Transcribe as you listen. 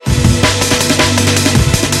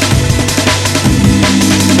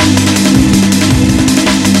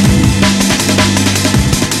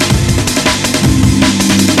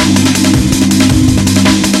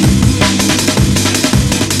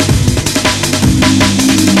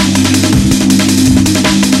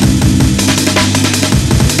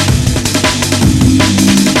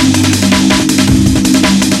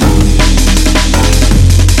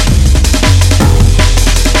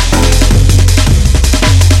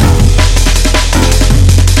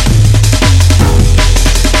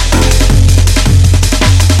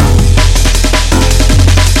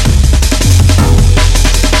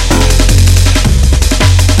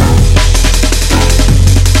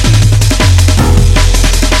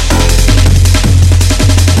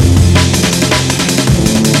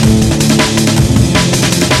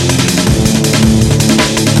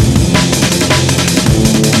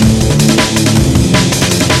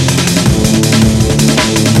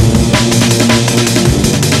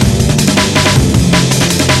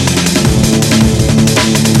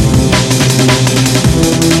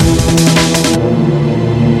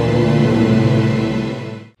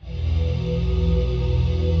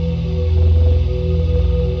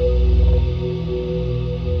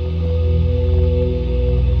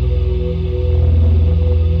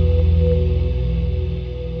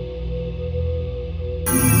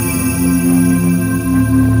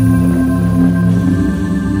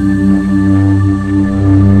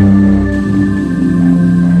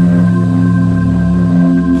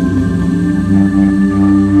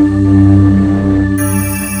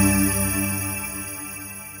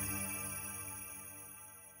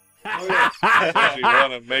You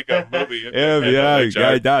want to make a movie? FBI,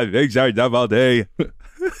 got all day.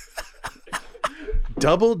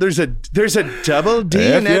 Double? There's a double D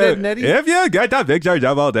in Ed, Edd n Eddy? If you get that picture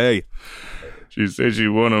job all day. She says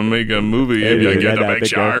you want to make a movie if you get the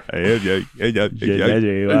picture. If you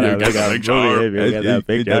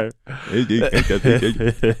get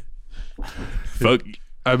the picture. Fuck.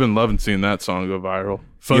 I've been loving seeing that song go viral.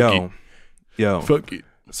 Fuck Yo. Fuck you.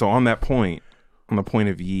 So on that point, on the point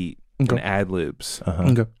of Yeet and ad-libs,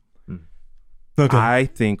 Okay. I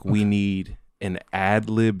think we need an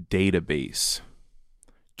ad-lib database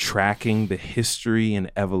tracking the history and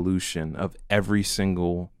evolution of every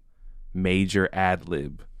single major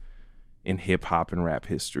ad-lib in hip-hop and rap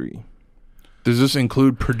history. Does this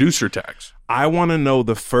include producer tags? I want to know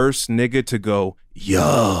the first nigga to go,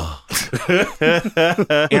 yeah.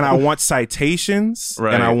 And I want citations,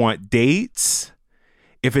 Right. and I want dates.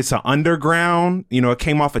 If it's an underground, it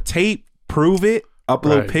came off a tape, prove it,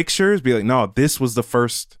 upload Right. pictures, be like, no, this was the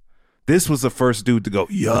first dude to go,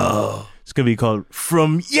 yeah. It's gonna be called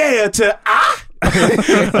From Yeah to Ah.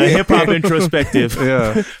 A hip hop introspective.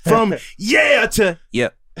 Yeah. From yeah to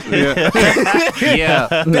yep. Yeah. Yeah.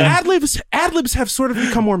 The ad-libs have sort of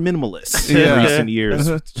become more minimalist Yeah. in recent years.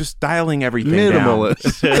 Just dialing everything down.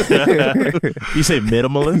 Minimalist. You say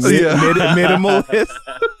minimalist? Yeah. Minimalist.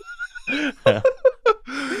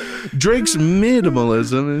 Drake's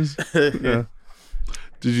minimalism is. Yeah.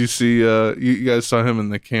 Did you see? You guys saw him in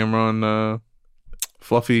the Cameron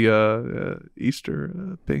fluffy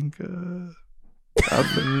Easter pink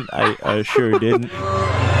outfit. I sure didn't.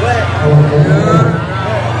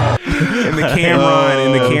 In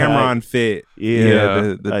the Cameron fit.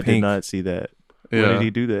 Yeah, the I pink. did not see that. Yeah. When did he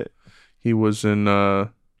do that? He was in.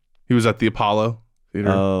 He was at the Apollo Theater,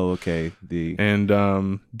 Oh, okay. and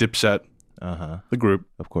Dipset, the group,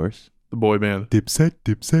 Of course. the boy band,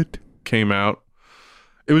 Dipset. came out.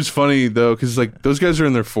 It was funny though, because like those guys are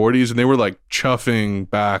in their 40s and they were like chuffing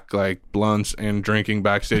back like blunts and drinking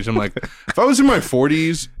backstage. I'm like, if I was in my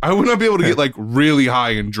 40s, I would not be able to get like really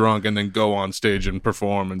high and drunk and then go on stage and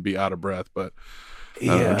perform and be out of breath. But I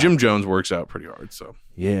don't know. Jim Jones works out pretty hard. So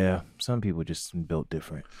Yeah. Some people just built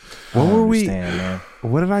different. What I were we? understand, man.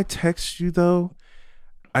 What did I text you though?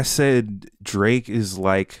 I said Drake is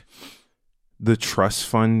like the trust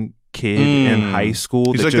fund kid in high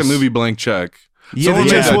school. he's that like just, the movie Blank Check. Yeah, Someone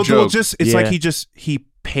that made just, that well, joke. just it's Yeah. like he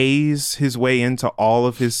pays his way into all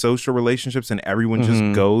of his social relationships, and everyone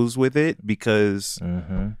just goes with it because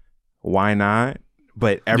why not?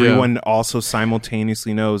 But everyone also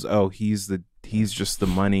simultaneously knows, oh, he's just the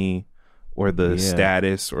money or the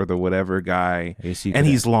status or the whatever guy, and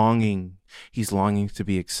he's longing to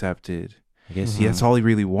be accepted. I guess That's all he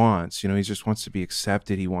really wants. He just wants to be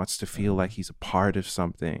accepted. He wants to feel like he's a part of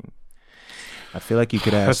something. I feel like you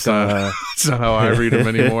could ask. That's not how I read him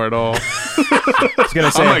anymore at all. I was gonna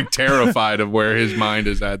say. I'm like terrified of where his mind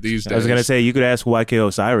is at these days. I was gonna say you could ask YK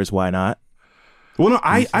Osiris. Why not? Well, no,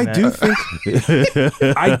 I do think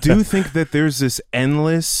I do think that there's this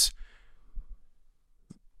endless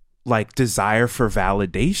like desire for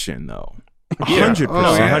validation, though. 100%.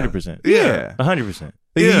 No, 100%. Yeah. 100%.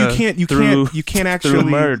 Yeah. You can't actually Through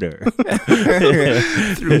murder.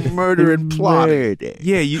 through murder and plotting.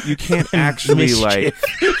 Yeah, you can't actually like.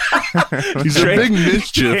 He's a big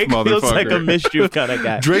mischief Drake motherfucker. feels like a mischief kind of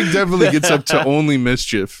guy. Drake definitely gets up to only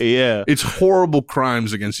mischief. Yeah. It's horrible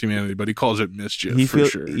crimes against humanity, but he calls it mischief for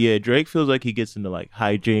sure. Yeah, Drake feels like he gets into like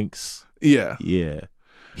hijinks. Yeah. Yeah.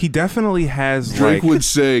 He definitely has Drake like. would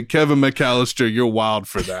say, Kevin McAllister, you're wild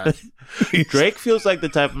for that. Drake feels like the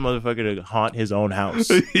type of motherfucker to haunt his own house.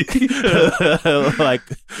 like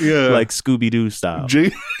Scooby-Doo style.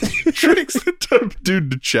 Drake's the type of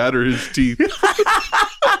dude to chatter his teeth.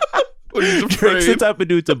 When he's Drake's afraid. the type of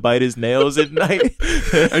dude to bite his nails at night.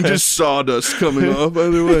 And just sawdust coming off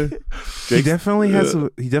either way. He definitely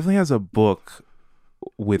has a book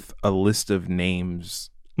with a list of names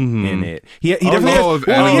in it. He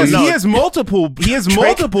has multiple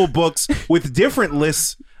books with different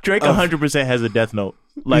lists. Drake 100% has a death note.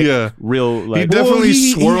 Like real like He definitely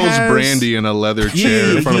he swirls has- brandy in a leather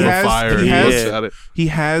chair in front of a fire. He and looks has, at it. he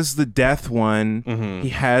has the death one. He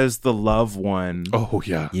has the love one. Oh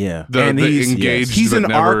yeah. Yeah. The he's engaged. He's but an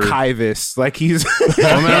never... archivist. Like he's.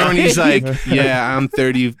 Remember when he's like, "Yeah, I'm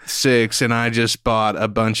 36 and I just bought a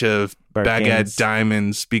bunch of baguette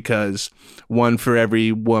diamonds because one for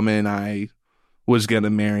every woman I was gonna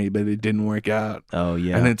marry, but it didn't work out." Oh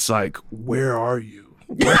yeah. And it's like, where are you?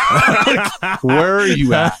 Where are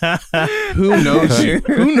you at? Who knows you?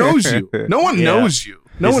 Who knows you? No one knows you.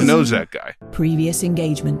 No one knows that guy. Previous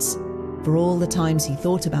engagements. For all the times he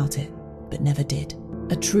thought about it, but never did.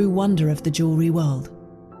 a true wonder of the jewelry world.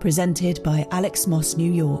 Presented by Alex Moss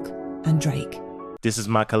New York and Drake. This is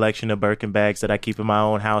my collection of Birkin bags that I keep in my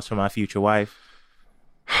own house for my future wife.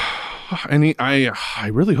 And I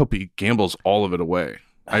really hope he gambles all of it away.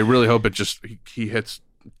 I really hope it just he hits,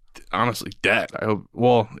 honestly, debt. I hope.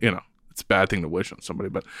 Well, it's a bad thing to wish on somebody,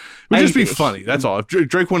 but it would just be funny. That's all. If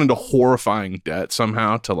Drake went into horrifying debt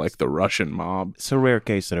somehow to like the Russian mob, It's a rare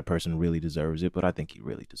case that a person really deserves it, but I think he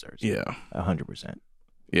really deserves it. Yeah. 100%.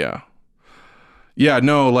 Yeah. Yeah,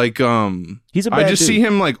 no, like He's a I bad just dude. see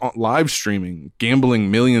him like live streaming,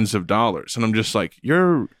 gambling millions of dollars, and I'm just like,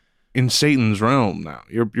 you're in Satan's realm now.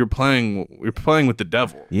 You're playing with the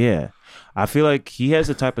devil. Yeah. I feel like he has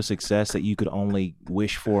the type of success that you could only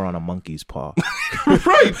wish for on a monkey's paw.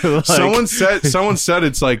 Right. Like- someone said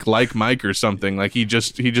it's like Mike or something. Like he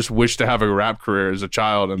just wished to have a rap career as a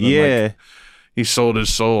child, and then like, he sold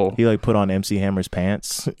his soul. He like put on MC Hammer's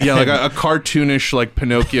pants. Yeah, like a cartoonish like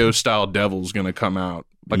Pinocchio style devil's gonna come out,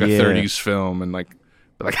 like a 30s film, and like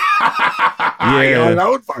Yeah.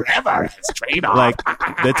 Alone forever. Straight off. Like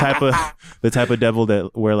the type of devil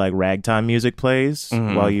that where like ragtime music plays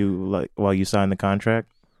while you sign the contract.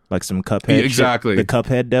 Like some Cuphead Yeah, shit. exactly. The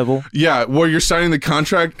Cuphead devil. Yeah, where you're signing the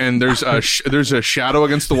contract and there's a there's a shadow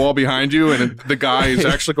against the wall behind you, and the guy is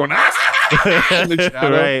actually going in the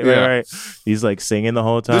shadow. Right. He's like singing the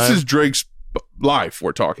whole time. This is Drake's life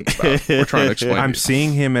we're talking about. We're trying to explain. I'm it.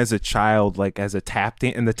 seeing him as a child, like as a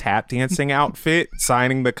in the tap dancing outfit,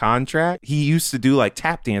 signing the contract. He used to do like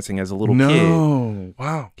tap dancing as a little kid. No,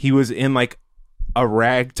 wow. He was in like a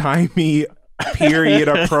ragtimey, period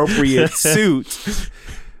appropriate suit.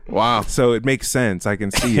 Wow. So it makes sense. I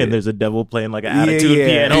can see and it. there's a devil playing like an attitude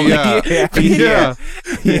piano. Yeah.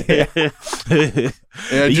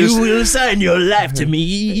 Yeah, just, will sign your life to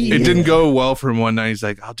me. it didn't go well for him one night. He's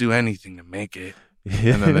like, I'll do anything to make it.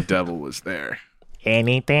 And then the devil was there.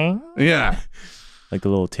 Anything? Yeah. Like the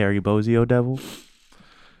little Terry Bozzio devil.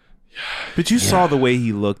 But you saw the way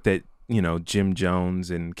he looked at, Jim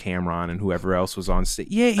Jones and Cameron and whoever else was on stage.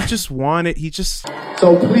 Yeah, he just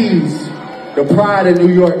So please, the pride of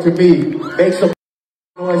New York to me, make some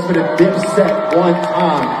noise for the Dipset one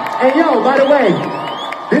time. And yo, by the way,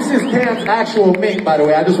 this is Cam's actual mink, by the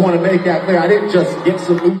way. I just want to make that clear. I didn't just get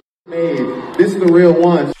some new made. This is the real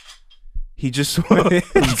one. He just the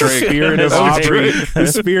spirit of Aubrey. The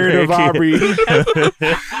spirit of Aubrey.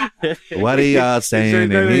 What are y'all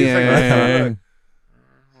saying in here?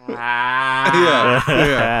 Yeah.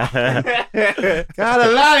 Got a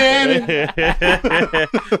lion.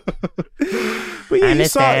 But yeah,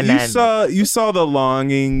 you saw the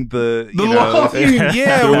longing, longing.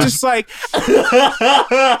 Yeah, it was just like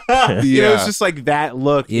Yeah. it was just like that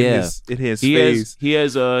look in his face. He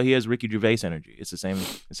has Ricky Gervais energy. It's the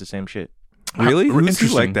same shit. Really? Who's he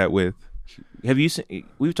Interesting. like that with? Have you seen?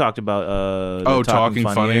 We've talked about Talking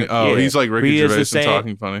funny. Oh, he's like Ricky Gervais and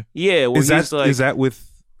Talking Funny. Yeah, well, Is he's that with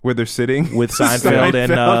where they're sitting with Seinfeld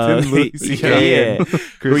and Lucy. yeah.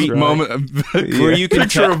 Chris Rock. Where you can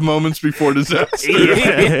picture of moments before disaster.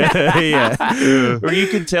 yeah. Where you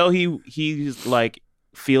can tell he's like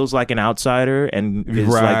feels like an outsider and is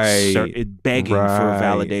like begging for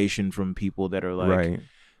validation from people that are like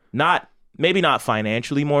maybe not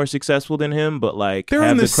financially more successful than him, but like They're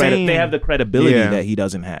in the same- they have the credibility that he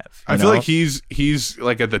doesn't have. I feel like he's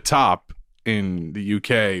like at the top in the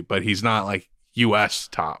UK, but he's not like US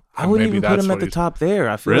top. I wouldn't Maybe even put that's him what at the he's- top there.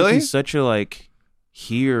 I feel Really? like he's such a like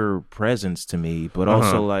here presence to me, but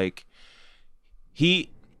also like he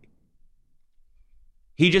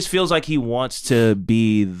just feels like he wants to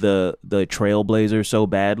be the trailblazer so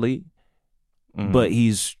badly, but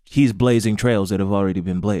he's blazing trails that have already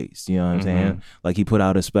been blazed. You know what I'm saying? Like he put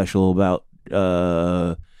out a special about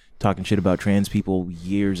talking shit about trans people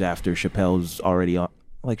years after Chappelle's already on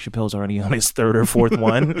his third or fourth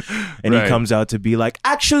one, and he comes out to be like,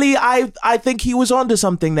 actually, I think he was onto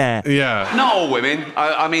something there. Yeah. Not all women.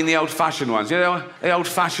 I mean the old-fashioned ones. The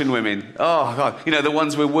old-fashioned women. Oh, God. The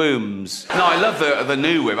ones with wombs. No, I love the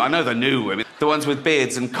new women. I know the new women. The ones with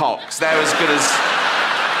beards and cocks. They're as good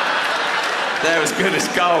as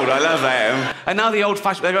gold. I love them. And now the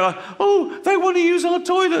old-fashioned, they go like, oh, they want to use our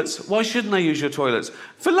toilets. Why shouldn't they use your toilets?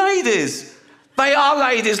 For ladies. They are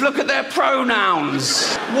ladies. Look at their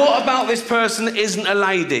pronouns. What about this person isn't a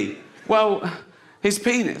lady? Well, his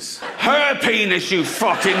penis. Her penis, you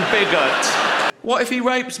fucking bigot. What if he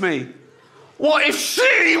rapes me? What if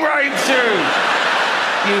she rapes you?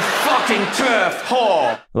 You fucking turf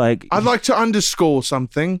whore. Like, I'd like to underscore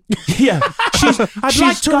something. yeah, I'd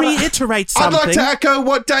like to reiterate something. I'd like to echo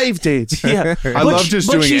what Dave did. Yeah, I love just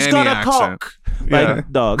doing she's any got a accent. cock.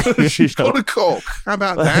 Like, dog. Go to Coke. How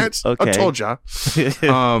about that? Okay. I told ya.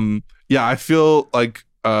 Yeah, I feel like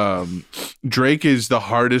Drake is the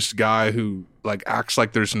hardest guy who like acts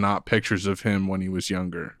like there's not pictures of him when he was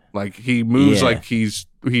younger. Like he moves like he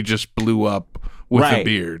just blew up with a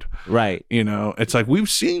beard. Right. You know, it's like we've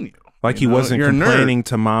seen you. Like he wasn't complaining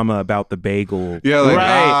to mama about the bagel. Yeah,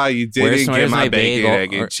 like you didn't get where's my bagel,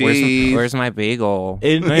 egg, and cheese. Where's my bagel?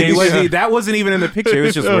 That wasn't even in the picture. It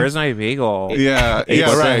was just where's my bagel? Yeah, what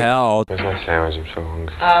right. the hell? Where's my sandwich? I'm so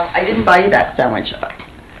hungry. I didn't buy you that sandwich.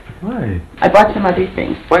 Why? I bought some other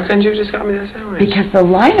things. Why couldn't you just got me that sandwich? Because the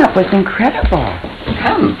lineup was incredible.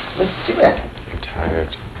 Come, let's do it. I'm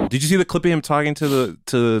tired. Did you see the clip of him talking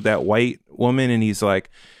to that white woman, and he's like,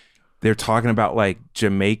 they're talking about like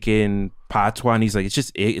Jamaican patois, and he's like,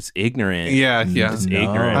 it's ignorant. Yeah, it's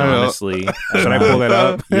ignorant. Honestly, should I pull that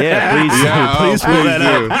up? Yeah, please pull that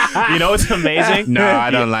up. You know what's amazing? No, I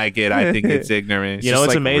don't like it. I think it's ignorant. You know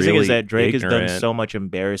what's amazing really is that Drake has ignorant. done so much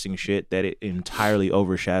embarrassing shit that it entirely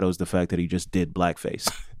overshadows the fact that he just did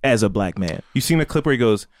blackface as a black man. You seen the clip where he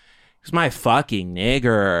goes, "It's my fucking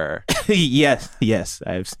nigger." yes,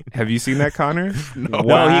 I've seen. Have you seen that, Connor?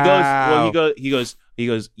 No, he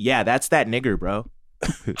goes, yeah, that's that nigger, bro.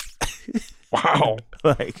 Wow.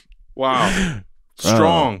 Like, wow.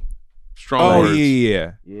 Strong Oh words.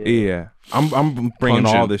 yeah. I'm bringing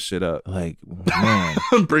all this shit up. Like, man,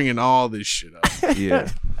 I'm bringing all this shit up. Yeah.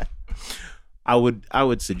 I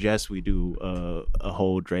would suggest we do a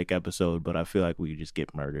whole Drake episode, but I feel like we just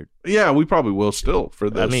get murdered. Yeah, we probably will still for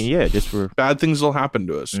this. I mean, yeah, just for bad things will happen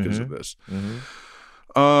to us because of this.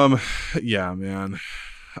 Yeah, man.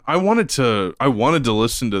 I wanted to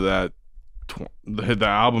listen to that the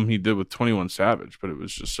album he did with 21 Savage, but it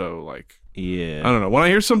was just so like, yeah, I don't know. When I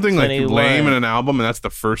hear something like 21. lame in an album and that's the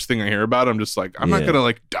first thing I hear about, I'm just like, I'm not gonna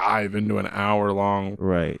like dive into an hour long.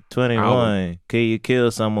 Right. 21. album. Can you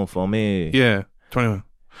kill someone for me? Yeah, 21.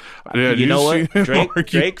 Yeah, You know what? see-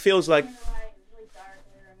 Drake feels like.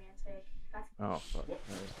 Oh, fuck.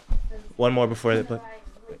 One more before they put.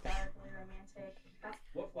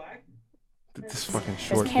 This fucking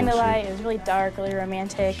short. There's candlelight. It was really dark, really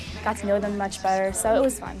romantic. Got to know them much better, so it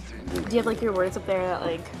was fun. Do you have like your words up there that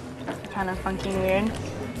like kind of funky and weird?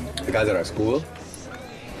 The guys at our school,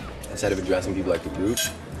 instead of addressing people like the group,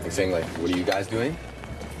 like saying like, "What are you guys doing?"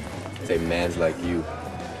 Say, "Man's like you."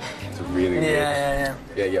 It's really weird.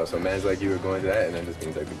 Yeah, yo. So man's like you are going to that, and then just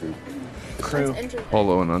means like the group. Crew.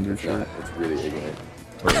 Polo and undershirt. It's really ignorant.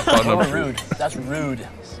 Oh, rude. That's rude.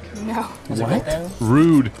 No. Is it good thing?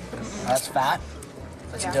 Rude. That's fat.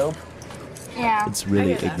 That's dope. Yeah. It's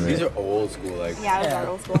really I get that. ignorant. These are old school, like. Yeah, those are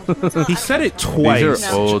old school. He said it twice. These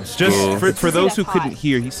are old Just school. for those who couldn't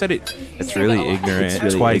hear, he said it. It's really ignorant. It's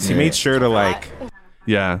really twice. He ignorant. made sure to like.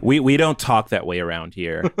 Yeah. We don't talk that way around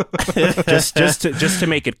here. just to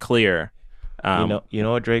make it clear. You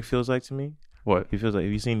know what Drake feels like to me? What? He feels like.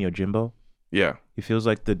 Have you seen Yojimbo? Yeah. He feels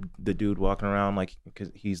like the dude walking around like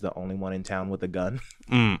because he's the only one in town with a gun.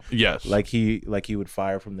 Yes. Like he would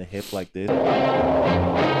fire from the hip like this.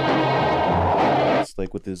 It's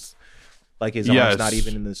like with his arms not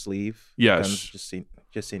even in the sleeve. Yes. Guns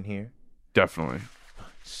just in here. Definitely.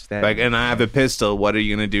 That, Like, and I have a pistol. What are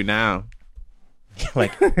you gonna do now?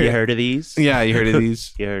 like you heard of these? Yeah, you heard of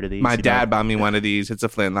these? You heard of these? My You dad know? bought me one of these. It's a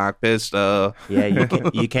flintlock pistol. Yeah,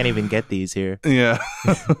 you can't even get these here. Yeah.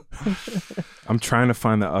 I'm trying to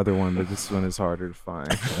find the other one, but this one is harder to find.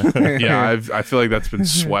 Yeah, I feel like that's been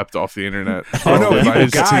swept off the internet. Oh no, by people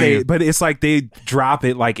his got team. it, but it's like they drop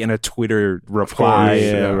it like in a Twitter reply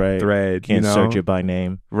Yeah, right. thread. Can't you know? search it by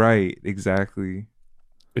name. Right, exactly.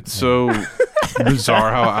 It's so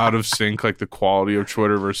bizarre how out of sync like the quality of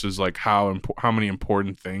Twitter versus like how many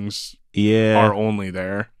important things Yeah. are only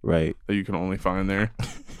there Right. that you can only find there.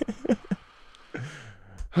 It's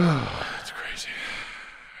crazy.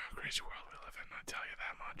 Crazy world we live in, I tell you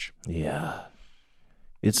that much. Yeah.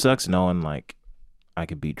 It sucks knowing like I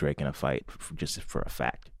could beat Drake in a fight just for a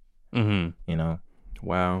fact. Mm-hmm. You know?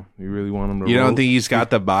 Wow, you really want him to? You don't roll? think he's got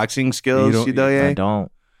the boxing skills, I don't.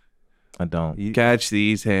 Catch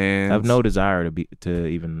these hands. I have no desire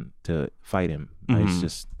to fight him. Mhm. It's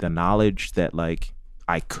just the knowledge that like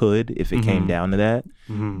I could if it came down to that,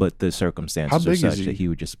 but the circumstances How are big is such he? that he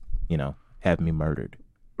would just have me murdered.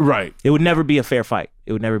 Right. It would never be a fair fight.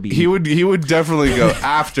 It would never be. He would definitely go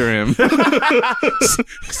after him.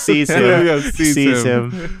 Seize him. Yeah, seize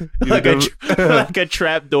him. Like a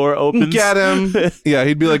trap door opens. Get him. Yeah,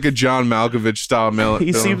 he'd be like a John Malkovich style villain.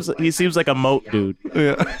 He seems like a moat dude.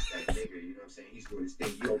 Yeah.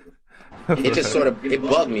 It just sort of, it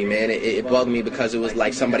bugged me, man. It bugged me because it was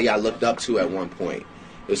like somebody I looked up to at one point.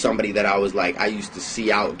 It was somebody that I was like, I used to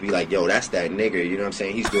see out and be like, yo, that's that nigga. You know what I'm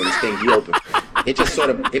saying? He's doing his thing. He open. It just sort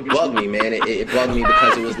of, it bugged me, man. It bugged me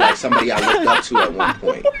because it was like somebody I looked up to at one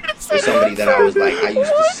point. It was somebody that I was like, I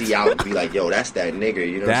used to see out and be like, yo, that's that nigga.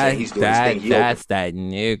 You know what I'm saying? He's doing his thing. He that's that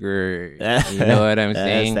nigger. You know what I'm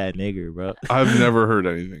saying? That's that nigger, bro. I've never heard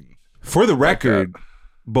anything. For the record,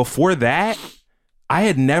 before that, I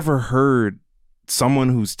had never heard someone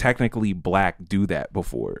who's technically black do that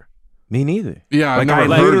before. Me neither. Yeah, like I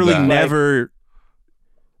literally that. never.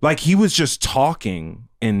 Like he was just talking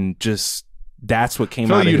and just that's what came I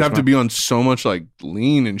feel out. like of you'd his have to mouth. be on so much like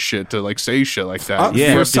lean and shit to like say shit like that.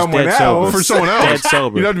 Yeah, for someone else. For someone Dead else,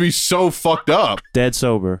 sober. you'd have to be so fucked up. Dead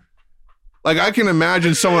sober. Like I can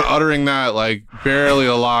imagine someone uttering that like barely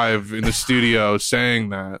alive in the studio saying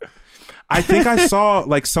that. I think I saw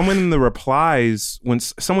like someone in the replies when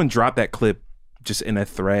someone dropped that clip just in a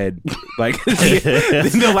thread like in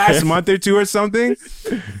the last month or two or something,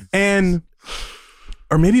 and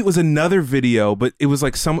or maybe it was another video, but it was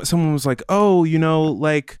like someone was like, oh, you know,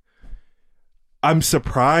 like I'm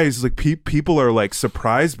surprised, like people are like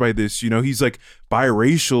surprised by this, you know, he's like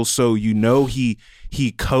biracial, so you know he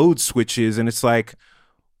code switches, and it's like,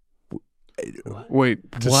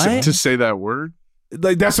 wait, to say that word?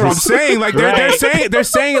 Like that's what I'm saying. Like they're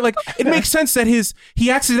saying it like it makes sense that he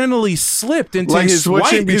accidentally slipped into like his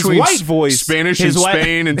switching between white voice, Spanish in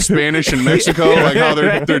Spain and Spanish in Mexico, like how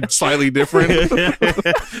they're slightly different.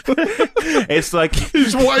 It's like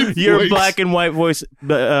his white your voice. black and white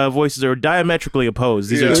voices are diametrically opposed.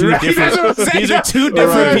 These are Yeah. two Right. different. These are two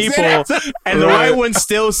different people, and the white one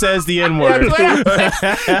still says the N word.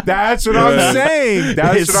 That's what I'm saying.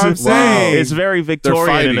 That's what I'm saying. It's very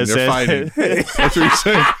Victorian in a sense. Fighting. That's what you're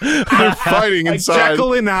saying. They're fighting Like inside.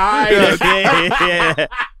 Jekyll and Hyde. Yeah.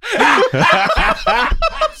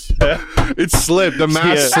 It slipped. The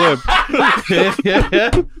mask slipped.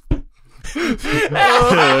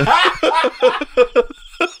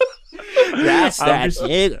 That's that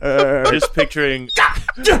nigger. Just picturing.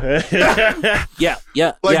 Yeah.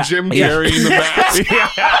 Like yeah, Jim yeah. Carrey in the mask.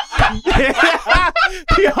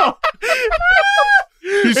 Yo.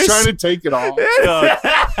 He's trying to take it off.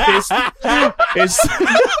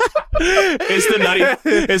 It's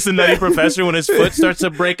the nutty professor when his foot starts to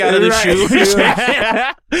break out of the shoe.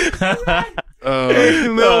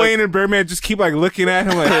 Lil Wayne and Birdman just keep like looking at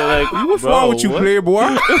him like what's bro, wrong with you, what?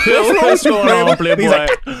 Playboy? What's going on, Playboy? He's like,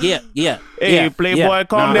 Yeah. Hey, Playboy, yeah.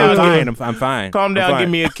 calm I'm down. fine. I'm fine. Calm down. I'm fine. Give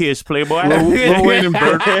me a kiss, Playboy. Lil Wayne and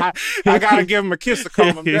Bird. I gotta give him a kiss to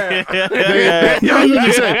calm him down. Yeah, I was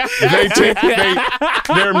gonna say,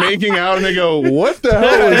 they're making out and they go, "What the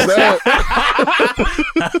hell is that?"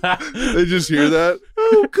 They just hear that.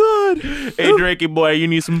 Oh God! Hey, Drakey boy, you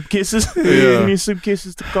need some kisses? Yeah. You need some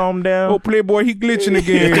kisses to calm down? Oh, Playboy, he glitching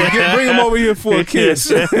again. Bring him over here for a kiss.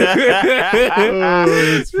 Yeah.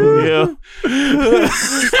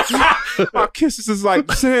 My kisses is like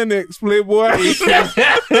Xanax, Playboy.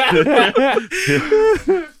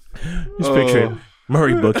 Just picturing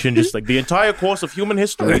Murray Bookchin, just like the entire course of human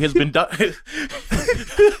history has been done.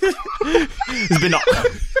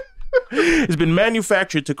 It's been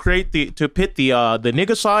manufactured to pit the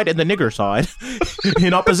nigger side and the nigger side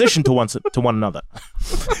in opposition to one another.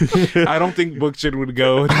 I don't think Bookchin would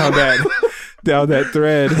go down that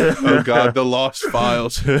thread. Oh God, the lost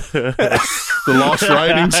files, the lost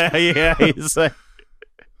writings. Yeah, he's like,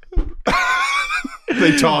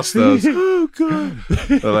 They toss those. Oh God!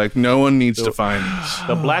 They're like, no one needs to find this.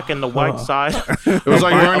 the black and the white side. It was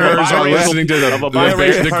like Werner Herzog listening to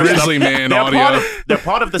the Grizzly Man audio. They're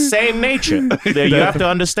part of the same nature. You have to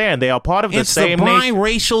understand, they are part of the same nature.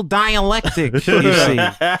 Biracial dialectic, you see.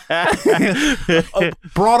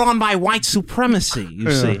 Brought on by white supremacy, you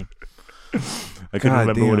see. I couldn't God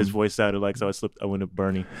remember what damn. his voice sounded like, so I went to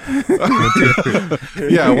Bernie.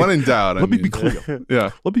 Yeah, when in doubt. Let me be clear. Yeah,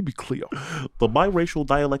 Let me be clear. The biracial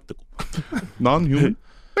dialectical. non-human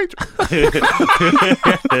nature.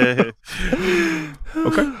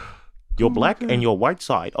 Okay. Your black and your white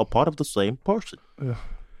side are part of the same person.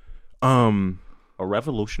 A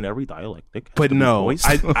revolutionary dialectic. has But to be no, voiced.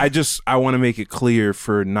 I want to make it clear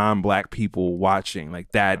for non-black people watching,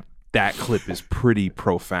 like that clip is pretty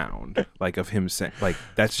profound. Like of him saying, like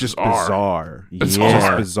that's just bizarre. It's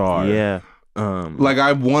just bizarre. Yeah. Like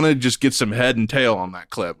I want to just get some head and tail on that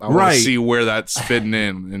clip. I want Right. to see where that's fitting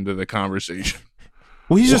into the conversation.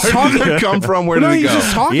 Well, he's just Where talking. did it come from? Where did it he's go?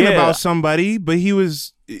 just talking Yeah. about somebody, but he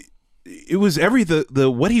was. It was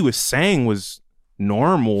the what he was saying was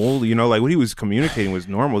normal. You know, like what he was communicating was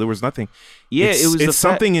normal. There was nothing. Yeah, it's, it was It's the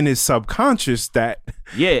something in his subconscious that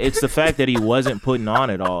it's the fact that he wasn't putting on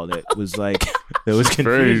at all that was like that was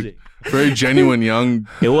confusing. Very genuine young.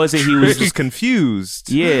 It wasn't. He was just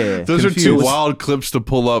confused. Yeah, those are two wild clips to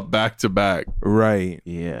pull up back to back. Right.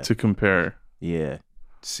 Yeah. To compare. Yeah.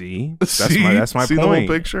 See, that's my See point. The whole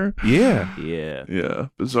picture. Yeah. Yeah.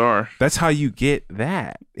 Bizarre. That's how you get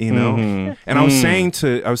that, you know. And I was saying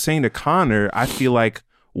to Connor, I feel like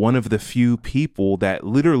one of the few people that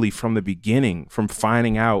literally from the beginning, from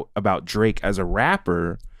finding out about Drake as a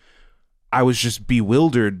rapper, I was just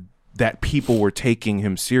bewildered that people were taking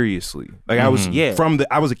him seriously. Like I was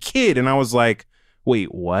I was a kid and I was like,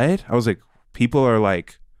 wait, what? I was like, people are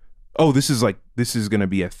like, oh, this is gonna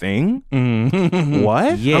be a thing?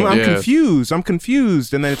 What? Yeah. I'm confused. I'm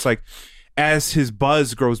confused. And then it's like, as his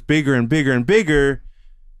buzz grows bigger and bigger and bigger,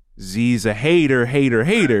 Z's a hater.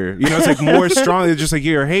 You know, it's like more strongly, just like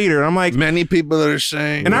you're a hater. And I'm like, many people are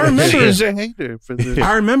saying, and I remember he's a hater for this.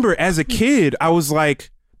 I remember as a kid, I was like,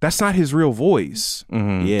 that's not his real voice.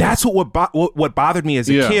 Yeah. That's what bothered me as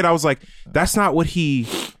a kid. I was like, that's not what the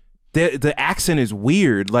accent is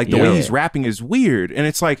weird. Like the way he's rapping is weird. And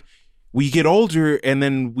it's like, we get older and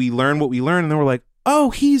then we learn what we learn and then we're like, oh,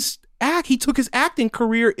 he took his acting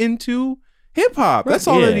career into hip hop. That's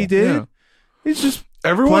all that he did. Yeah. It's just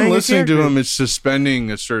everyone listening to him is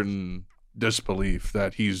suspending a certain disbelief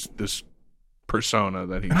that he's this persona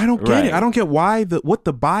that he's. And I don't get it. I don't get why what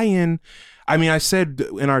the buy-in. I mean, I said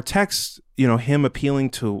in our text, you know, him appealing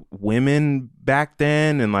to women back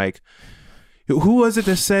then, and like, who was it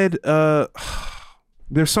that said?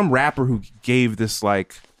 There's some rapper who gave this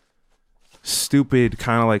like stupid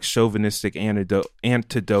kind of like chauvinistic antidote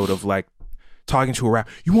of like talking to a rapper.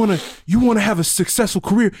 You wanna have a successful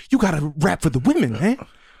career, you gotta rap for the women, man.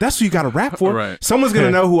 That's what you gotta rap for. Right. Someone's gonna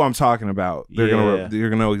know who I'm talking about. You're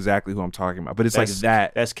gonna know exactly who I'm talking about. But it's like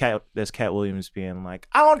that. That's Cat Williams being like,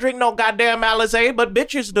 I don't drink no goddamn Alizé, but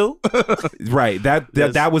bitches do. Right.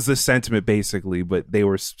 That was the sentiment basically, but they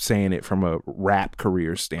were saying it from a rap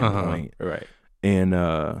career standpoint. Right. And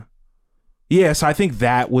so I think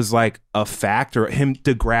that was like a factor. Him,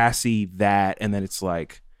 Degrassi, that, and then it's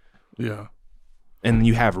like, yeah. And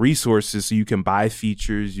you have resources so you can buy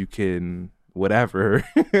features, you can whatever.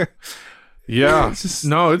 Yeah. It's just,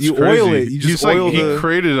 no, it's you crazy. oil it. You just He's oil he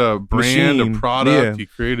created a brand, machine. a product. Yeah. He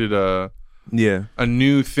created a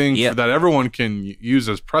new thing Yep. that everyone can use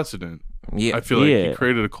as precedent. Yeah. I feel like he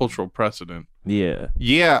created a cultural precedent. Yeah.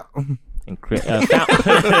 Yeah. One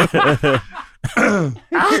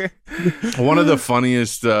of the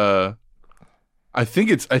funniest I think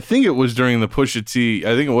it was during the Pusha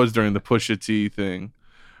T thing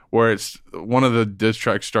where it's one of the diss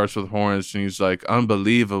tracks starts with horns and he's like,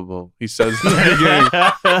 unbelievable. He says in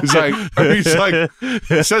the beginning, he's like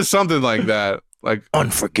he says something like that. Like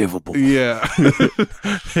unforgivable. Yeah.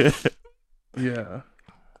 Yeah.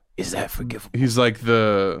 Is that forgivable? He's like I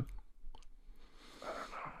don't know.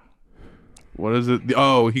 What is it?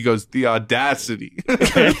 He goes, the audacity.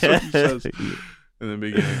 That's what he says in the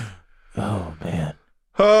beginning. Oh man.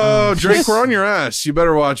 Oh, Drake, we're on your ass. You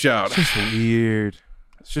better watch out. It's just weird.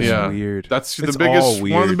 It's just weird. That's It's the biggest, all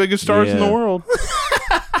weird. one of the biggest stars in the world.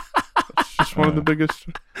 It's just one of the biggest.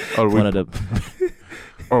 Oh,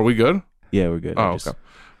 are we good? Yeah, we're good. Oh, okay.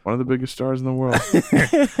 One of the biggest stars in the world.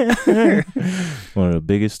 One of the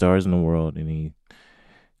biggest stars in the world, and he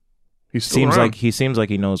seems around. like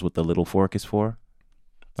he knows what the little fork is for,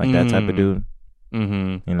 like that type of dude.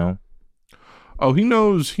 Mm-hmm. You know. Oh, he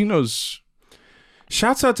knows.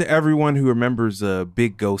 Shouts out to everyone who remembers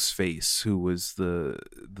Big Ghostface, who was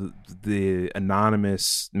the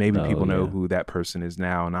anonymous. Maybe people know who that person is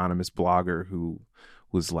now. Anonymous blogger who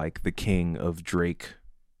was like the king of Drake.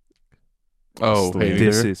 Oh,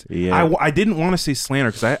 disses. Yeah. I didn't want to say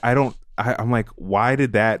slander because I'm like, why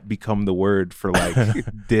did that become the word for like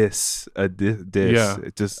diss? Diss. Yeah.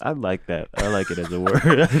 It just, I like that. I like it as a word.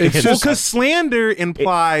 it's just because slander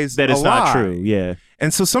implies that it's a not lie. true. Yeah.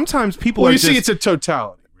 And so sometimes people Well, are you see, it's a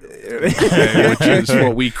totality, which is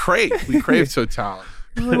what we crave. We crave totality.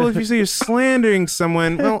 Well, if you say you're slandering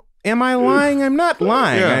someone, well, am I lying? I'm not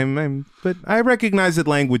lying. Yeah. But I recognize that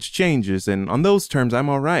language changes, and on those terms, I'm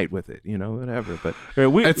all right with it. You know, whatever. But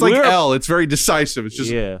It's like L. It's very decisive. It's just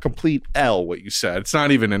Yeah. complete L. What you said. It's not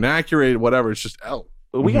even inaccurate. Whatever. It's just L.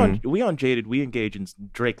 We on Jaded. We engage in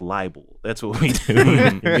Drake libel. That's what we do.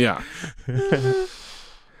 Yeah. Yeah.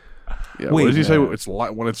 Wait, what does he say? It's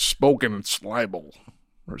when it's spoken, it's libel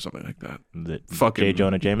or something like that. Fucking J.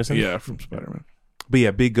 Jonah Jameson. Yeah, from Spider-Man. But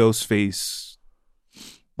yeah, Big Ghostface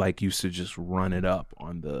like used to just run it up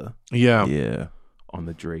on the Yeah. on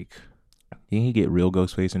the Drake. Didn't he get real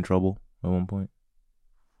Ghostface in trouble at one point?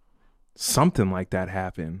 Something like that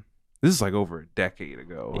happened. This is like over a decade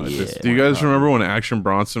ago. Do you guys remember when Action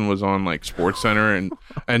Bronson was on like SportsCenter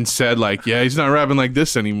and said like, yeah, he's not rapping like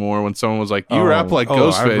this anymore? When someone was like, you rap like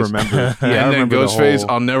Ghostface. I remember. And I then remember Ghostface,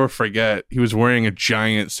 I'll never forget. He was wearing a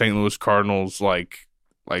giant St. Louis Cardinals like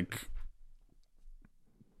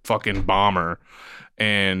fucking bomber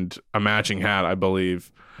and a matching hat, I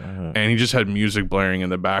believe. And he just had music blaring in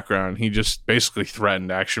the background. He just basically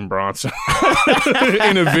threatened Action Bronson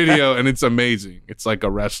in a video, and it's amazing. It's like a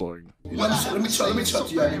wrestler. Let me talk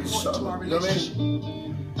to y'all niggas something. You know what I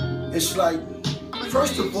mean? It's like,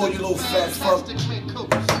 first of all, you little fat fuck,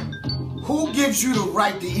 who gives you the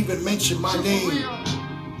right to even mention my name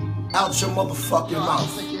out your motherfucking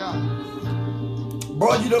mouth?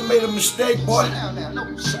 Bro, you done made a mistake, boy.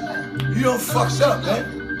 You done fucked up,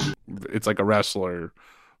 man. It's like a wrestler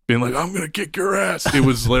being like, I'm gonna kick your ass. It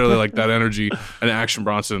was literally like that energy, and Action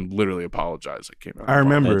Bronson literally apologized. It came out. I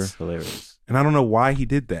remember. That's hilarious. And I don't know why he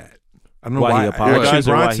did that. I don't know Why why he apologized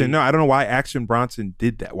or why Bronson. he- No, I don't know why Action Bronson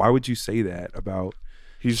did that. Why would you say that about?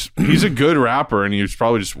 He's a good rapper, and he was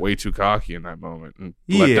probably just way too cocky in that moment and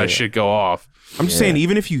let Yeah. that shit go off. I'm just saying,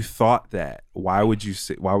 even if you thought that, why would you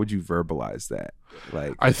verbalize that?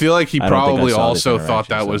 Like, I feel like he I don't think I probably saw this also thought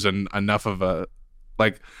that interaction, was enough of a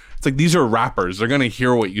like. It's like these are rappers. They're gonna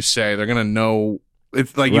hear what you say. They're gonna know.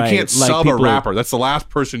 It's like you Right. can't Like sub a people- rapper. That's the last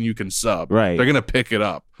person you can sub. Right. They're gonna pick it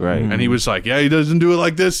up. Right. And he was like, "Yeah, he doesn't do it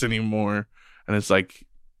like this anymore." And it's like,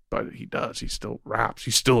 but he does. He still raps.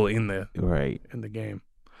 He's still in the game.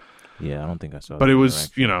 Yeah, I don't think I saw. But that it was,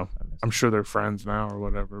 interaction. you know, I'm sure they're friends now or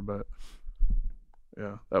whatever. But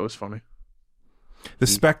yeah, that was funny. the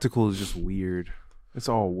spectacle is just weird. It's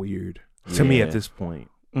all weird to me Yeah. at this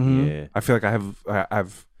point. Mhm. Yeah. I feel like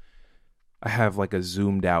I have like a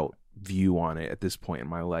zoomed out view on it at this point in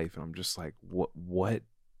my life, and I'm just like, what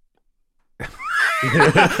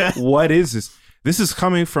what is this? This is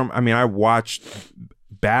coming from, I mean, I watched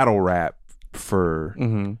battle rap for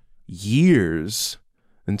years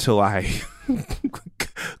until I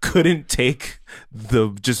couldn't take the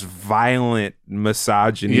just violent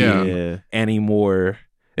misogyny anymore.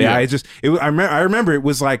 Yeah, I remember it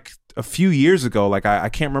was like a few years ago. Like I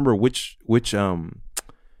can't remember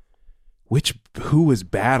who was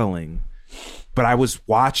battling, but I was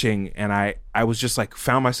watching and I was just like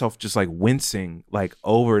found myself just like wincing like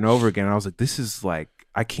over and over again. And I was like, this is like,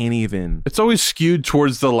 I can't even. It's always skewed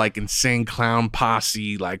towards the like insane clown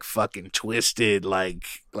posse, like fucking Twisted, like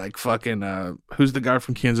fucking who's the guy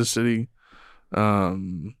from Kansas City?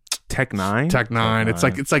 Tech Nine. It's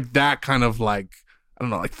like that kind of like, I don't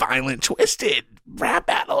know, like violent Twisted rap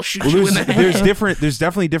battle. Shoot Well, you in the head. there's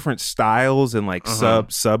definitely different styles and like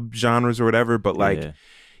sub genres or whatever, but like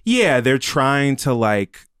yeah, they're trying to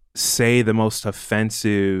like say the most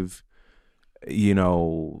offensive, you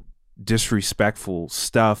know, disrespectful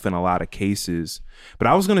stuff in a lot of cases. But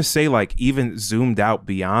I was gonna say, like, even zoomed out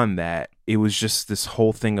beyond that, it was just this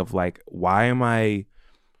whole thing of like, why am I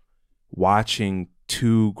watching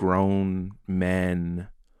two grown men,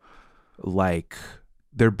 like,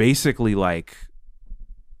 they're basically like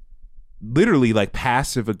literally like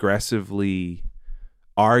passive aggressively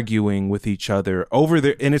arguing with each other over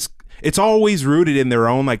their, and it's always rooted in their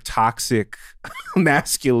own like toxic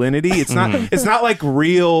masculinity. It's not like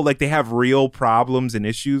real, like they have real problems and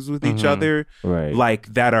issues with each other, right? Like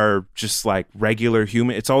that are just like regular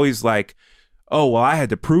human. It's always like, oh, well, I had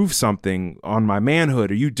to prove something on my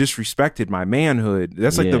manhood, or you disrespected my manhood.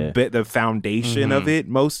 That's like the foundation of it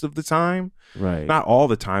most of the time. Right. Not all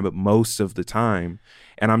the time, but most of the time.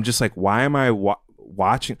 And I'm just like, why am I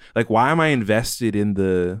watching? Like, why am I invested in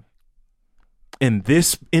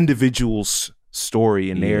this individual's story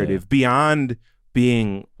and narrative beyond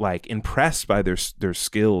being like impressed by their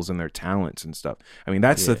skills and their talents and stuff? I mean,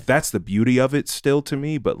 that's the beauty of it still to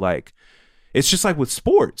me. But like, it's just like with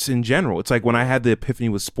sports in general. It's like when I had the epiphany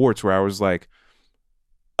with sports where I was like,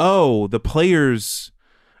 oh, the players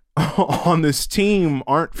on this team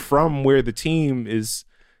aren't from where the team is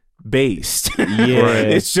based.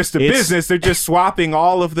 It's just a business. They're just swapping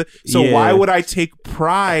all of the. So why would I take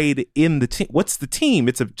pride in the team? What's the team?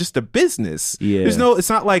 It's just a business. There's no. It's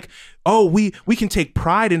not like, oh, we can take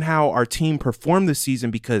pride in how our team performed this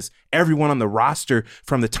season because everyone on the roster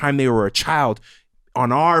from the time they were a child, on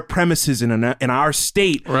our premises in our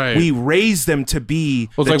state, we raise them to be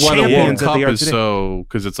the it's like why the World champions that Cup they are is today. so,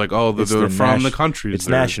 because it's like, oh, they're from the countries. It's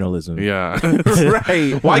nationalism. Yeah.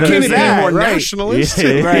 Right. Why can't it be more Right.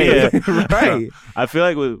 nationalistic? Right. I feel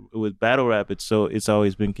like with battle rap, it's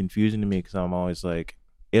always been confusing to me because I'm always like,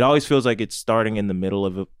 it always feels like it's starting in the middle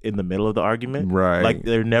of the argument. Right. Like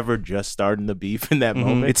they're never just starting the beef in that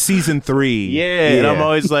moment. It's season 3. Yeah. And I'm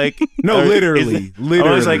always like, no, literally. I'm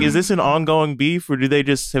always like, is this an ongoing beef, or do they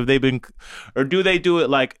do it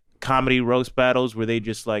like comedy roast battles where they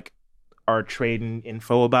just like are trading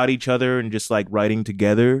info about each other and just like writing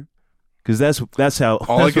together? Because that's how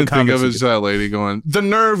all I can think of is that lady going, "The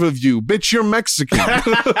nerve of you, bitch! You're Mexican." Wow!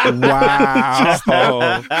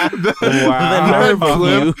 The nerve of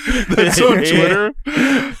you. That's on Twitter.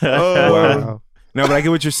 Wow! No, but I get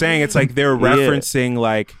what you're saying. It's like they're referencing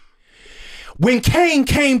like, when Kane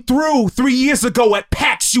came through 3 years ago at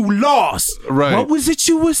PAX, you lost. Right. What was it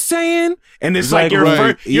you were saying? And it's like your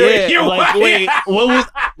right. first. You're like, wait, what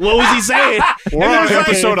was he saying? We're on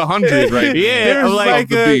episode 100, right? Yeah,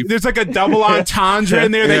 there's like a double entendre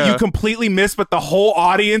in there that you completely missed, but the whole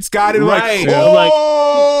audience got it. Right. Like,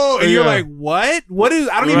 oh, and you're like, what? What is?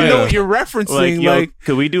 I don't even know what you're referencing. Like,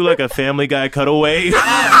 could we do like a Family Guy cutaway? You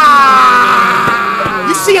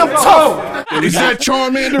see, I'm tough. Is that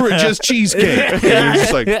Charmander or just cheesecake? And you're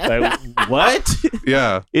just like what?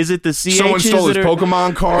 Yeah. Is it the CHs someone stole his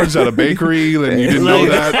Pokemon cards at a bakery and you didn't know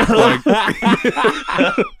that?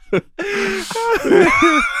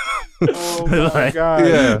 Oh my god!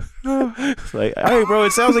 Yeah. It's like, hey, bro,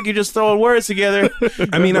 it sounds like you're just throwing words together.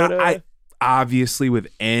 I mean, I obviously with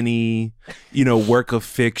any work of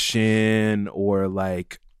fiction or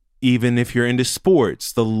like. Even if you're into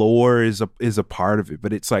sports, the lore is a part of it.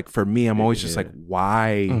 But it's like, for me, I'm always just like,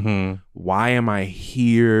 why am I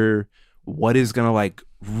here? What is gonna like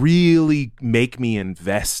really make me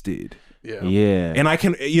invested? Yeah. And I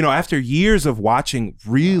can, after years of watching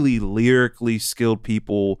really lyrically skilled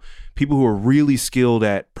people who are really skilled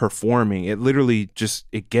at performing, it literally just,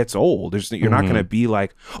 it gets old. You're not gonna be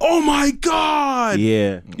like, oh my God.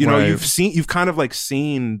 Yeah. You've kind of like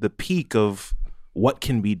seen the peak of what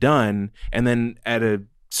can be done, and then at a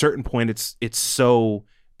certain point it's so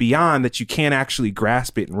beyond that you can't actually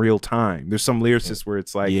grasp it in real time. There's some lyricists where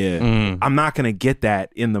it's like, I'm not gonna get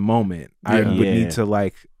that in the moment. I would need to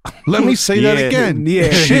like, let me say that again.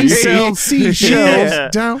 Shit sells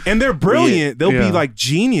seashells down, and they're brilliant. They'll be like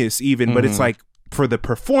genius even, but it's like for the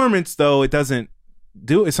performance though, it doesn't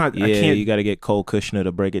do. It's not. Yeah, I can't. You got to get Cole Kushner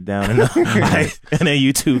to break it down in a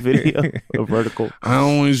YouTube video, a vertical. I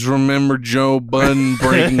always remember Joe Budden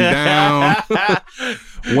breaking down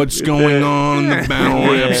what's going on in the battle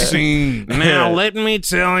rap scene. Now let me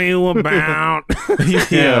tell you about.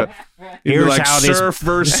 Here's like how Surf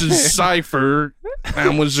versus Cypher.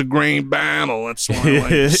 That was a great battle. That's what I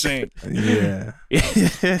like to sing. Yeah.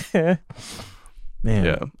 Man.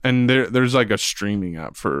 Yeah, and there's like a streaming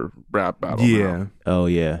app for rap battle. Yeah. Now. Oh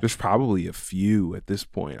yeah. There's probably a few at this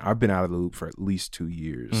point. I've been out of the loop for at least 2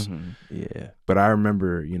 years. Yeah. But I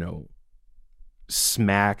remember,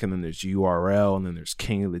 Smack, and then there's URL, and then there's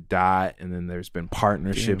King of the Dot, and then there's been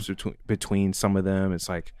partnerships between some of them. It's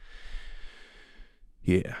like,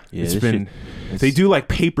 it's been. They do like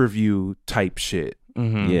pay-per-view type shit.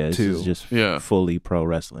 Yeah, this is just fully pro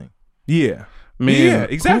wrestling. Yeah. Man, yeah,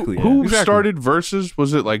 exactly. Who started Versus?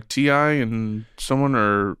 Was it like T.I. and someone,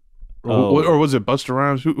 or was it Busta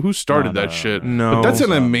Rhymes? Who started that shit? No, but that's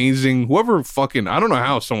an amazing. Whoever fucking, I don't know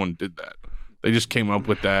how someone did that. They just came up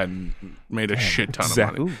with that and made a shit ton of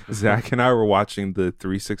money. Zach and I were watching the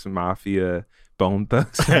 3-6 Mafia Bone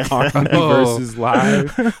Thugs Harmony versus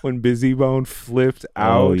Live when Busy Bone flipped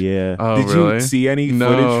out. Oh yeah. Did you see any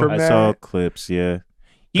footage from that? I saw clips. Yeah.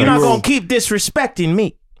 You're not gonna keep disrespecting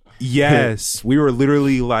me. Yes, we were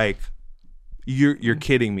literally like, you're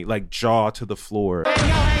kidding me, like jaw to the floor.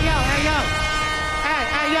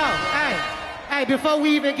 Hey, before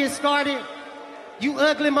we even get started, you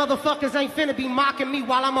ugly motherfuckers ain't finna be mocking me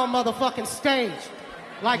while I'm on motherfucking stage.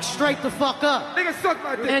 Like straight the fuck up. Nigga, suck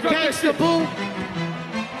my dick. And Gangsta Boo.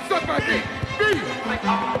 Suck my dick.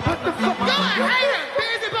 What the fuck? You're a hater,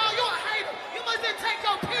 Busy Bone, you're a hater. You must just take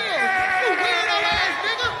your pills. You weirdo ass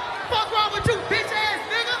nigga. Fuck wrong with you, bitch ass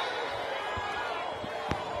nigga.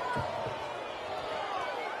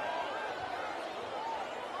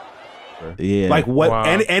 Yeah. Like what?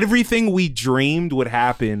 And everything we dreamed would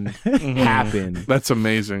happen happened. That's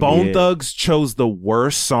amazing. Bone Thugs chose the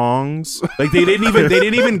worst songs. Like they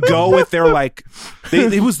didn't even go with their like.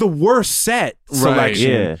 It was the worst set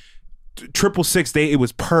selection. Yeah. 666. It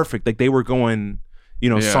was perfect. Like they were going,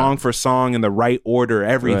 song for song in the right order,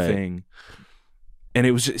 everything. Right. And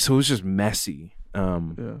it was just messy.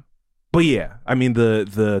 But yeah, I mean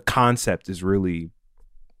the concept is really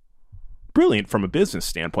brilliant from a business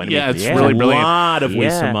standpoint. Yeah, I mean, it's really brilliant. A lot of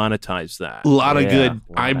ways to monetize that. A lot of good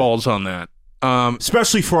eyeballs on that.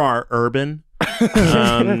 Especially for our urban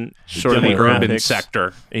Sort of the urban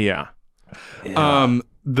sector. Yeah.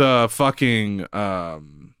 The fucking I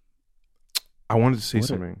wanted to say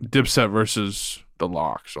something. Dipset versus the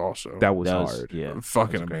Locks also. That was hard. Yeah.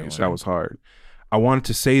 Fucking amazing. That was hard. I wanted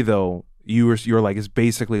to say though, you were like, it's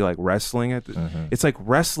basically like wrestling. It's like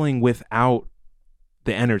wrestling without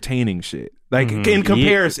the entertaining shit. Like in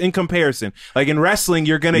comparison, like in wrestling,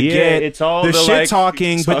 you're gonna get it's all the the, shit like,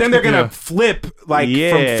 talking, but then they're gonna flip like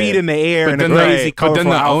from feet in the air But and a then, crazy but then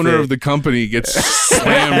the colorful owner outfit. of the company gets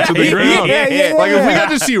slammed to the ground. Like if we got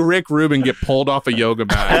to see Rick Rubin get pulled off a yoga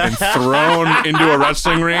mat and thrown into a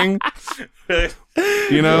wrestling ring,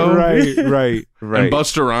 you know, right. And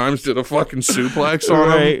Busta Rhymes did a fucking suplex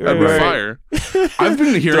on him. That'd be fire. I've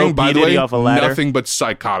been hearing, by the way, nothing but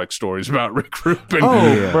psychotic stories about Rick Rubin.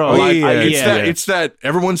 Oh, bro, like, it's that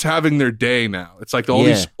everyone's having their day now. It's like all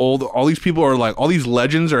these people are like, all these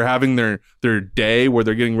legends are having their day where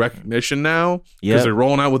they're getting recognition now because they're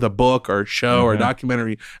rolling out with a book or a show or a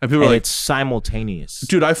documentary, and people are like, it's simultaneous.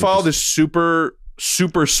 Dude, I follow this super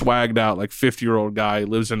swagged out like 50-year-old guy,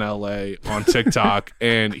 lives in LA on TikTok,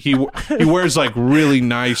 and he wears like really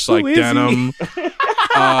nice like denim.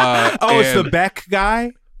 It's the Beck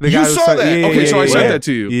guy. The You guy saw that? So I sent that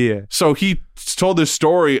to you. Yeah. So he told this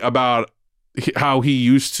story about how he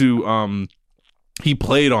used to he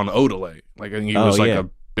played on Odelay. Like I think he was like a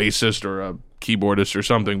bassist or a keyboardist or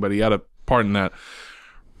something, but he had a part in that.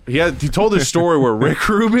 He told this story where Rick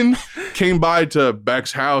Rubin came by to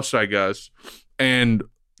Beck's house, I guess, and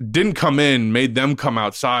didn't come in, made them come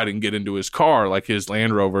outside and get into his car, like his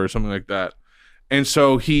Land Rover or something like that. And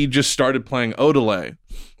so he just started playing Odelay.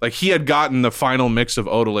 Like he had gotten the final mix of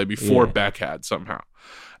Odelay before Beck had somehow.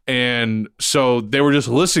 And so they were just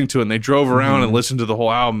listening to it, and they drove around and listened to the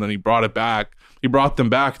whole album, and he brought it back. He brought them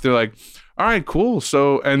back. They're like, all right, cool.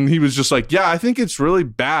 So, and he was just like, yeah, I think it's really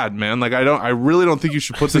bad, man. Like, I really don't think you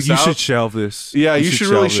should put this You out. should shelve this. Yeah, you should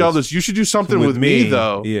really shelve this. You should do something with me,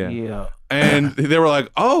 though. Yeah. And they were like,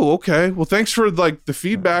 oh, okay. Well, thanks for like the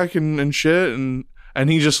feedback and shit. And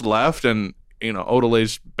he just left, and you know,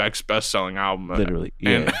 Odelay's Beck's best-selling album. Literally.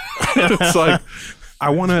 And it's like, I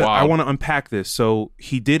want to unpack this. So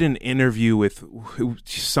he did an interview with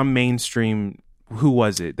some mainstream. Who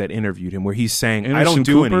was it that interviewed him? Where he's saying, "I don't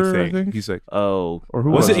do anything." He's like, "Oh, or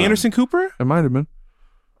who was it? Anderson Cooper? It might have been.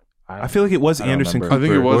 I feel like it was Anderson Cooper. I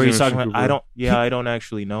think it was. Where he's talking about, I don't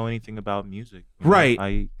actually know anything about music.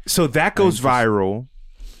 Right. So that goes viral.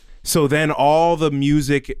 So then all the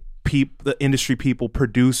music people, the industry people,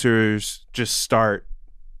 producers just start.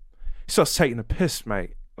 He starts taking a piss,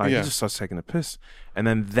 mate. Like he just starts taking a piss, and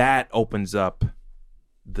then that opens up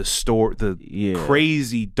the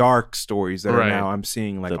crazy dark stories that are now I'm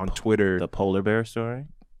seeing like on Twitter. The polar bear story.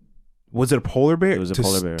 Was it a polar bear? It was a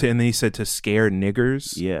polar bear. And then he said to scare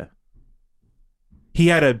niggers. Yeah. He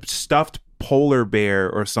had a stuffed polar bear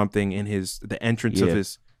or something in the entrance of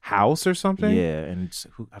his house or something. Yeah, and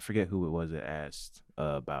I forget who it was that asked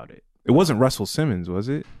about it. It wasn't Russell Simmons, was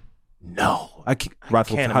it? No, I can't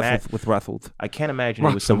imagine. I can't imagine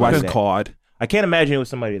it was somebody that. I can't imagine it was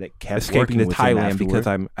somebody that kept escaping to working with Thailand him because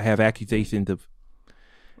I have accusations of.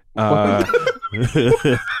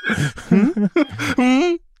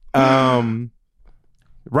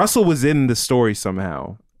 Russell was in the story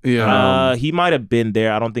somehow. Yeah, he might have been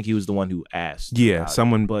there. I don't think he was the one who asked. Yeah,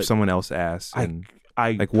 someone else asked. And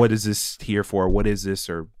I like, what is this here for? What is this?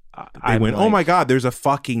 Or I went, oh my god, there's a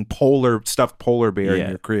fucking stuffed polar bear in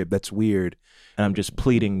your crib. That's weird. And I'm just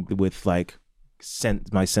pleading with like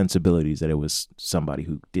my sensibilities that it was somebody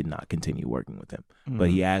who did not continue working with him. But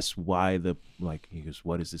he asked why he goes,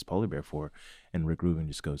 what is this polar bear for? And Rick Rubin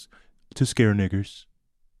just goes, to scare niggers.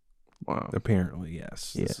 Wow. Apparently,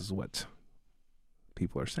 yes. This is what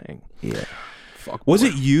people are saying. Yeah. Was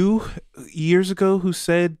it you years ago who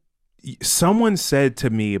said, someone said to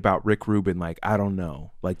me about Rick Rubin, like, I don't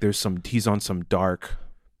know, like he's on some dark,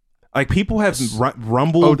 like people have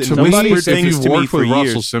rumbled and whispered things to me for years.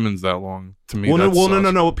 Russell Simmons that long, to me,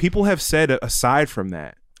 no. People have said aside from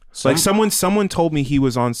that, like someone told me he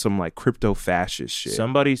was on some like crypto fascist shit.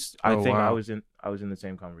 I was in the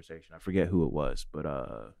same conversation. I forget who it was, but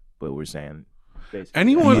we're saying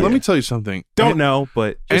anyone. Let me tell you something. Don't know,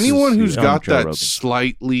 but anyone who's got that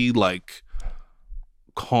slightly like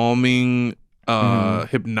calming,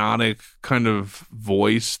 hypnotic kind of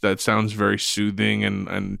voice that sounds very soothing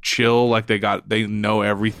and chill, like they know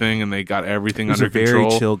everything and they got everything He's under control. a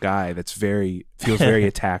very chill guy that's feels very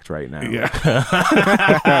attacked right now. Yeah.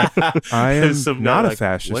 I am not a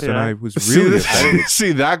fascist, and I was really offended.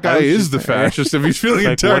 See, that guy is the fascist if he's feeling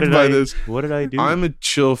attacked by this. What did I do? I'm a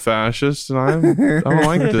chill fascist, and I don't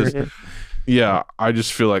like this. Yeah, I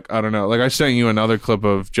just feel like, I don't know. Like I sent you another clip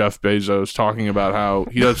of Jeff Bezos talking about how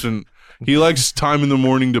he likes time in the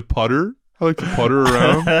morning to putter. I like to putter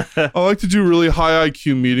around. I like to do really high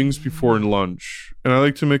IQ meetings before lunch. And I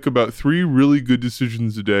like to make about 3 really good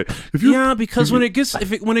decisions a day. Because when it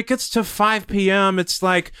gets to 5 p.m., it's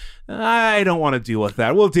like, I don't want to deal with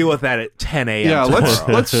that. We'll deal with that at 10 a.m. Yeah,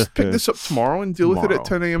 tomorrow. let's pick this up tomorrow and deal with it at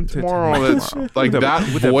 10 a.m. tomorrow. That's like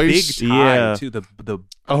that with voice. a big tie too. The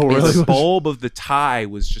bulb of the tie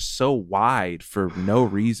was just so wide for no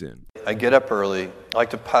reason. I get up early. I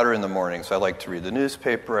like to putter in the mornings. I like to read the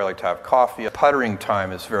newspaper. I like to have coffee. Puttering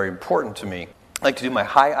time is very important to me. I like to do my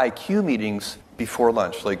high IQ meetings before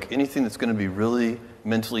lunch. Like anything that's going to be really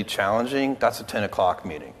mentally challenging, that's a 10 o'clock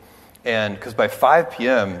meeting. And because by 5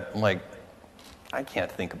 p.m., I'm like, I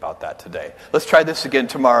can't think about that today. Let's try this again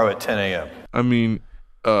tomorrow at 10 a.m. I mean,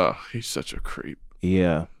 he's such a creep.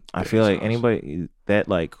 Yeah. I feel like anybody that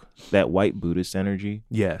white Buddhist energy.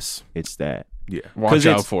 Yes. It's that. Yeah. Watch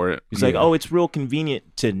out for it. It's like, oh, it's real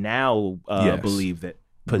convenient to now believe that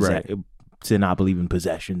to not believe in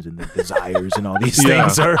possessions and the desires and all these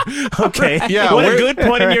things are okay. Yeah, what a good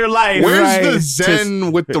point in your life. Where's the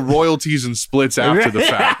Zen with the royalties and splits after the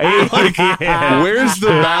fact? Where's the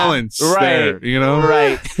balance there? You know,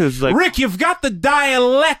 right? Like, Rick, you've got the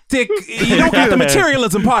dialectic. You don't got the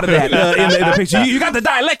materialism part of that in the picture. You got the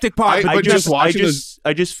dialectic part. I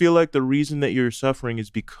just feel like the reason that you're suffering is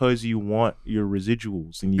because you want your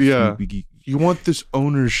residuals and you want this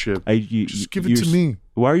ownership. Just give it to me.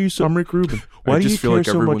 Why are you so? I'm Rick Rubin. Why do you care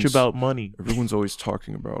so much about money? Everyone's always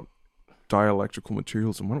talking about dialectical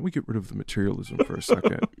materialism. Why don't we get rid of the materialism for a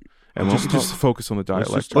second and just focus on the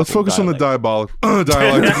dialectical? Let's focus on the dialectical.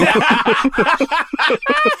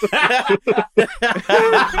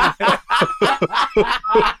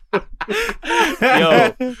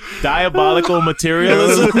 Yo, diabolical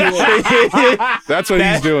materialism. That's what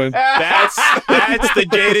he's doing. That's the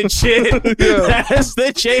jaded shit. Yeah. That's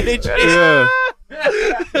the jaded shit. Yeah.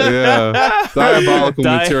 Diabolical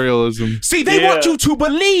materialism. See, they want you to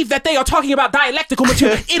believe that they are talking about dialectical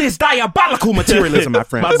materialism. It is diabolical materialism, my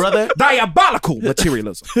friend. My brother. Diabolical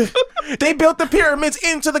materialism. They built the pyramids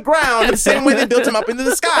into the ground the same way they built them up into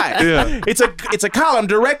the sky. Yeah. It's a column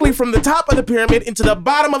directly from the top of the pyramid into the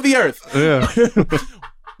bottom of the earth. Yeah.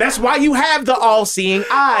 That's why you have the all-seeing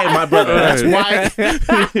eye, my brother. That's why.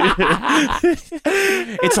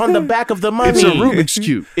 It's on the back of the money. It's a Rubik's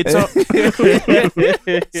Cube. It's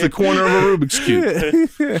the corner of a Rubik's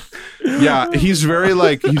Cube. Yeah, he's very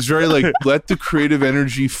like let the creative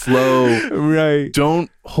energy flow. Right. Don't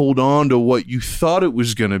hold on to what you thought it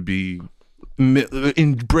was going to be.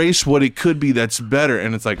 Embrace what it could be that's better.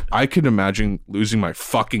 And it's like, I could imagine losing my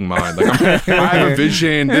fucking mind. Like, I have a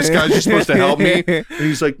vision, this guy's just supposed to help me, and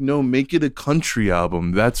he's like, no, make it a country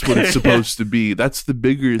album. That's what it's supposed to be. That's the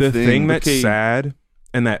bigger the thing. thing that's sad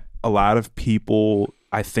and that a lot of people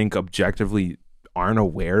I think objectively aren't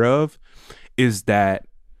aware of is that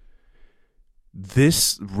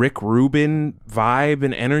this Rick Rubin vibe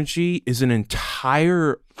and energy is an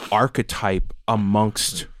entire archetype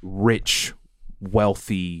amongst rich,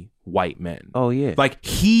 wealthy white men. Oh yeah. Like,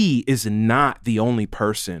 he is not the only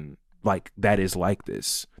person like that is like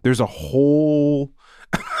this. There's a whole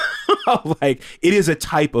like, it is a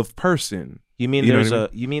type of person. You mean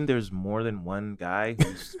there's more than one guy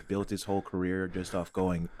who's built his whole career just off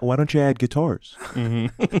going, why don't you add guitars?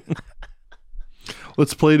 Mm-hmm.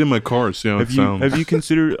 Let's play it in my car, see how it sounds. Have you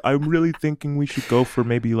considered, I'm really thinking we should go for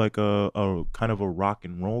maybe like a kind of a rock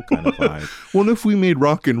and roll kind of vibe. What if we made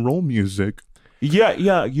rock and roll music?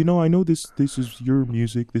 Yeah. You know, I know this is your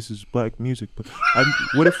music, this is black music, but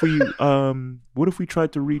what if we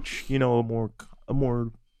tried to reach, you know, a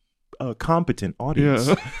more competent audience?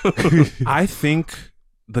 Yeah. I think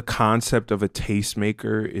the concept of a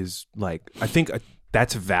tastemaker is like, I think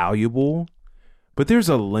that's valuable, but there's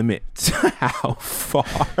a limit to how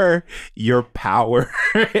far your power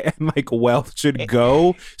and like wealth should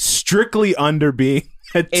go strictly under being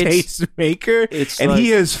a tastemaker. And he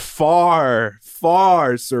has far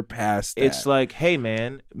surpassed that. It's like, hey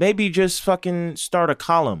man, maybe just fucking start a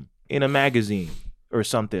column in a magazine or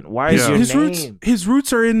something. Why is your name? His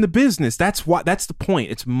roots are in the business. That's the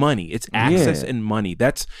point. It's money. It's access and money.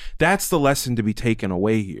 That's the lesson to be taken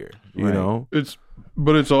away here. You know?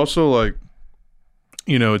 But it's also like,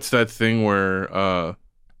 you know, it's that thing where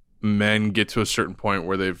men get to a certain point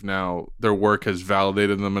where their work has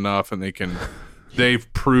validated them enough, and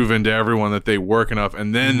they've proven to everyone that they work enough,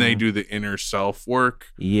 and then they do the inner self work.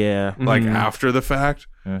 Yeah. Like after the fact.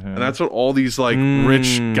 And that's what all these like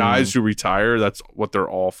rich guys who retire, that's what they're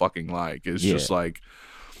all fucking like. Is just like,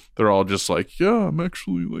 they're all just like, yeah, I'm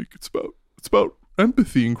actually like, it's it's about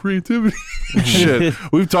empathy and creativity. Shit,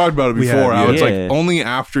 we've talked about it before. How it's like only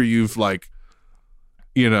after you've like,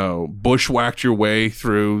 you know, bushwhacked your way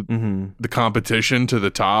through the competition to the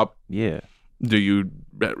top. Yeah. Do you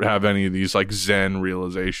have any of these like Zen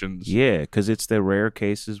realizations? Yeah, because it's the rare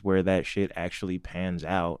cases where that shit actually pans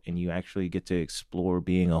out and you actually get to explore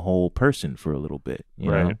being a whole person for a little bit.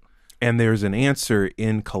 You know? And there's an answer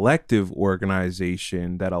in collective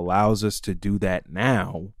organization that allows us to do that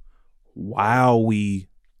now while we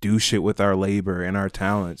do shit with our labor and our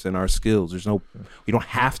talents and our skills. We don't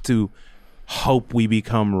have to hope we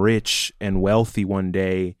become rich and wealthy one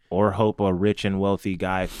day, or hope a rich and wealthy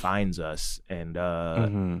guy finds us and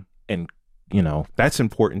you know, that's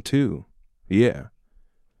important too. Yeah.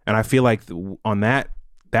 And I feel like on that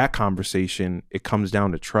conversation, it comes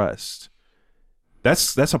down to trust.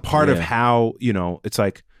 That's a part of how, you know, it's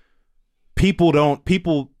like people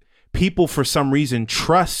for some reason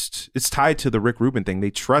trust. It's tied to the Rick Rubin thing.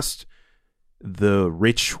 They trust the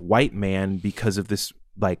rich white man because of this,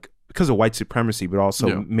 like, because of white supremacy, but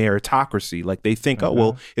also meritocracy. Like they think, oh,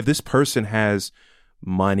 well, if this person has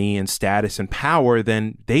money and status and power,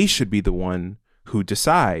 then they should be the one who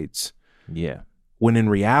decides. Yeah. When in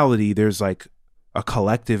reality, there's like a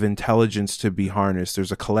collective intelligence to be harnessed.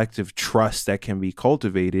 There's a collective trust that can be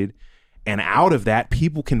cultivated. And out of that,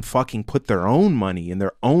 people can fucking put their own money and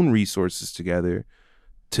their own resources together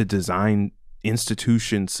to design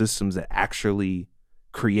institution systems that actually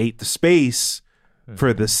create the space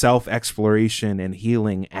for the self-exploration and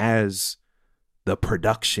healing as the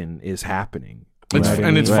production is happening.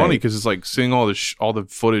 It's funny because it's like seeing all the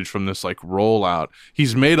footage from this like rollout.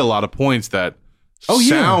 He's made a lot of points that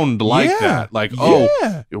sound like that. Like,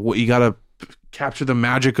 you gotta capture the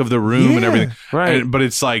magic of the room and everything. Right. But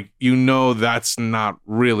it's like, you know, that's not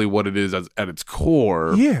really what it is at its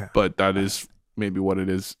core. Yeah. But that is maybe what it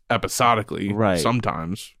is episodically. Right.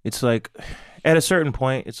 Sometimes. It's like, at a certain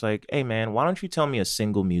point, it's like, hey man, why don't you tell me a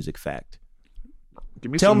single music fact?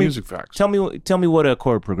 Give me some music facts. Tell me what a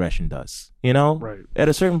chord progression does. You know? Right. At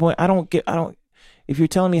a certain point, I don't if you're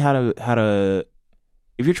telling me how to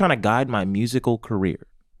if you're trying to guide my musical career,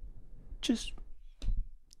 just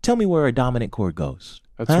tell me where a dominant chord goes.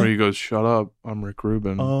 That's where he goes, shut up, I'm Rick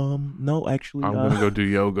Rubin. No, actually, I'm gonna go do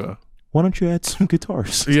yoga. Why don't you add some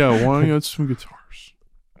guitars? Yeah, why don't you add some guitars?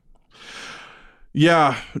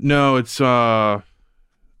 Yeah, no, it's it's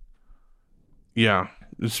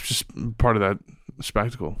just part of that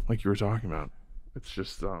spectacle, like you were talking about. It's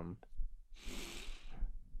just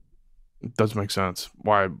it does make sense.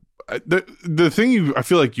 Why the thing I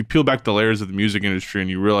feel like you peel back the layers of the music industry and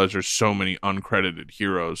you realize there's so many uncredited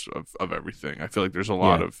heroes of everything. I feel like there's a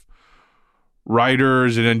lot of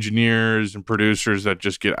writers and engineers and producers that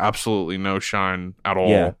just get absolutely no shine at all.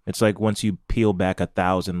 Yeah, it's like once you peel back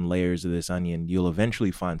 1,000 layers of this onion, you'll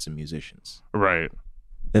eventually find some musicians. Right.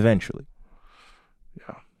 Eventually.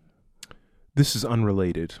 Yeah. This is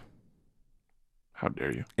unrelated. How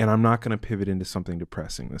dare you? And I'm not going to pivot into something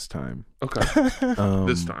depressing this time. Okay.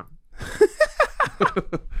 This time.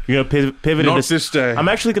 You're gonna pivot Not into this day. I'm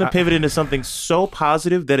actually gonna pivot into something so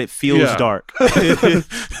positive that it feels dark.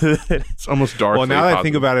 It's almost dark. Well, now that I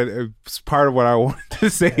think about it, it's part of what I wanted to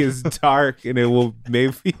say is dark, and it will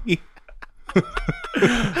maybe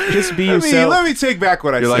just be yourself. Let me take back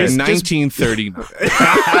what I You're said. like 1930.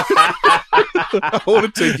 I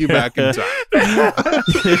want to take you back in time.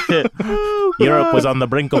 Europe was on the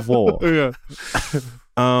brink of war. Yeah.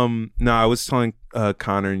 No, I was telling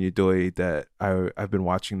Connor and Yudoi that I've been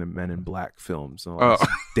watching the Men in Black films in the last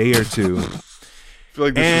day or two. I feel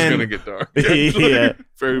like this is gonna get dark. Yeah.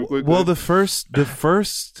 Very quickly. Well, the first,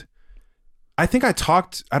 I think I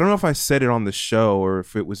don't know if I said it on the show or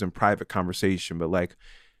if it was in private conversation, but like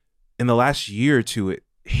in the last year or two, it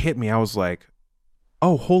hit me. I was like,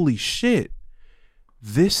 oh, holy shit.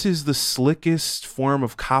 This is the slickest form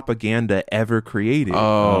of propaganda ever created.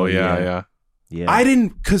 Oh, yeah. Yeah. I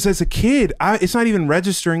didn't, because as a kid, it's not even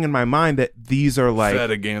registering in my mind that these are like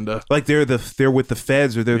Fedaganda. like they're with the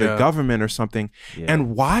feds or they're the government or something. Yeah.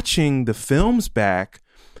 And watching the films back,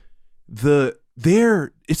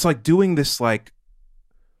 it's like doing this like,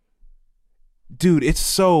 dude, it's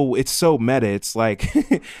so meta. It's like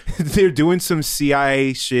they're doing some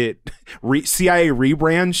CIA shit, CIA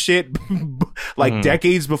rebrand shit, like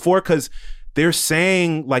decades before, because they're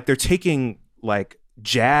saying like they're taking like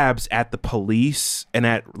jabs at the police and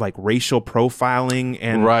at like racial profiling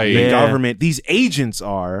and the government. These agents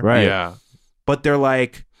are right. Yeah. But they're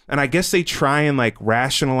like, And I guess they try and like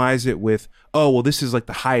rationalize it with, oh, well, this is like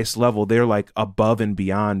the highest level. They're like above and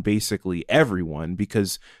beyond basically everyone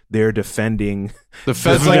because they're defending the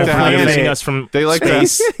feds. Like to have us from they like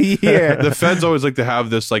space. Yeah, the feds always like to have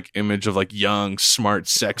this like image of like young, smart,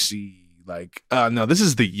 sexy. Like, no, this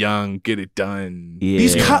is the young, get it done. Yeah.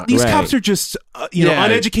 These cops are just you know,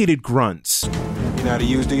 uneducated grunts. You know how to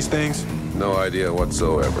use these things? No idea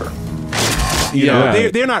whatsoever. You know,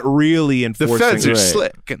 they're not really enforcing. The feds are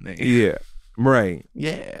slick, and they right.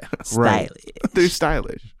 Stylish. They're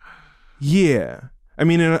stylish. Yeah, I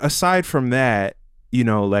mean, and aside from that, you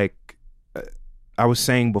know, like I was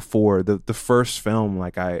saying before, the first film,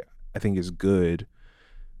 like I think is good.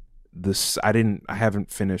 I haven't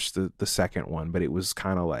finished the second one, but it was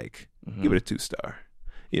kind of like give it a 2-star.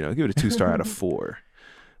 You know, give it a 2-star out of 4.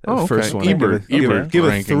 The first one, Ebert give it a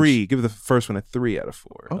rankings. 3. Give the first one a 3 out of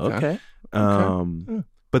 4. Okay.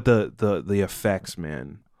 But the effects,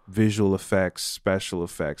 man, visual effects, special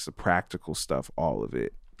effects, the practical stuff, all of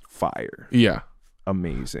it, fire. Yeah,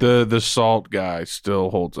 amazing. The salt guy still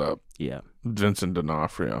holds up. Yeah, Vincent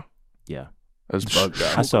D'Onofrio. Yeah, as Bug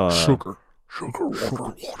Guy. I saw Sugar.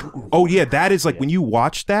 Oh yeah, that is like when you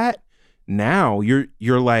watch that. Now you're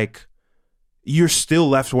like. You're still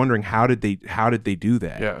left wondering how did they do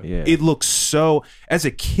that? Yeah. It looks so. As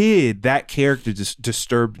a kid, that character just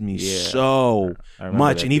disturbed me so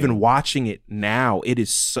much, and even watching it now, it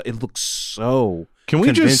looks so. Can we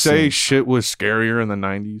convincing. just say shit was scarier in the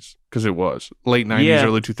 90s? Because it was late 90s,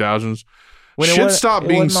 early 2000s. When shit stopped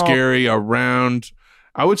being scary around.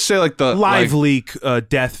 I would say like the live leak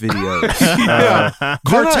death videos. The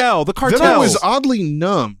cartel. Then I was oddly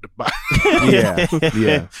numbed by.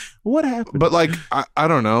 yeah. What happened? But like I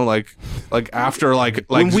don't know, like after like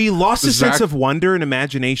when we lost a sense of wonder and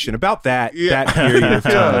imagination about that period of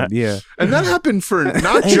time. Yeah. And that happened for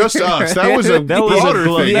not just us. That was a broader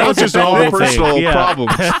thing. That was just all personal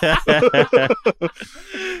problems.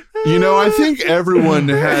 You know, I think everyone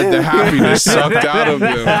had the happiness sucked out of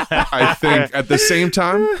them. I think at the same time,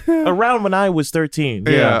 around when I was 13.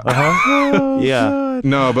 Yeah. Yeah.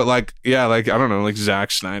 No, but like I don't know, like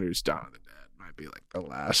Zack Snyder's Dawn of the Dead might be like the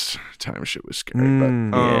last time shit was scary. But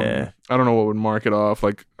I don't know what would mark it off.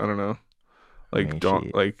 Like I don't know. Like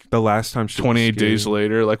like the last time 28 days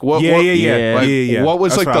later. Like what? Yeah. What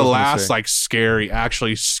was That's like what I the was gonna last say. like scary,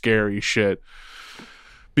 actually scary shit?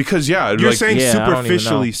 Because you're like, saying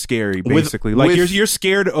superficially scary, basically. Like you're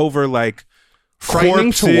scared over like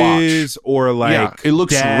frightening to corpses watch, or like it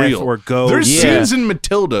looks death real or ghosts. There's scenes in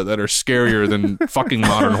Matilda that are scarier than fucking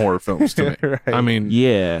modern horror films to me. Right. I mean,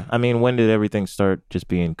 I mean, when did everything start just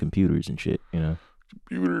being computers and shit? You know,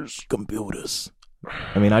 computers.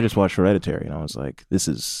 I mean, I just watched Hereditary and I was like, this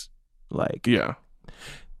is like,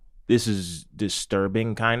 this is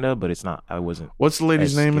disturbing, kind of, but it's not. I wasn't. What's the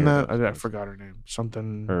lady's name in scared that? I forgot her name.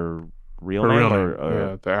 Something. Her real name?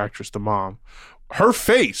 Yeah, the actress, the mom. Her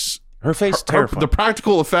face. Her face, terrifying. The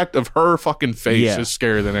practical effect of her fucking face is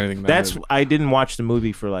scarier than anything. I didn't watch the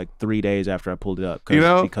movie for like 3 days after I pulled it up.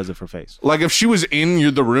 Because of her face. Like if she was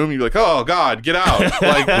in the room, you're like, oh God, get out.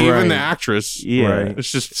 Like even the actress. Yeah.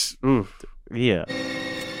 It's just, oof. Yeah.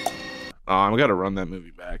 Oh, I got to run that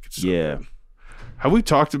movie back. It's so good. Have we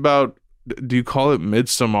talked about? Do you call it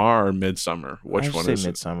Midsommar or Midsummer? Which one is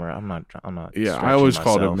Midsummer? I'm not. Yeah, I always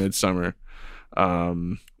called it Midsummer.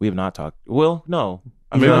 We have not talked. Well, no.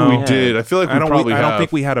 Maybe we did. I feel like I don't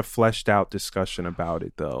think we had a fleshed out discussion about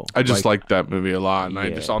it though. I just liked that movie a lot, and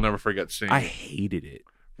I'll never forget seeing it. I hated it.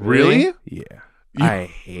 Really? Yeah. I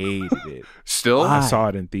hated it. Still? I saw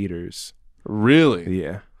it in theaters. Really?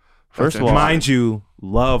 Yeah. First of all, mind you,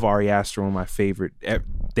 love Ari Aster, one of my favorite.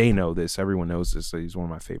 They know this. Everyone knows this. So he's one of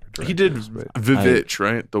my favorite directors. He did Vivitch,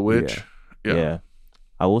 right? The Witch. Yeah.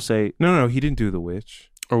 I will say no. He didn't do The Witch.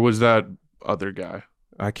 Or was that other guy?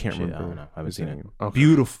 I can't remember. I don't know. I haven't seen it. Okay.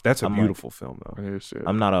 Beautiful. That's a beautiful film, though. I need to see it.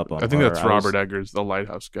 I'm not up on. I think horror. that's Robert Eggers, the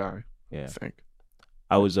Lighthouse guy. Yeah. I think.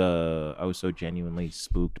 I was so genuinely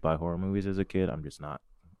spooked by horror movies as a kid. I'm just not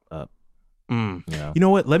up. You know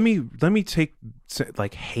what? Let me take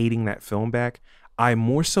like hating that film back. I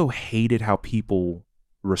more so hated how people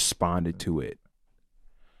responded to it,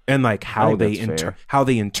 and like how they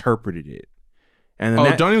interpreted it. And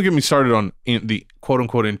then don't even get me started on the quote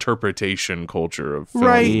unquote interpretation culture of film.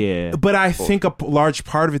 Right. Yeah. But I think a large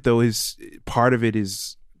part of it though is part of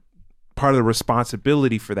the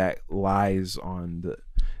responsibility for that lies on the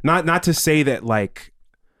not to say that like,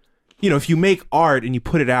 you know, if you make art and you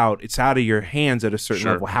put it out, it's out of your hands at a certain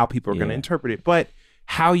level how people are going to interpret it, but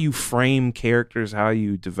how you frame characters, how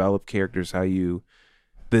you develop characters, how you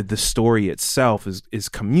the story itself is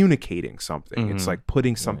communicating something. It's like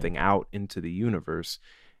putting something out into the universe.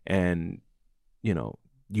 and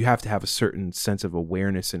you have to have a certain sense of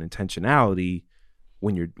awareness and intentionality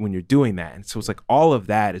when you're doing that. And so it's like all of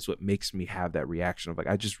that is what makes me have that reaction of like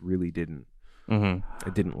I just really didn't I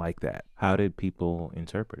didn't like that. How did people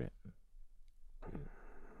interpret it?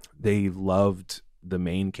 They loved the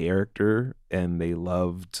main character and they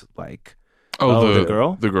loved like the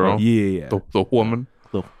girl? The girl? Yeah. The woman?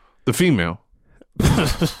 The female.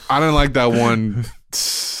 I didn't like that one.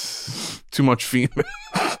 Too much female.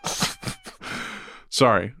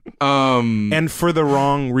 Sorry. And for the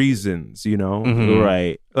wrong reasons,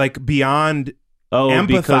 Right. Like beyond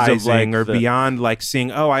empathizing or beyond like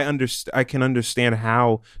seeing, I can understand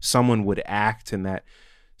how someone would act in that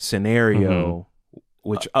scenario,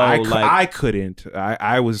 which I couldn't.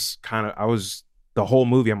 I was the whole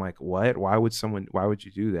movie. I'm like, what? Why would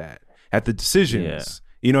you do that at the decisions? Yeah.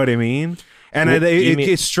 You know what I mean? And it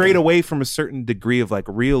gets straight away from a certain degree of like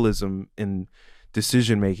realism in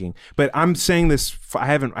decision making. But I'm saying this,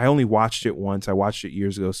 I only watched it once. I watched it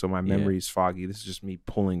years ago, so my memory is foggy. This is just me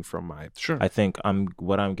pulling from my I think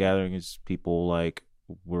what I'm gathering is people like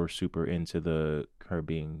were super into her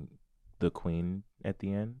being the queen at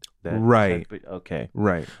the end. Right. Okay.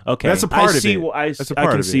 Right. Okay. That's a part of it. I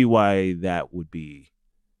can see why that would be.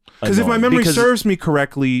 Because if my memory serves me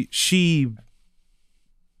correctly, she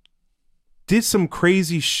did some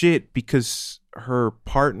crazy shit because her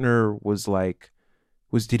partner was like,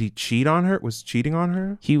 did he cheat on her? Was cheating on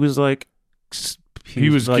her? He was like, he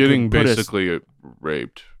was like getting basically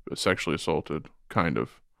raped, sexually assaulted, kind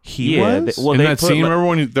of. He was? In that scene, remember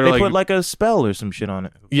when they put like a spell or some shit on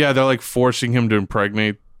it? Yeah, they're like forcing him to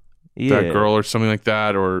impregnate that girl or something like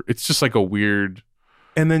that, or it's just like a weird.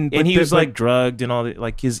 And he was like drugged and all that.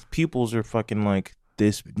 Like his pupils are fucking like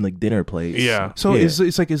this, like dinner plates. Yeah. So is the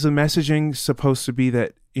messaging supposed to be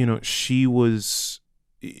that she was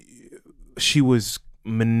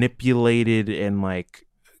manipulated and like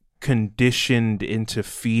conditioned into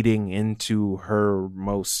feeding into her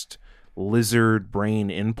most lizard brain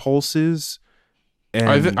impulses?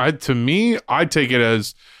 And I take it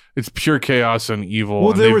as it's pure chaos and evil.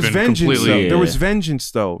 Well, and there was vengeance. There was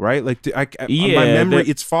vengeance, though, right? Like, my memory,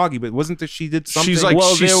 it's foggy, but wasn't that she did something? She's like,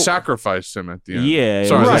 she sacrificed him at the end. Yeah,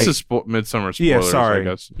 sorry, right. This is Midsummer spoilers. Yeah, sorry. I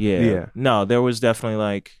guess. Yeah. No, there was definitely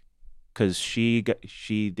like, because she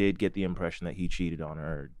did get the impression that he cheated on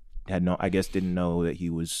her. Didn't know that he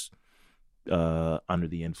was under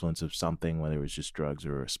the influence of something, whether it was just drugs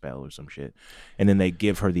or a spell or some shit. And then they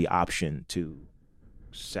give her the option to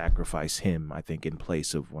sacrifice him, I think, in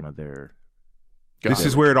place of one of their. This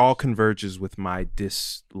is where it all converges with my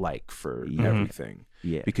dislike for everything.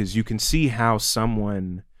 Yeah, because you can see how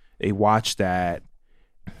they watch that,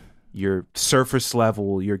 your surface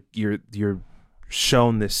level, you're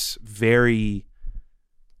shown this very,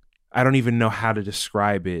 I don't even know how to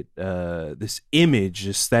describe it, this image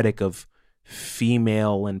aesthetic of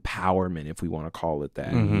female empowerment, if we want to call it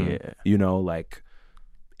that. Yeah, like.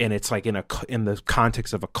 And it's like in the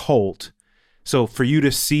context of a cult. So for you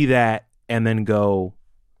to see that and then go,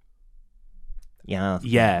 yes.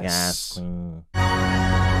 Yes.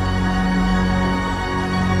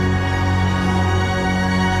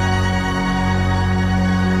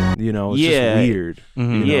 It's just weird.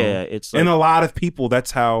 Yeah, it's like, and a lot of people. That's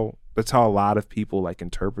how a lot of people like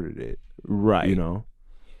interpreted it. Right.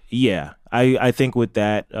 Yeah, I think with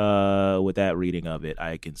that reading of it,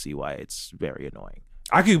 I can see why it's very annoying.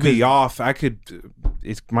 I could be off.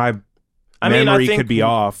 It's my memory could be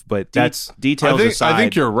off, but that's details aside. I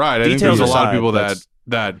think you're right. I think there's a lot of people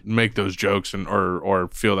that make those jokes or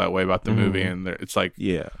feel that way about the movie, and it's like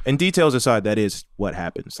And details aside, that is what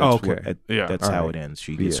happens. That's that's how right. It ends.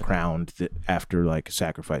 She gets crowned after like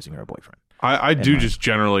sacrificing her boyfriend. I do just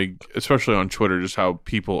generally, especially on Twitter, just how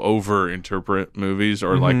people over interpret movies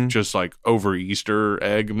or like just like over Easter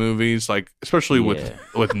egg movies, like especially with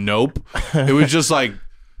Nope. It was just like,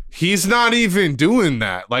 he's not even doing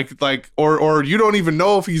that. Like or you don't even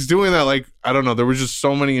know if he's doing that. Like, I don't know. There was just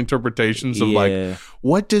so many interpretations of like,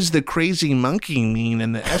 what does the crazy monkey mean?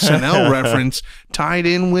 And the SNL reference tied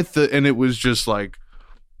in with and it was just like,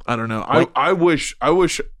 I don't know. I wish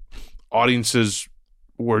audiences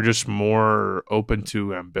were just more open to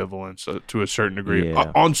ambivalence to a certain degree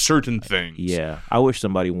on certain things. Yeah, I wish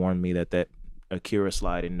somebody warned me that Akira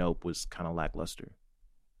slide in Nope was kind of lackluster.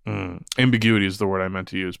 Ambiguity is the word I meant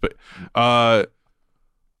to use, but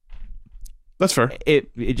that's fair.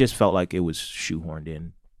 It just felt like it was shoehorned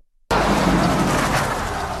in.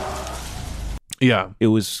 Yeah, it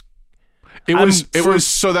was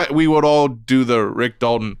so that we would all do the Rick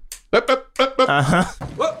Dalton.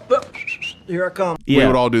 Here I come. We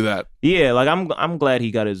would all do that. Yeah, like I'm glad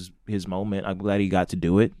he got his moment. I'm glad he got to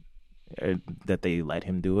do it. That they let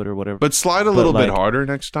him do it or whatever. But slide a little bit harder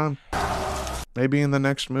next time. Maybe in the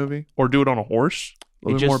next movie, or do it on a horse. A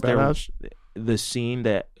little bit more badass. The scene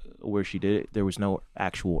where she did it, there was no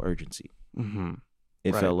actual urgency. Mm-hmm.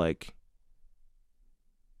 It felt like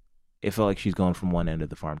she's going from one end of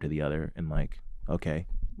the farm to the other, and like, okay,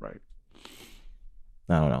 right.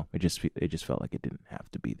 I don't know. It just felt like it didn't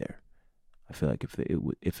have to be there. I feel like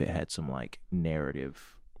if it had some like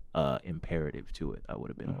narrative imperative to it, I would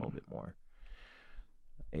have been a little bit more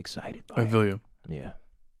excited by I feel you. Yeah.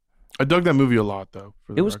 I dug that movie a lot, though.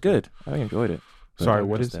 It was good. I enjoyed it. Sorry,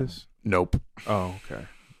 what is this? Nope. Oh, okay.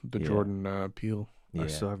 The Jordan Peele. I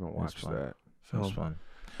still haven't watched that. It was fun.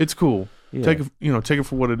 It's cool. Yeah. Take it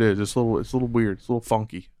for what it is. It's a little weird. It's a little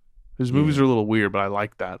funky. His movies are a little weird, but I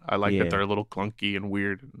like that. I like that they're a little clunky and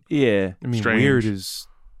weird. And I mean, strange. Weird is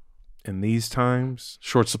in these times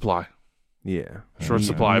short supply. Yeah, short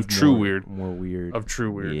supply of true weird. More weird of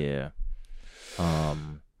true weird. Yeah.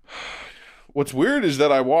 What's weird is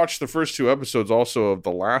that I watched the first 2 episodes also of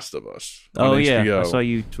The Last of Us. Oh on yeah, HBO, I saw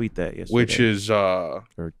you tweet that yesterday. which is or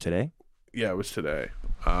today. Yeah, it was today.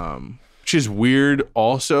 Which is weird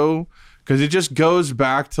also because it just goes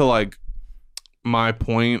back to like my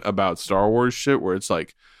point about Star Wars shit, where it's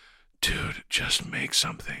like, dude, just make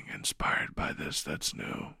something inspired by this that's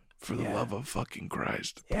new. For the love of fucking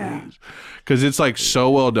Christ, please. Because it's like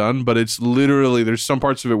so well done, but it's literally, there's some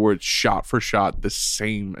parts of it where it's shot for shot the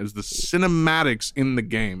same as the cinematics in the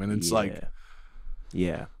game. And it's like,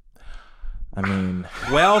 yeah. I mean,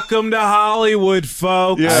 welcome to Hollywood,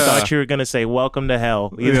 folks. I thought you were going to say welcome to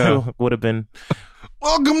hell. Would have been.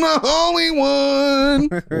 Welcome to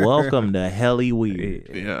Hollywood. Welcome to Helly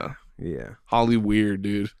Weird. Yeah. Holly Weird,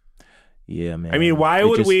 dude. Yeah, man. I mean, why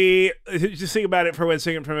would we just think about it for 1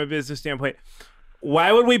 second from a business standpoint?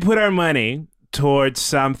 Why would we put our money towards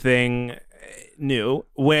something new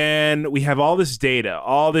when we have all this data,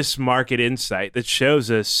 all this market insight that shows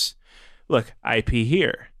us, look, IP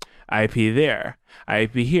here, IP there,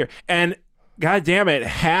 IP here, and God damn it,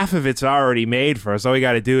 half of it's already made for us. All we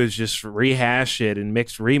got to do is just rehash it and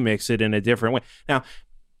remix it in a different way. Now,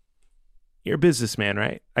 you're a businessman,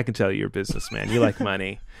 right? I can tell you're a businessman. You like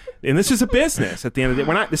money. And this is a business at the end of the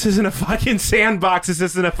day. This isn't a fucking sandbox. This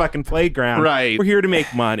isn't a fucking playground. Right. We're here to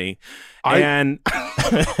make money. And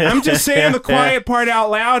I'm just saying the quiet part out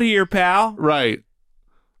loud here, pal. Right.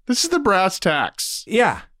 This is the brass tacks.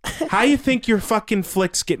 Yeah. How you think your fucking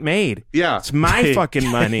flicks get made? Yeah. It's my fucking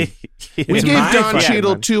money. We gave Don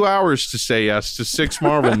Cheadle 2 hours to say yes to 6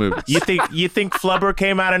 Marvel movies. You think Flubber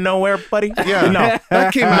came out of nowhere, buddy? Yeah. No.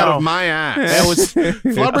 That came out of my ass. That was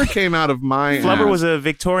Flubber came out of my ass. Flubber was a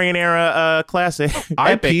Victorian era classic.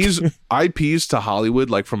 IPs to Hollywood,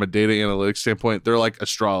 like from a data analytics standpoint, they're like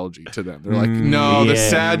astrology to them. They're like, no, the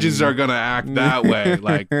Sages are gonna act that way.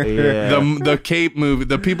 Like the cape movie,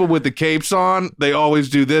 the people with the capes on, they always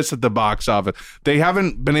do this at the box office. They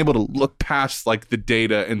haven't been able to look past like the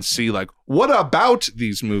data and see like what about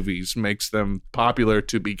these movies makes them popular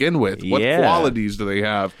to begin with. What qualities do they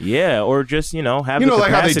have? Yeah, or just have the like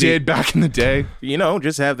capacity, how they did back in the day.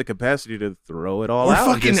 Just have the capacity to throw it all or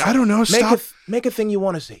out. Fucking, I don't know. Make a thing you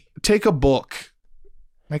want to see. Take a book.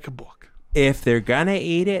 Make a book. If they're gonna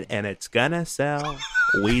eat it and it's gonna sell,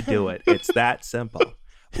 we do it. It's that simple.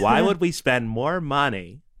 Why would we spend more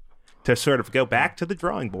money to sort of go back to the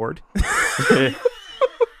drawing board?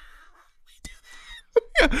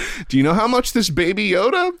 Do you know how much this Baby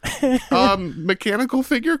Yoda mechanical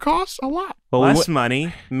figure costs? A lot. Less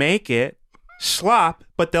money, make it, slop,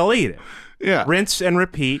 but they'll eat it. Yeah. Rinse and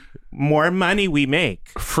repeat. More money we make.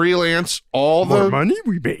 Freelance all More the money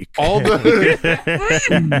we make. All the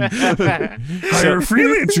hire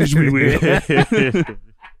freelancers we will.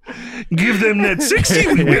 Give them that 60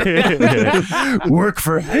 we will. Work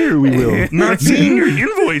for hire we will. Not seeing your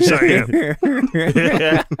invoice I am.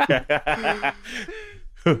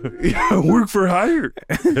 Yeah, work for hire.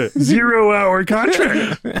 0-hour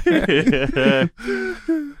contract.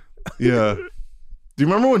 Yeah. Do you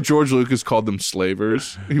remember when George Lucas called them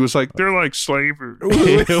slavers? He was like, they're like slavers.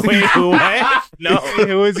 Wait, what? No.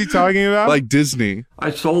 Who was he talking about? Like Disney.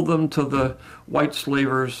 I sold them to the white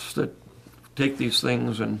slavers that take these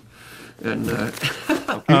things and like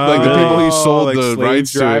the people he sold like the slave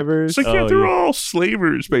rights drivers? to. It's like, they're all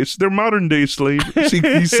slavers, basically. They're modern day slavers.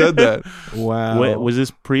 he said that. Wow. Was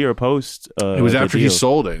this pre or post? It was after he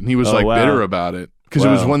sold it, and he was bitter about it because it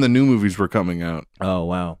was when the new movies were coming out. Oh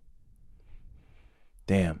wow.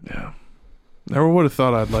 Damn. Yeah. Never would have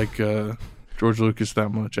thought I'd like George Lucas that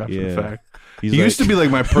much after the fact. He's he used to be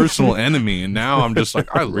like my personal enemy, and now I'm just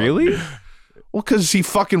like, I love him. Well, because he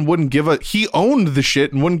fucking wouldn't give us. He owned the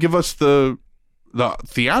shit and wouldn't give us the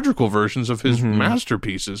theatrical versions of his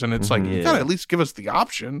masterpieces, and it's like you gotta at least give us the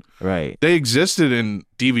option. Right. They existed in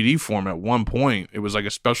DVD form at one point. It was like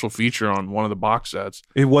a special feature on one of the box sets.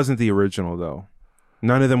 It wasn't the original though.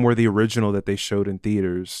 None of them were the original that they showed in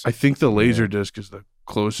theaters. I think the Laserdisc is the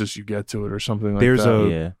closest you get to it, or something like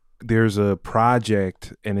that. There's a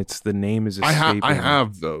project, and the name is escaping. I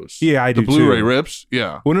have those. Yeah, I do the Blu-ray too. rips.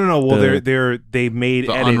 Yeah. Well, no. Well, they made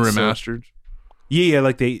the edits, unremastered. Yeah,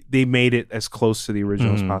 like they made it as close to the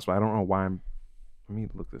original as possible. I don't know why I'm. Let me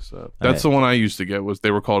look this up. That's the one I used to get.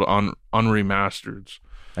 They were called unremastered.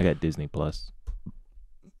 I got Disney Plus.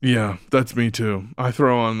 Yeah, that's me too. I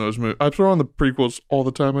throw on those movies. I throw on the prequels all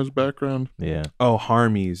the time as background. Yeah. Oh,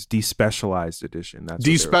 Harmy's Despecialized Edition. That's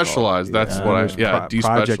Despecialized. That's what I. Yeah,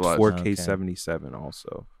 Project Despecialized. 4K77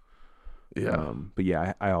 also. Yeah, but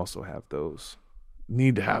yeah, I also have those.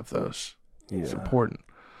 Need to have those. Yeah. It's important.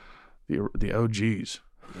 The OGs.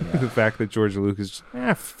 Yeah. The fact that George Lucas,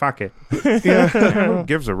 fuck it. Yeah, who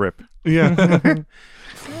gives a rip? Yeah,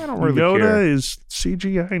 I don't really Yoda care. is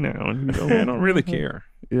CGI now, and I don't really care.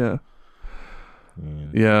 Yeah.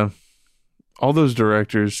 All those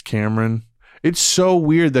directors, Cameron. It's so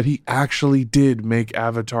weird that he actually did make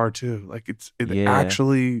Avatar 2. Like it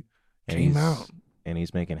actually came out. And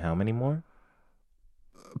he's making how many more?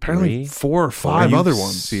 Apparently 4 or 5 other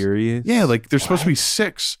ones. Serious? Yeah, like there's supposed to be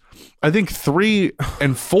 6. I think 3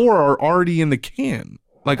 and 4 are already in the can.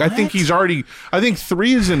 Like I think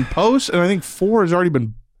 3 is in post, and I think 4 has already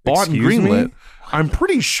been bought and greenlit. I'm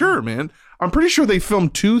pretty sure, man. I'm pretty sure they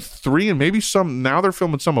filmed 2, 3, and maybe some. Now they're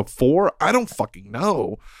filming some of 4. I don't fucking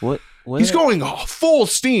know. What He's going full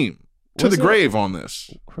steam to the grave on this.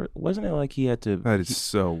 Wasn't it like he had to? That is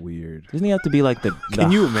so weird. Doesn't he have to be like the?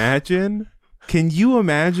 Can you imagine? Can you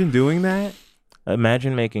imagine doing that?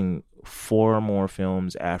 Imagine making 4 more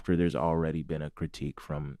films after there's already been a critique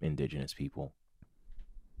from indigenous people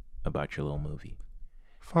about your little movie.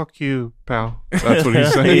 Fuck you, pal. That's what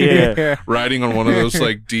he's saying. Yeah. Riding on one of those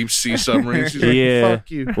like deep sea submarines. He's like,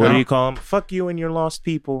 fuck you. What pal. do you call him? Fuck you and your lost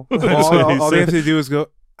people. all they have to do is go,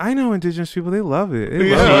 I know indigenous people, they love it.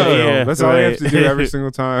 They love it. That's all they have to do every single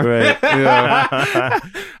time. Right. Yeah.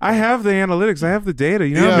 I have the analytics. I have the data.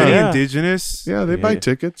 You know how many indigenous they buy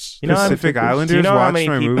tickets. Pacific Islanders watch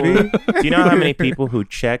my movie? Do you know how many people who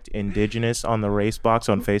checked indigenous on the race box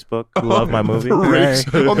on Facebook love my movie? On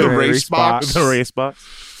the race box. The race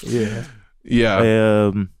box. Yeah.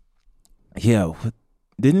 Yeah.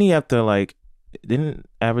 Didn't he have to didn't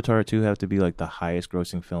Avatar 2 have to be like the highest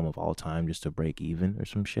grossing film of all time just to break even or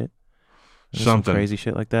some shit? Some crazy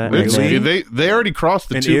shit like that. They already crossed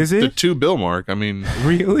the 2 bill mark. I mean,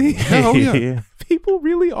 really? Hell yeah. People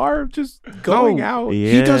really are just going out.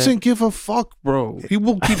 Yeah. He doesn't give a fuck, bro. He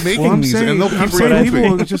will keep making I'm these, saying, and they'll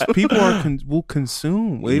keep people will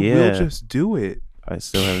consume. They will just do it. I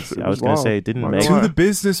still have. I was gonna say it didn't make to the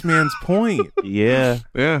businessman's point. Yeah.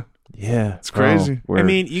 Yeah, it's crazy. I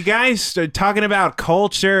mean, you guys are talking about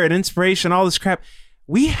culture and inspiration, all this crap.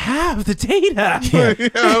 We have the data.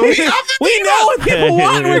 We know what people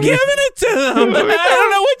want. We're giving it to them. I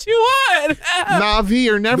don't know what you want. Navi,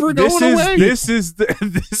 you're never going away. This is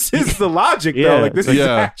the logic, though. Like this is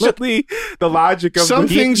actually the logic of some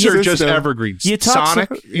things are system. just evergreens. Sonic,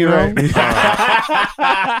 you know, the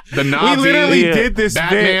Navi. We literally did this.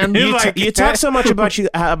 Batman. You talk so much about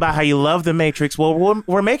how you love the Matrix. Well,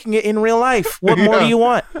 we're making it in real life. What more do you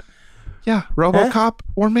want? Yeah, RoboCop.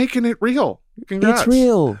 We're making it real. Congrats. It's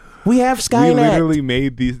real. We have Skynet. We literally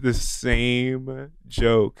made the same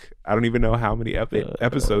joke. I don't even know how many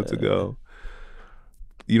episodes ago.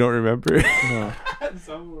 You don't remember? No.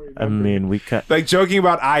 I mean, we cut like joking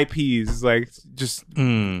about IPs, like just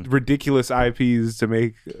ridiculous IPs to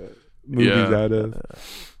make movies out of.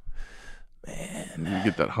 Man, you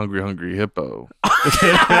get that hungry hippo.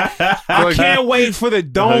 I can't wait for the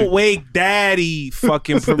Don't Wake Daddy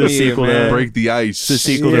fucking premiere, sequel, man. Break the Ice. The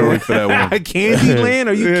sequel. Can't wait for that one. Candyland?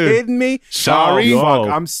 Are you kidding me? Sorry, fuck.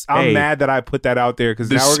 I'm mad that I put that out there because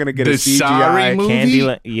now we're gonna get a CGI movie.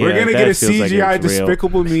 Candyland. Yeah, we're gonna get a CGI like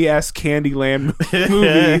Despicable Me-esque Candyland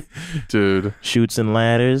movie, dude. Shoots and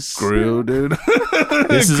ladders. Gru, dude.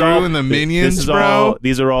 This is Gru all and the Minions, bro.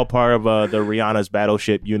 These are all part of the Rihanna's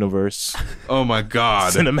Battleship universe. Oh my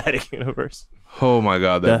god, cinematic universe. Oh my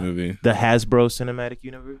god, that movie. The Hasbro cinematic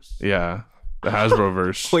universe. Yeah, the Hasbro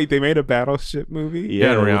verse. Wait, they made a Battleship movie?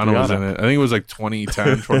 Yeah, and Rihanna was in it. I think it was like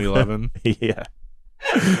 2010, 2011. Yeah.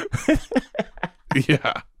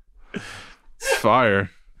 Yeah. It's fire.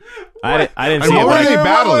 I didn't And see what it. were but they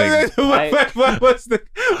battling? What was the?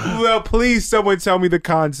 Well, please, someone tell me the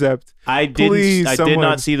concept. I Please, did someone.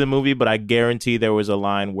 not see the movie, but I guarantee there was a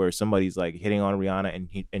line where somebody's like hitting on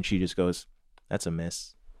Rihanna, and she just goes, "That's a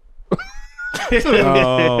miss."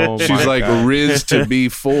 Oh, She's my like God. Riz to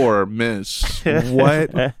B4 miss.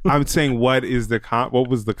 What? I'm saying, what is the what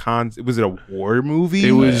was the Was it a war movie?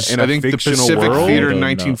 It was, in I a think, the fictional Pacific world? Theater in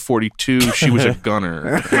 1942. She was a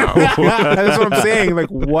gunner. That's what I'm saying. Like,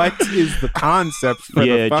 what is the concept for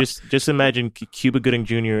Yeah, the fuck? just imagine Cuba Gooding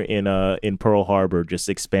Jr. in Pearl Harbor just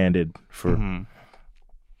expanded for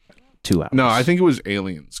 2 hours. No, I think it was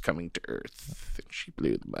aliens coming to Earth. And she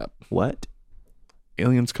blew them up. What?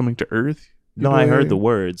 Aliens coming to Earth? No, I heard the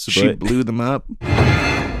words. She but blew them up.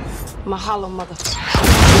 Mahalo, motherfucker.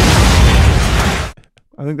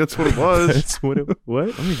 I think that's what it was. That's what it what?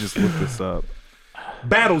 Let me just look this up.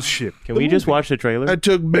 Battleship. Can we just watch the trailer? I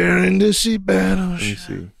took Baron to see Let me Battleship.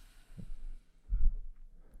 see.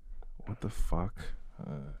 What the fuck?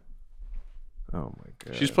 Oh my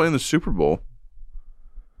god. She's playing the Super Bowl.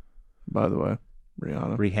 By the way,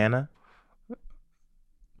 Rihanna.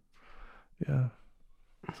 Yeah,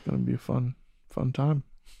 it's gonna be a fun time.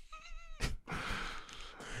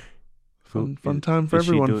 Fun time for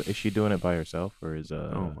everyone. Is she doing it by herself, or is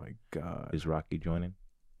Oh my god. is Rocky joining?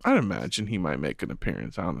 I'd imagine he might make an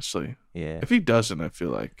appearance. Honestly, Yeah, if he doesn't, I feel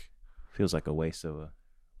like feels like a waste of a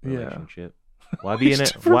Yeah. relationship. Why be in it?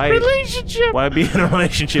 Waste of a Why relationship. Why be in a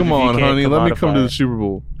relationship? Come if you on, can't honey, let me come to commodify the it? Super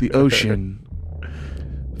Bowl. The ocean,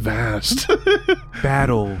 vast,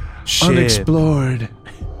 Battle. Ship. unexplored,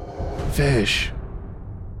 fish,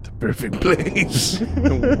 the perfect place.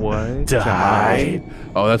 What? To hide.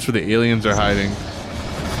 Oh, that's where the aliens are hiding.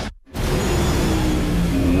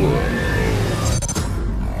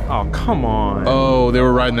 Oh, come on. Oh, they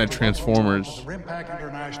were riding that Transformers.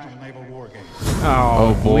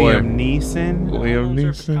 Oh, boy. Liam Neeson. Liam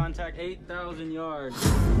Neeson. Contact 8,000 yards.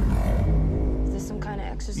 Is this some kind of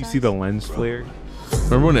exercise? You see the lens flare?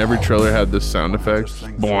 Remember when every trailer had this sound effect?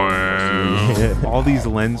 Boing. All these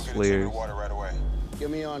lens flares. Get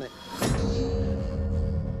me on it.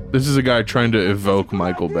 This is a guy trying to evoke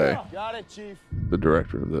Michael Bay, Got it, Chief. the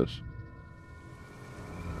director of this.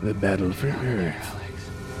 The battle for Earth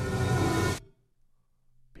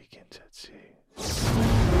begins at sea.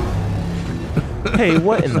 Hey,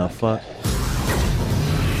 what in the fuck?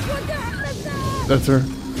 That's her.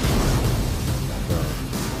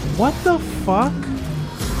 What the fuck?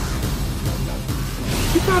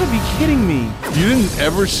 You gotta be kidding me. You didn't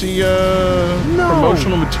ever see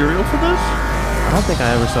promotional material for this? I don't think I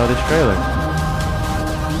ever saw this trailer.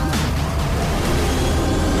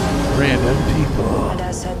 Random people. My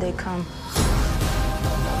dad said they'd come.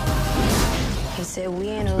 He said we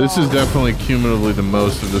ain't alone. This is definitely cumulatively the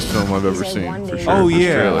most of this film I've ever He said seen. one For day- sure. Oh This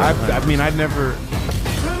yeah. trailer. I mean, I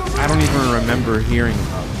don't even remember hearing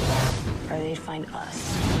about it. Or they'd find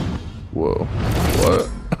us. Whoa. What?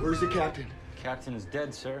 Where's the captain? Captain is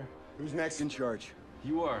dead, sir. Who's next in charge?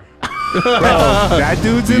 You are. That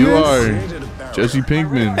dude's in You this? are Jesse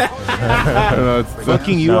Pinkman.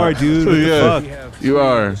 Fucking you are, dude. What the Yeah, fuck? you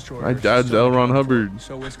are. My dad's L. Ron Hubbard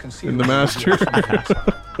in The Master.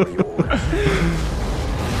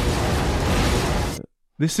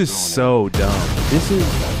 This is so dumb. This is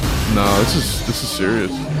This is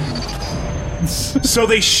serious. So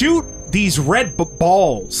they shoot these red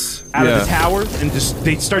balls out of the towers and just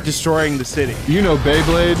they start destroying the city. You know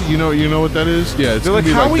Beyblade. You know what that is. Yeah, it's They're like,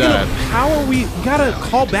 gonna be how are like we that. gonna? How are we? We gotta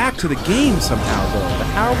call back to the game somehow, though.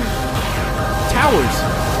 How are we? Towers,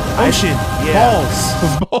 ocean,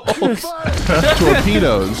 balls.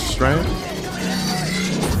 Torpedoes, right?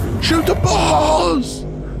 Shoot the balls.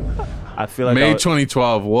 I feel like May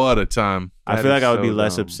 2012. What a time. I That feel like is I would so be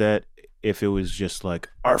less dumb. upset if it was just like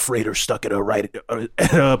our freighter stuck at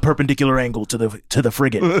a perpendicular angle to the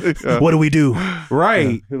frigate. What do we do?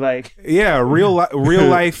 Right. Like real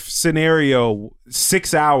life scenario.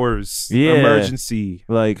 6 hours. Yeah. Emergency.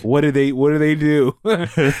 Like What do they do?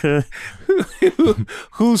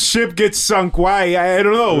 Whose ship gets sunk? Why? I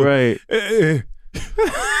don't know. Right.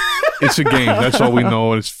 It's a game. That's all we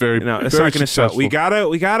know. And it's very, No, it's very not gonna sell. successful.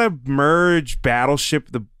 We gotta merge Battleship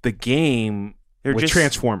the game They're with just-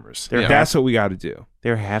 Transformers. they're- That's what we got to do.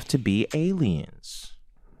 there have to be aliens.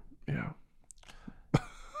 Yeah.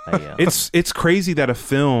 It's crazy that a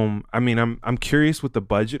film. I mean, I'm curious what the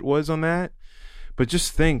budget was on that, but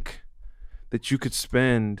just think that you could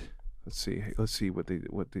spend. Let's see what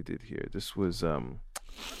they did here. This was a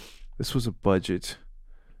budget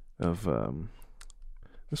of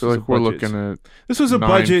So like we're looking at this was a 9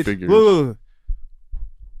 budget. figures. Look,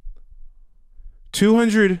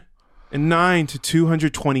 200 and 9 to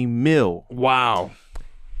 220 mil. Wow.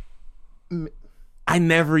 I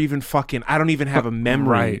never even I don't even have a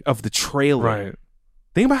memory of the trailer. Right.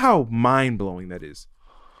 Think about how mind-blowing that is.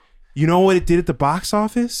 You know what it did at the box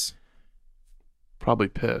office? Probably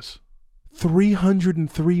piss.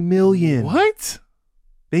 303 million. What?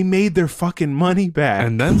 They made their fucking money back.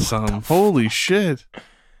 And then some. Holy shit.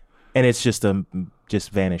 And it's just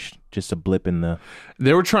vanished. Just a blip in the...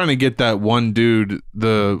 They were trying to get that one dude,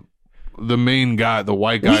 the main guy, the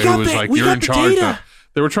white guy who was like, you're in charge now.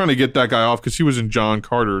 They were trying to get that guy off because he was in John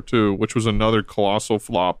Carter too, which was another colossal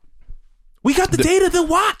flop. We got the data. They'll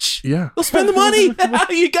watch. Yeah. They'll spend the money.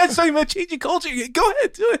 You guys talking about changing culture? Go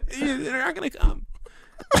ahead, do it. They're not going to come.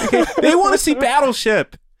 Okay. They want to see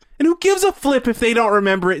Battleship. And who gives a flip if they don't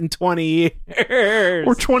remember it in 20 years?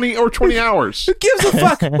 Or 20 hours. Who gives a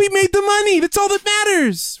fuck? We made the money. That's all that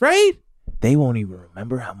matters, right? They won't even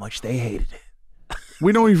remember how much they hated it.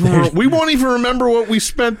 We won't even remember what we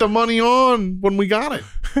spent the money on when we got it.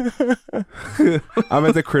 I'm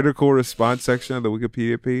at the critical response section of the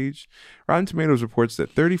Wikipedia page. Rotten Tomatoes reports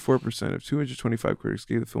that 34% of 225 critics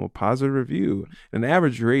gave the film a positive review, an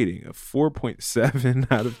average rating of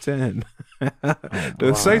 4.7 out of 10.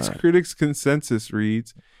 The site's critics' consensus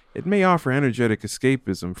reads, "It may offer energetic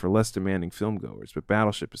escapism for less demanding filmgoers, but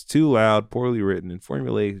Battleship is too loud, poorly written, and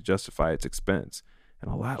formulaic to justify its expense, and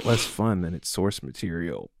a lot less fun than its source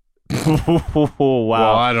material." Wow.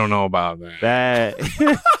 Well, I don't know about that.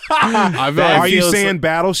 Are you saying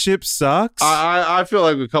Battleship sucks? I feel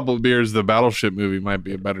like a couple of beers, the Battleship movie might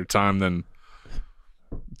be a better time than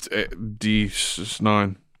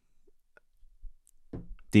D9.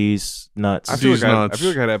 D's nuts. I feel like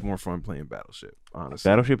I'd have more fun playing Battleship, honestly.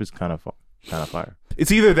 Battleship is kind of fire.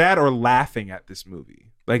 It's either that or laughing at this movie.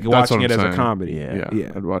 Like watching it as a comedy.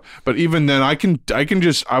 Yeah. But even then, I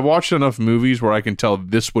watched enough movies where I can tell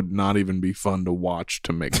this would not even be fun to watch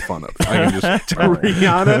to make fun of. I can just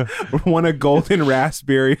Rihanna won a Golden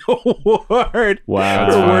Raspberry Award for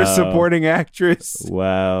Worst Supporting Actress.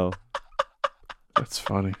 Wow. That's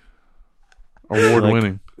funny. Award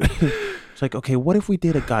winning. It's like, okay, what if we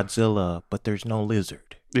did a Godzilla, but there's no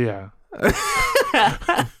lizard? Yeah. And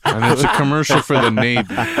it's a commercial for the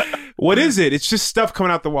Navy. What is it? It's just stuff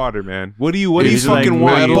coming out the water, man. What do you fucking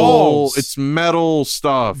like want? Balls. It's metal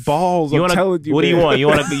stuff. Balls. What do you want? You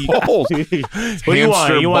want balls? What do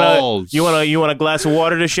you want? You want a glass of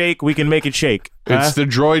water to shake? We can make it shake. It's the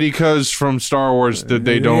droidicas from Star Wars that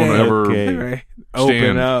they don't ever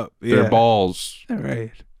open up. Their balls. All right.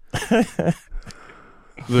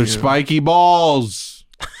 They're spiky balls.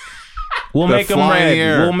 We'll make them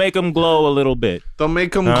red. We'll make them glow a little bit. They'll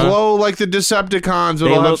make them glow like the Decepticons.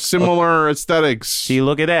 It'll have similar aesthetics. See,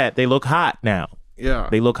 look at that. They look hot now. Yeah.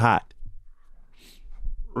 They look hot.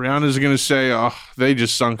 Rihanna's going to say, oh, they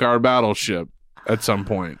just sunk our battleship at some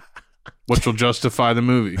point, which will justify the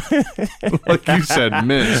movie. Like you said,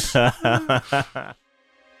 miss.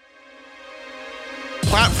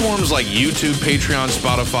 Platforms like YouTube, Patreon,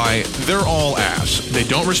 Spotify, they're all ass. They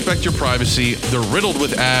don't respect your privacy, they're riddled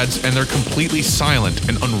with ads, and they're completely silent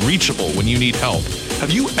and unreachable when you need help.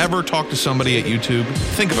 Have you ever talked to somebody at YouTube?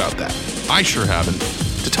 Think about that. I sure haven't.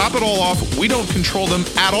 To top it all off, we don't control them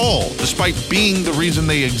at all, despite being the reason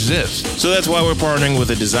they exist. So that's why we're partnering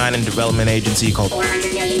with a design and development agency called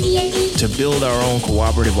 400 Million D&D to build our own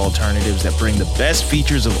cooperative alternatives that bring the best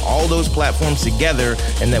features of all those platforms together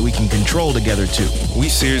and that we can control together too. We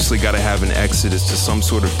seriously got to have an exodus to some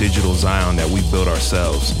sort of digital Zion that we build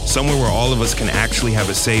ourselves. Somewhere where all of us can actually have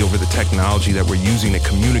a say over the technology that we're using to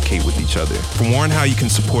communicate with each other. For more on how you can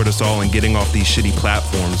support us all in getting off these shitty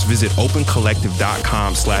platforms, visit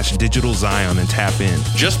opencollective.com/digital Zion and tap in.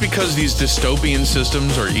 Just because these dystopian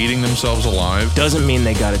systems are eating themselves alive doesn't mean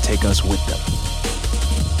they gotta take us with them.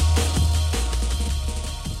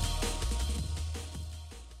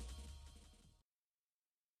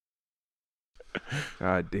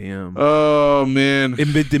 God damn. Oh man.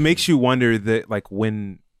 It makes you wonder that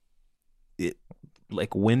when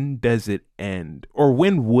does it end? Or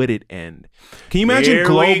when would it end? Can you imagine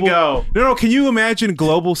Here we go. No, can you imagine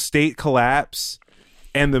global state collapse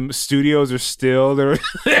and the studios are still they're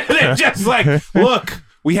just like, look,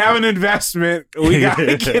 we have an investment. We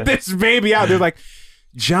gotta get this baby out. They're like,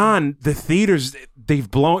 John, the theaters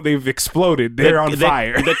they've exploded. They're on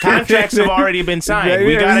fire. The contracts have already been signed.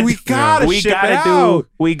 We gotta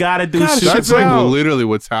do. That's like literally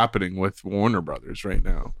what's happening with Warner Brothers right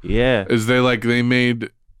now. Yeah, is they made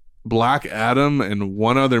Black Adam and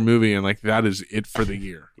one other movie, and like that is it for the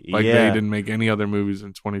year. Like they didn't make any other movies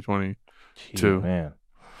in 2022. Man,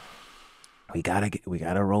 we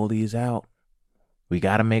gotta roll these out. We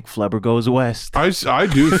got to make Flubber Goes West. I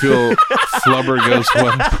do feel Flubber Goes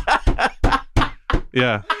West.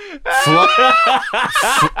 Yeah.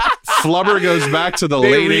 Flubber goes back to the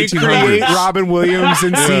late 1800s. Robin Williams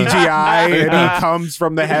in CGI, and he comes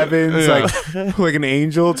from the heavens like an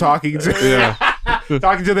angel talking to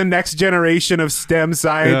talking to the next generation of STEM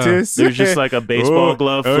scientists. There's just like a baseball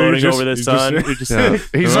glove floating over the sun.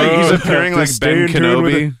 He's appearing like Ben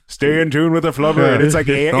Kenobi. Stay in tune with the Flubber, and it's like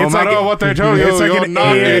no matter what they tell you, it's like you'll an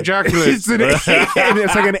not AI, ejaculate.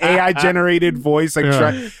 it's like an AI generated voice, like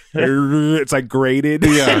it's like graded.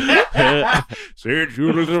 Yeah. Stay in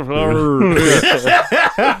tune with the Flubber.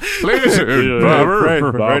 Please,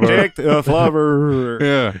 Flubber. Project Flubber.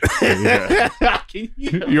 Yeah.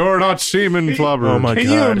 You're not semen Flubber. Oh my Can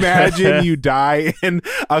God. you imagine you die and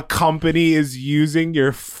a company is using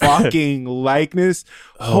your fucking likeness?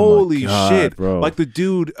 Holy God, shit, bro. Like the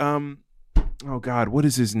dude, oh God, what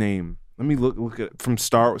is his name? Let me look at from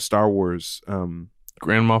Star Wars. Grand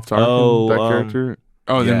Moff Tarkin, that character.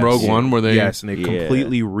 Oh, and then Rogue One, where they and they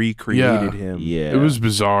completely recreated him. Yeah, it was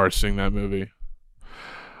bizarre seeing that movie.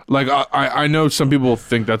 Like I know some people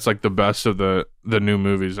think that's like the best of the new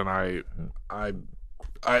movies, and I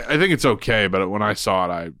think it's okay, but when I saw it,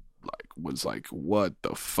 I was like, what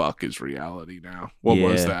the fuck is reality now? What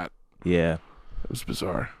was that? Yeah, it was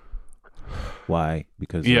bizarre. Why?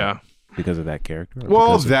 Because of that character.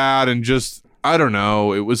 Well, that and just I don't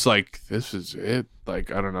know. It was like this is it.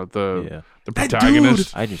 Like I don't know the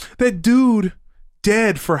protagonist. That dude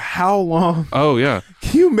dead for how long? Oh yeah.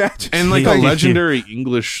 Can you imagine? And like a legendary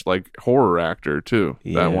English like horror actor too.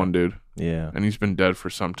 Yeah. That one dude. Yeah. And he's been dead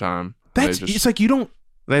for some time. It's like you don't.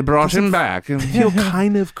 They brought him back. And feel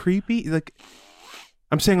kind of creepy. Like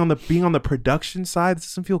I'm saying, being on the production side, this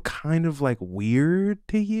doesn't feel kind of like weird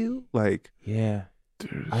to you. Like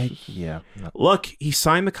Look, he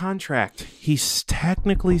signed the contract. He's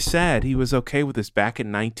technically said he was okay with this back in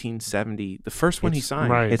 1970. The first one he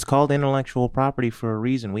signed. Right. It's called intellectual property for a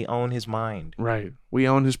reason. We own his mind. Right. We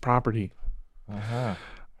own his property. Uh-huh.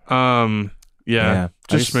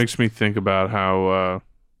 Just makes me think about how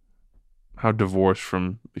divorced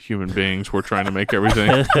from human beings we're trying to make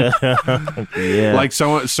everything. Yeah. Like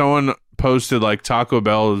someone posted like Taco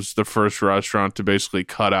Bell is the first restaurant to basically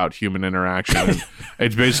cut out human interaction.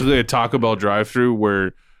 It's basically a Taco Bell drive-through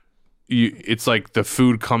where it's like the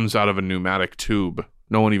food comes out of a pneumatic tube.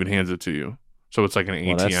 No one even hands it to you. So it's like an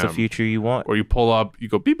ATM. That's the future you want. Where you pull up, you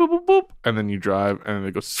go beep, boop, boop, boop, and then you drive, and then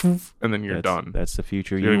it goes swoof, and then you're done. That's the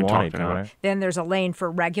future You don't you even talk wanted, to anyone. Connor. Then there's a lane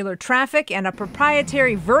for regular traffic and a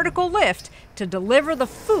proprietary vertical lift to deliver the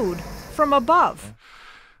food from above.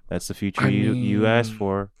 That's the future you asked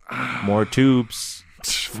for. More tubes.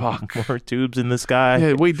 Fuck. More tubes in the sky.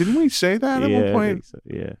 Yeah, wait, didn't we say that at one I point? think so,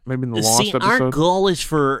 yeah. Maybe in the Lost episode? Our goal is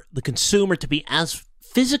for the consumer to be as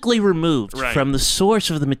physically removed from the source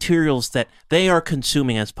of the materials that they are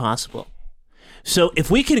consuming as possible. So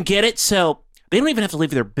if we can get it so they don't even have to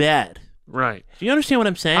leave their bed. Right. Do you understand what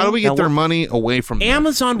I'm saying? How do we get their money away from them?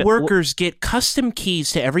 Amazon workers get custom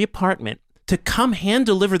keys to every apartment to come hand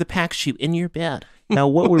deliver the package to you in your bed. Now,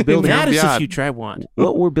 what we're building that is the future I want.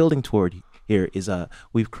 What we're building toward here is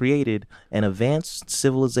we've created an advanced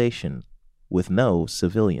civilization with no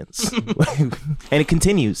civilians. And it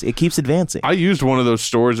continues. It keeps advancing. I used one of those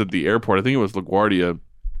stores at the airport. I think it was LaGuardia,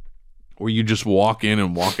 where you just walk in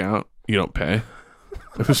and walk out. You don't pay.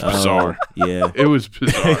 It was bizarre. Yeah. It was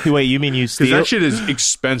bizarre. Wait, you mean you steal? Because that shit is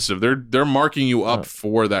expensive. They're marking you up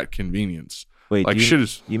for that convenience. Wait, like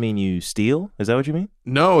you mean you steal? Is that what you mean?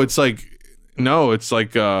 No, it's like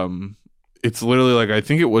it's literally like I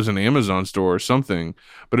think it was an Amazon store or something,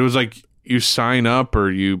 but it was like you sign up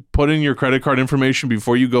or you put in your credit card information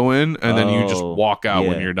before you go in, and then you just walk out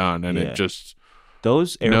when you're done, and it just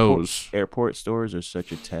those airport stores are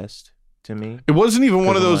such a test to me. It wasn't even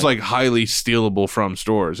one of those like highly stealable from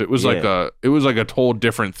stores. It was like a whole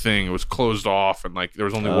different thing. It was closed off, and like there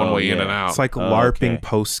was only one way in and out. It's like LARPing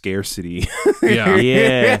post scarcity.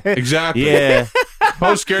 Yeah, exactly. Yeah,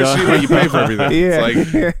 post scarcity, but you pay for everything.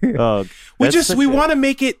 Yeah, It's like we want to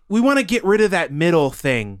make it. We want to get rid of that middle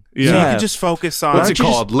thing. So you can just focus on what's it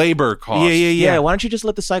called? Labor costs. Yeah. Why don't you just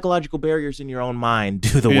let the psychological barriers in your own mind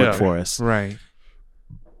do the work for us? Right.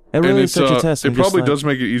 It really is such a test. It probably does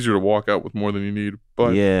make it easier to walk out with more than you need,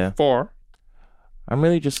 but far. I'm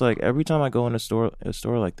really just like every time I go in a store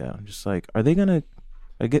like that, I'm just like, are they gonna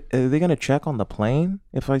check on the plane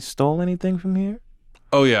if I stole anything from here?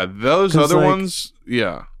 Oh yeah, those other ones.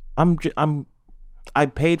 Yeah, I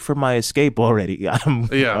paid for my escape already.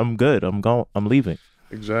 I'm good. I'm leaving.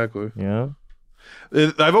 Exactly. Yeah.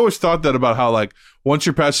 I've always thought that about how like once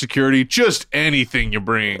you're past security, just anything you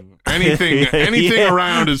bring, anything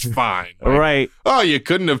around is fine. Like, Right. Oh, you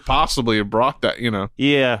couldn't have possibly have brought that,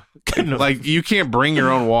 Yeah. Like you can't bring your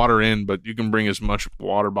own water in, but you can bring as much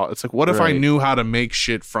water bottle. It's like, what if I Right. knew how to make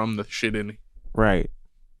shit from the shit in? Right.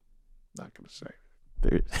 Not gonna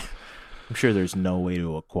say. I'm sure there's no way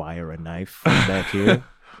to acquire a knife from back here.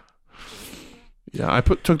 Yeah, I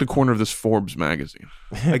took the corner of this Forbes magazine.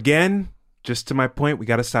 Again, just to my point, we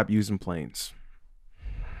got to stop using planes.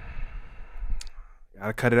 Got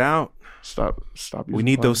to cut it out. Stop. We using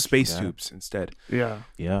need planes. those space Yeah. tubes instead. Yeah.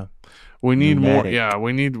 Yeah. We need more. Pneumatic. Yeah,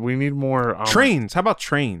 we need more Trains. How about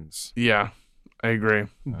trains? Yeah, I agree.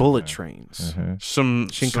 Bullet trains. Some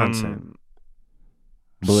Shinkansen.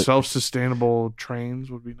 Bullet- self-sustainable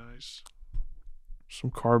trains would be nice.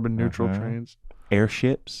 Some carbon neutral trains.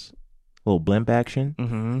 Airships. A little blimp action.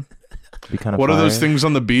 Mm-hmm. Be kind of What are those fire. things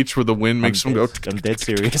on the beach where the wind makes them go? I'm dead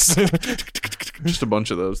serious. Just a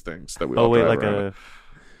bunch of those things that we. Oh all wait, drive like around.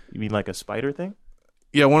 you mean like a spider thing?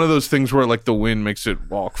 Yeah, one of those things where like the wind makes it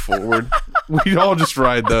walk forward. We'd all just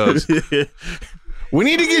ride those. We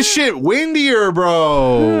need to get shit windier,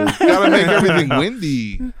 bro. Gotta make everything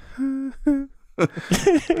windy.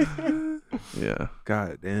 Yeah.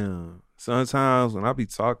 God damn. Sometimes when I be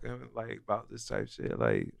talking like about this type shit,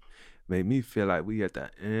 like make me feel like we at the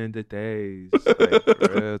end of days. Like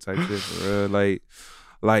for real type shit for real.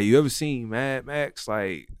 Like you ever seen Mad Max?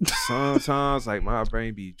 Like sometimes like my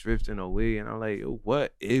brain be drifting away and I'm like,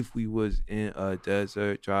 what if we was in a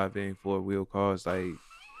desert driving 4-wheel cars? Like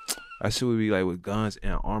that shit would be like with guns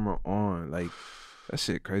and armor on. Like that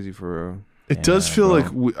shit crazy for real. It does feel like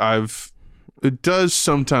it does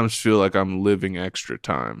sometimes feel like I'm living extra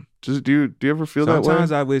time. Do you ever feel that way?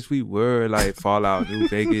 Sometimes I wish we were like Fallout New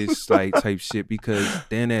Vegas like type shit, because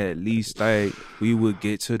then at least like we would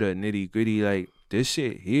get to the nitty gritty. Like this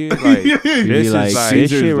shit here, like this is like, like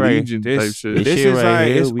this shit right- Legion type shit. This shit is right like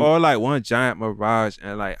here, it's we- all like one giant mirage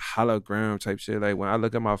and like hologram type shit. Like when I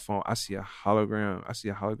look at my phone, I see a hologram. I see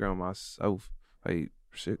a hologram of myself. Like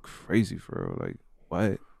shit, crazy for real. Like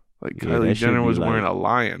what? Like Yeah, Kylie that should Jenner be was like- wearing a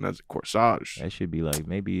lion as a corsage. That should be like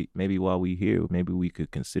maybe while we here, maybe we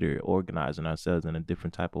could consider organizing ourselves in a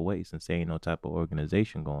different type of way, since there ain't no type of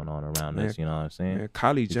organization going on around Man, us. You know what I'm saying? Man,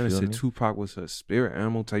 Kylie You Jenner feel said me? Tupac was her spirit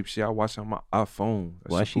animal type shit. I watched on my iPhone.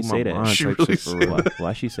 That Why shit she blew say my that? mind She type really shit for real.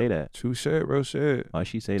 Why she say that? True shit, real shit. Why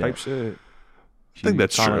she say Type that? shit. She think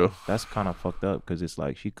that's calling- true. That's kind of fucked up, because it's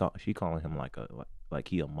like she calling him like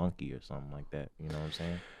he a monkey or something like that. You know what I'm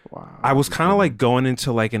saying? Wow. I was kind of like going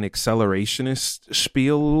into like an accelerationist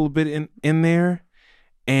spiel a little bit in there,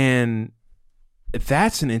 and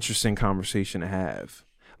that's an interesting conversation to have.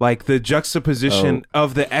 Like the juxtaposition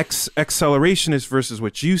of the accelerationist versus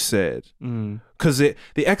what you said, because the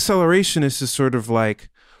accelerationist is sort of like,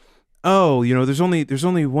 oh, you know, there's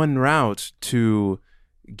only one route to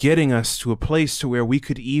getting us to a place to where we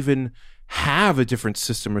could even have a different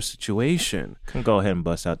system or situation. Can go ahead and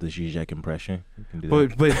bust out the Zizek impression. You can do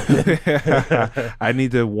that. But I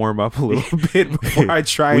need to warm up a little bit before I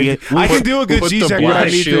try. I can do a good put the Zizek, but I black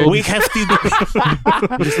need shield. to. We have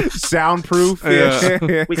to Soundproof.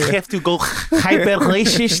 Yeah. we have to go hyper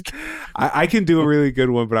racist. I can do a really good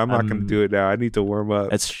one, but I'm not going to do it now. I need to warm up.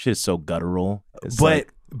 That's shit so guttural. It's But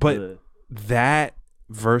like, that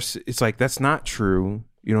verse, it's like that's not true.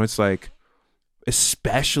 You know, it's like,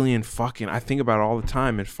 especially in fucking, I think about it all the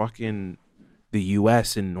time in fucking the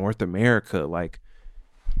US and North America. Like,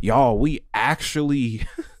 y'all, we actually,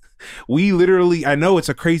 we literally, I know it's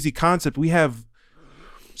a crazy concept. We have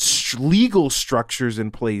legal structures in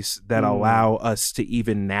place that allow us to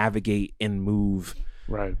even navigate and move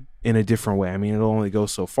Right. in a different way. I mean, it'll only go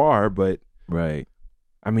so far, but right.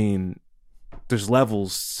 I mean, there's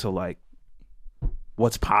levels to like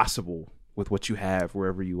what's possible with what you have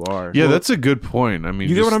wherever you are. Yeah, that's a good point. I mean,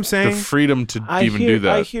 You get what just I'm saying? The freedom to even hear, do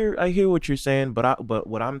that. I hear what you're saying, but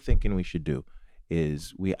what I'm thinking we should do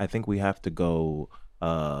is I think we have to go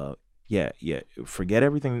forget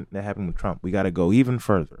everything that happened with Trump. We got to go even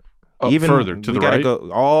further. Even further to the we gotta right?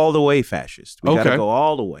 go all the way fascist. We gotta Okay. go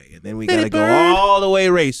all the way, and then we gotta go all the way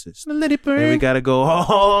racist. And we gotta go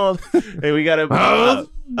all. And we gotta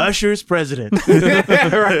Usher's president.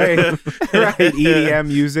 right. EDM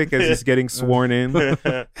music as he's getting sworn in. When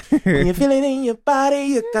you feel it in your body,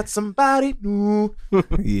 you got somebody new.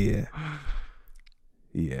 Yeah.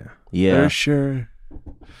 Yeah. For sure.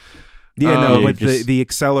 Yeah, no, Yeah, but just- the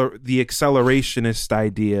accelerationist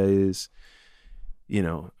idea is, you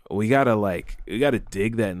know, we gotta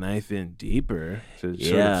dig that knife in deeper to sort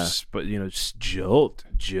Yeah. of, just jolt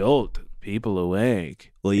People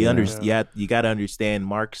awake. Well, you got to understand.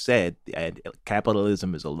 Mark said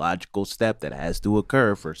capitalism is a logical step that has to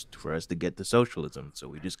occur for us to get to socialism. So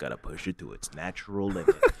we just got to push it to its natural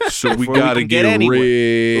limit. So we got to get anywhere.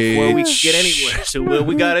 rich. Before we can get anywhere. So what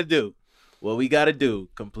we got to do? What we got to do?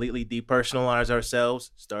 Completely depersonalize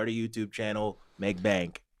ourselves. Start a YouTube channel. Make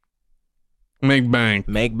bank. Make bank.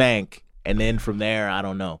 Make bank. And then from there, I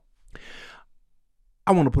don't know.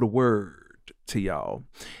 I want to put a word to y'all.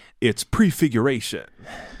 It's prefiguration.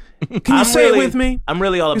 Can you say it with me? I'm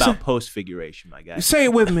really all about post-figuration, my guy. Say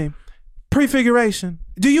it with me. Prefiguration.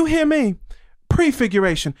 Do you hear me?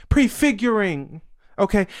 Prefiguration. Prefiguring.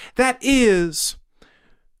 Okay. That is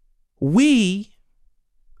we,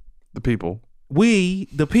 the people,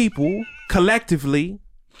 collectively.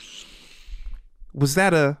 Was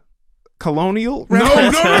that a colonial?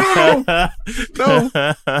 No.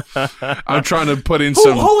 I'm trying to put in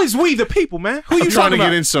some. Who is we the people, man? Who you trying to talking about?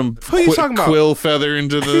 get in some Who you talking about? quill feather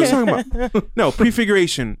into the. Who you talking about? No,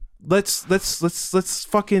 prefiguration. Let's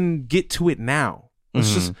fucking get to it now.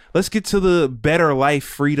 Let's get to the better life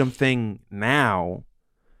freedom thing now,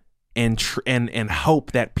 and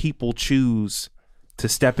hope that people choose to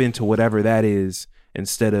step into whatever that is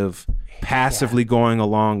instead of passively going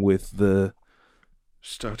along with the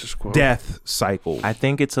status quo death cycle. I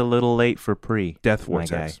think it's a little late for death my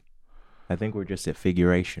vortex. guy. I think we're just at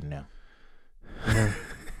figuration now.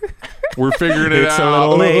 We're figuring it It's out.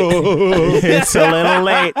 a little late. It's a little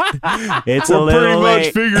late. It's a We're little pretty late.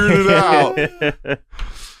 much figuring it out.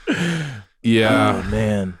 Yeah. Oh,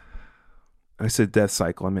 man. I said death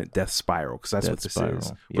cycle. I meant death spiral because that's Death what this spiral.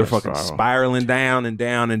 is. Yeah, We're fucking spiral. spiraling down and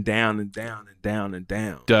down and down and down and down and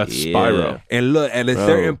down. Death spiral. And look, at a Bro.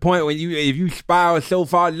 certain point when if you spiral so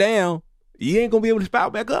far down, you ain't gonna be able to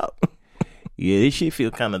spiral back up. Yeah, this shit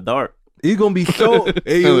feel kind of dark. It's gonna be so. dark.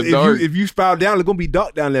 if you spiral down, it's gonna be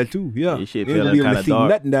dark down there too. Yeah, This shit you ain't feeling gonna be able kind to of see dark.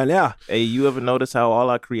 nothing down there. Hey, you ever notice how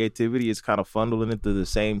all our creativity is kind of funneling into the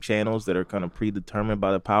same channels that are kind of predetermined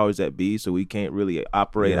by the powers that be, so we can't really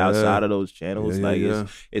operate Yeah. outside of those channels? Yeah.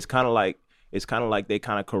 It's kind of like they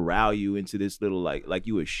kind of corral you into this little like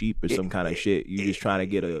you a sheep or some kind of shit. You just trying to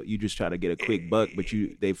get a quick buck, but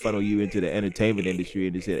they funnel you into the entertainment industry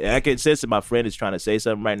and I can sense that my friend is trying to say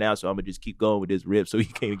something right now, so I'm gonna just keep going with this rip so he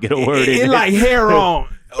can't get a word in. It like heroin.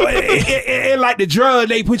 it like the drug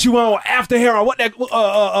they put you on after heroin. What they call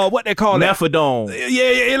that? Methadone.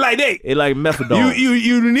 Yeah, it like that. It like methadone.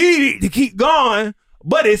 You need it to keep going,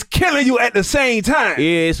 but it's killing you at the same time.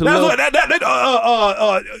 Yeah, it's a that's little. what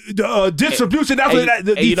the distribution. That's what And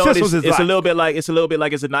these you know what, systems is it's like. a little bit like it's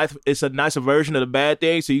a nicer version of the bad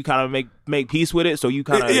thing. So you kind of make peace with it. So you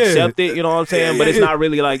kind of Yeah. accept it. You know what I'm saying? But it's not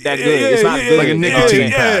really like that good. It's not good. Like a You know what I'm nicotine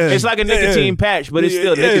saying? patch. It's like a nicotine patch, but it's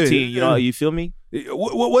still Yeah. nicotine. You know? You feel me?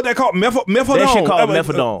 What they call methadone? That shit called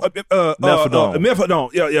methadone. Methadone. Methadone.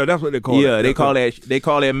 Yeah, that's what they call it. Yeah, they call that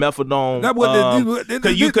methadone. That's what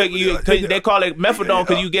they call it methadone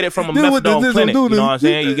because you get it from a This what methadone this clinic. do You to- know what I'm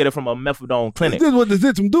saying? You get it from a methadone clinic. This is what the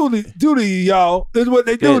system do to y'all. This is what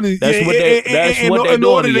they do to you. That's what they in doing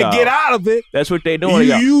order to to y'all. get out of it. That's what they doing to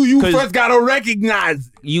y'all. You 'Cause first gotta recognize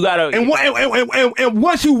it. You gotta And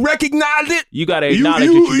once you recognize it, you gotta acknowledge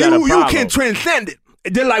that you got a problem. You can transcend it.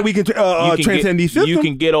 Just like we can You can transcend these systems. You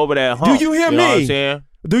can get over that hump. Do you hear know what I'm me? saying?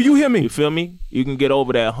 Do you hear me? You feel me? You can get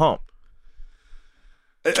over that hump.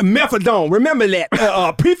 Methadone. Remember that.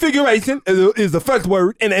 Prefiguration is the first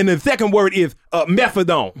word, and the second word is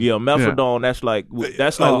methadone. Yeah, methadone. That's like when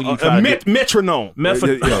you try to do, metronome.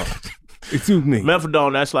 Excuse me.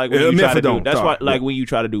 Methadone. That's like when you try to do. methadone, That's sorry. like when you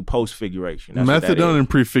try to do post figuration. That's what that Methadone is. and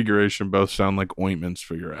prefiguration both sound like ointments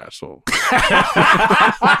for your asshole.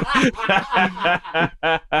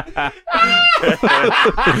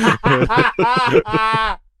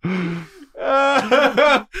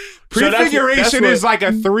 Prefiguration is like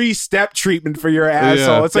a 3-step treatment for your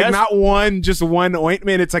asshole. Yeah. It's like not just one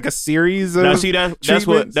ointment. It's like a series of Now, see, that's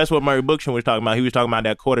treatments. what Murray Bookchin was talking about. He was talking about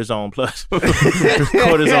that cortisone plus.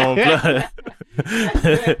 Cortisone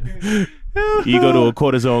plus. You go to a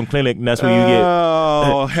cortisone clinic, and that's where you get.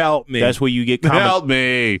 Oh, help me! That's where you get. Help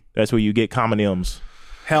me! That's where you get communums.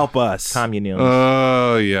 Help us. Communums.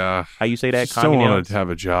 Oh yeah. How you say that? Just don't want Communums. to have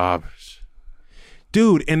a job.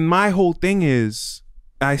 Dude, and my whole thing is,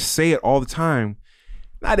 I say it all the time,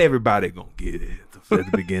 not everybody gonna get it at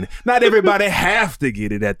the beginning. Not everybody have to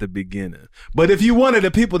get it at the beginning. But if you one of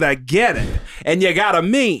the people that get it, and you got a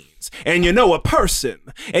means, and you know a person,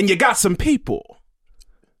 and you got some people,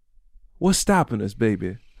 what's stopping us,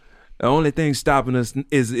 baby? The only thing stopping us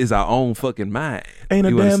is our own fucking mind. Ain't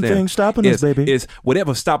a You damn understand? thing stopping us, baby. It's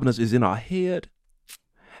whatever's stopping us is in our head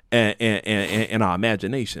and our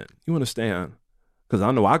imagination. You understand? Because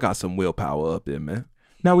I know I got some willpower up there, man.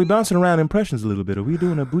 Now we bouncing around impressions a little bit. Are we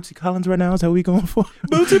doing a Bootsy Collins right now? Is that what we going for?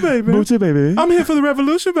 Bootsy, baby. Bootsy, baby. I'm here for the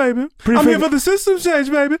revolution, baby. I'm here for the system change,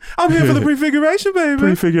 baby. I'm here for the prefiguration, baby.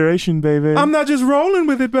 Prefiguration, baby. I'm not just rolling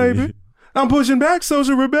with it, baby. I'm pushing back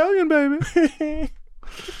social rebellion, baby.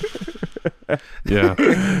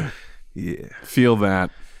 Yeah. Yeah. Feel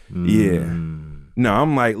that. Yeah. No,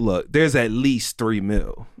 I'm like, look, there's at least 3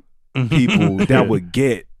 mil people that would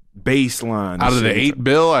get baseline. Out of the 8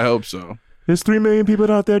 bill, I hope so. There's 3 million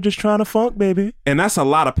people out there just trying to funk, baby. And that's a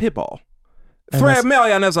lot of people. 3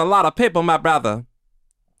 million is a lot of people, my brother.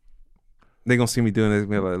 They gonna see me doing this.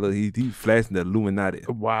 Man, like, look, he flashing the Illuminati.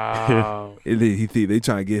 Wow. They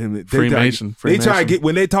trying to get him. Freemason. They trying to get,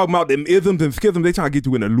 when they talk about them isms and schisms, they trying to get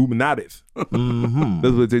you in the Illuminati. Mm-hmm.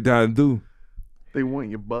 That's what they trying to do. They want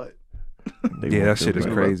your butt. Yeah, that shit is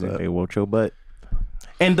crazy. They want your butt.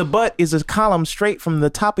 And the butt is a column straight from the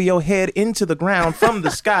top of your head into the ground from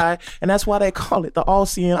the sky, and that's why they call it the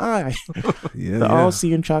all-seeing eye. The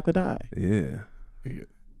all-seeing chocolate eye. Yeah.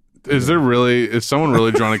 Is someone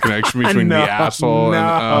really drawing a connection between the asshole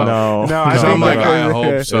and no? I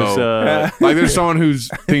hope so. Like there's someone who's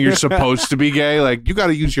think you're supposed to be gay. Like you got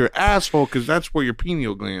to use your asshole because that's where your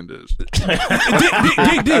pineal gland is.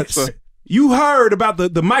 Dig this. You heard about the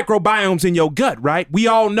microbiomes in your gut, right? We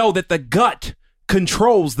all know that the gut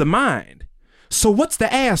controls the mind. So what's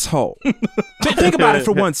the asshole? Think about it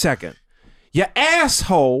for 1 second. Your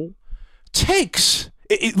asshole takes.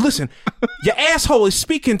 Listen, your asshole is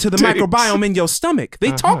speaking to the microbiome in your stomach.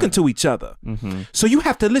 They talking to each other. Mm-hmm. So you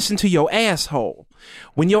have to listen to your asshole.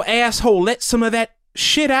 When your asshole lets some of that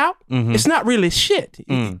shit out, it's not really shit.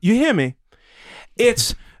 You hear me?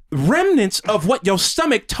 It's remnants of what your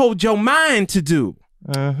stomach told your mind to do.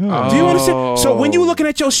 Do you understand? So when you looking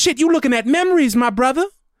at your shit, you looking at memories, my brother.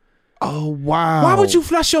 Oh, wow. Why would you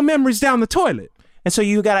flush your memories down the toilet? And so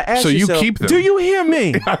you got to ask yourself. So you keep them. Do you hear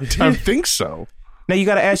me? I think so. Now you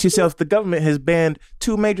got to ask yourself. The government has banned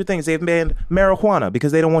 2 major things. They've banned marijuana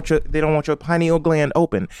because they don't want your pineal gland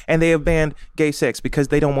open, and they have banned gay sex because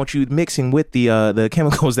they don't want you mixing with the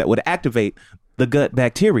chemicals that would activate the gut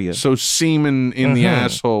bacteria. So semen in the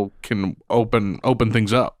asshole can open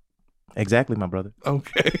things up. Exactly, my brother.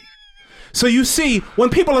 Okay. So you see, when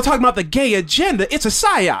people are talking about the gay agenda, it's a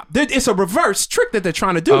psyop. It's a reverse trick that they're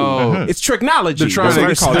trying to do. It's tricknology. They're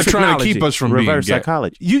trying to keep us from reverse being gay.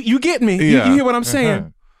 psychology. You get me? Yeah. You hear what I'm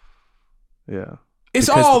saying? Yeah. It's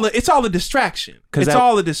all a distraction. It's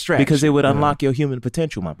all a distraction. Because it would unlock your human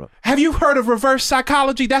potential, my brother. Have you heard of reverse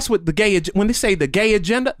psychology? That's what when they say the gay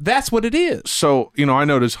agenda, that's what it is. So, I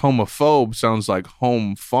noticed homophobe sounds like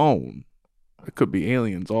home phone. It could be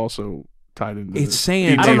aliens also tied into It's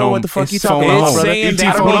saying I don't know what the fuck you talking about,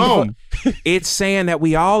 brother. It's saying that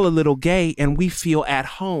we all a little gay and we feel at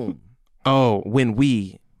home. Oh, when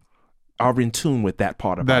we are in tune with that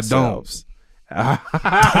part of that ourselves. We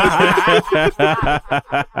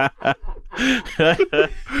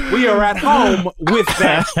are at home with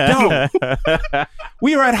that dome.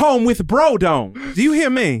 We are at home with bro dome. Do you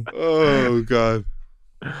hear me? Oh God.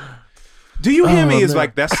 Do you hear me?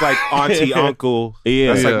 That's like auntie uncle.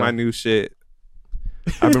 Yeah, that's like my new shit.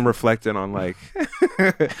 I've been reflecting on like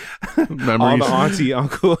memories. all the auntie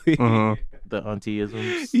uncle. The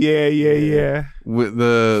auntie-isms. Yeah. With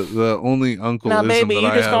the only uncle. Now, baby, you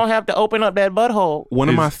just gonna have to open up that butthole. One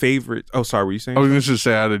of my favorites. Oh, sorry, what were you saying? I was going to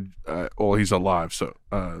say I had well, he's alive, so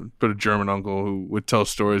but a German uncle who would tell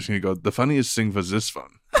stories and he'd go, "The funniest thing was this fun."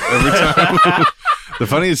 Every time. The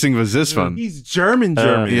funniest thing was this one. He's German.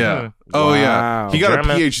 Yeah. Oh, yeah. He got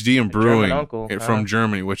German- a PhD in brewing uncle. from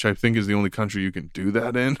Germany, which I think is the only country you can do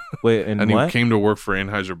that in. Wait, and and what? he came to work for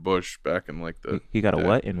Anheuser-Busch back in like the... He got a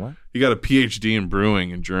what in what? He got a PhD in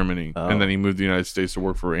brewing in Germany, and then he moved to the United States to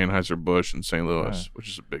work for Anheuser-Busch in St. Louis, which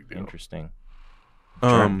is a big deal. Interesting.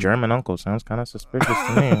 German uncle sounds kind of suspicious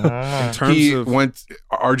to me. I don't know. In terms He of went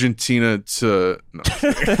Argentina to... No.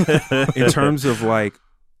 in terms of like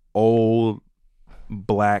old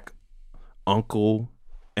black uncle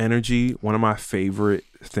energy, one of my favorite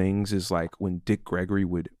things is like when Dick Gregory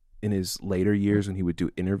would, in his later years, when he would do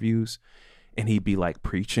interviews and he'd be like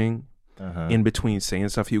preaching in between saying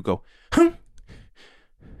stuff, he would go,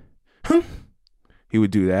 he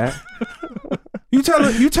would do that. You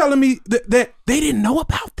telling me that they didn't know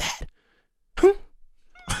about that?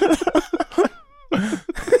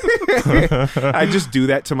 I just do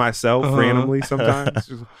that to myself randomly sometimes.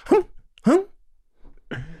 Just,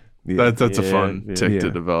 Yeah, that's a fun tick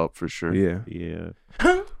to develop for sure. Yeah.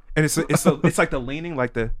 And it's like the leaning,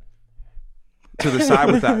 like the to the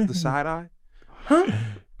side with the side eye.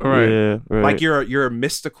 Right. Yeah, right. Like you're a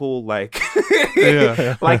mystical like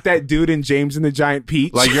Yeah. like that dude in James and the Giant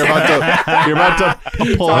Peach. Like you're about to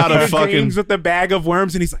pull out a fucking James with the bag of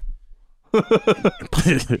worms, and he's like, you're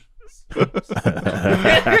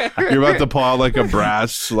about to pull out like a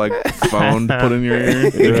brass like phone to put in your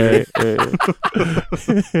ear.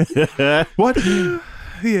 Right. "What?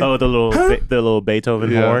 Yeah. Oh, the little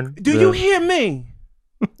Beethoven horn. Do you hear me?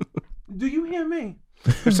 Do you hear me?"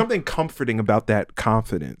 There's something comforting about that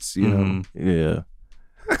confidence, you know. Yeah.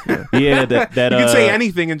 Yeah, that you can say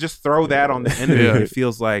anything and just throw that on the end of it. It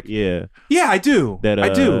feels like, yeah, I do. I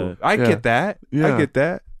do. I get that. Yeah. I get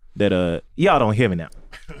that. That y'all don't hear me now.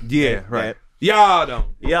 Yeah, right. Y'all don't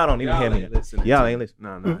even hear me now. Listen. Y'all ain't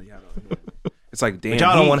listening. No, y'all don't. It's like, damn,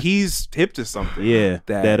 y'all don't wanna... he's hip to something. Yeah,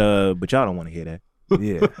 that but y'all don't want to hear that.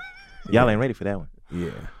 Yeah. Y'all ain't ready for that one.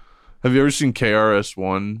 Yeah. Have you ever seen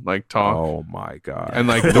KRS-One like talk? Oh my god! And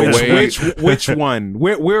like the way which one?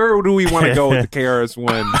 Where do we want to go with the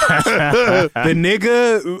KRS-One? The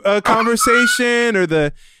nigga conversation or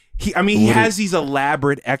the he? I mean, he has these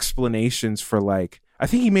elaborate explanations for like. I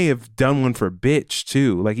think he may have done one for bitch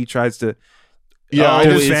too. Like he tries to. Yeah,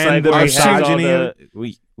 defend the misogyny.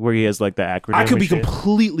 Where he has like the acronym. I could be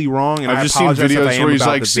completely wrong, and I've just seen videos where he's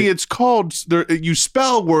like, "See, it's called you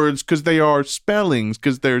spell words because they are spellings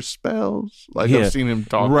because they're spells." Like I've seen him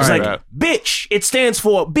talk like like that. Bitch, it stands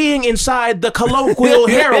for being inside the colloquial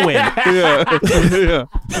heroine. Yeah.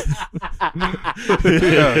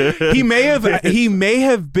 He may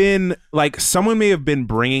have been like someone may have been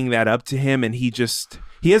bringing that up to him, and he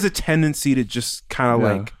has a tendency to just kind of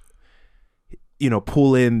like. You know,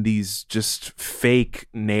 pull in these just fake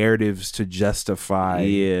narratives to justify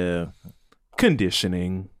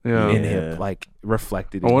conditioning in him, like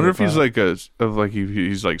reflected. I wonder if he's like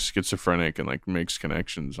he's like schizophrenic and like makes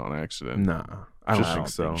connections on accident. Nah, I don't think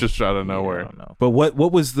so. Just out of nowhere. But what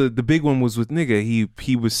was the big one was with nigga?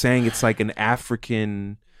 He was saying it's like an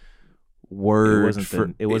African word.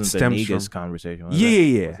 It wasn't the niggas conversation. Was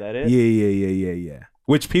yeah. Was that it? Yeah.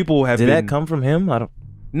 Which people have. Did that come from him? I don't.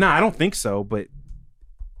 No, I don't think so, but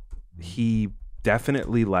he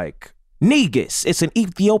definitely like negus. It's an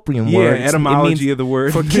Ethiopian word. Yeah, etymology of the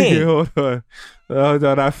word for king. Hold on,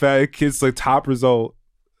 I found it's like top result.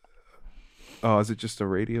 Oh, is it just a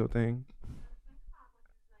radio thing?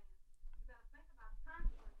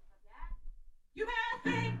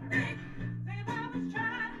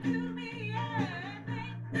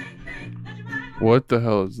 What the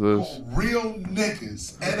hell is this? Real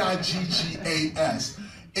niggas, Niggas.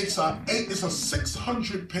 It's a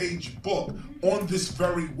 600-page book on this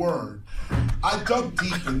very word. I dug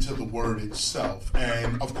deep into the word itself,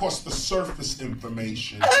 and of course the surface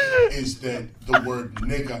information is that the word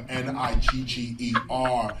nigger,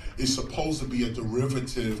 Nigger, is supposed to be a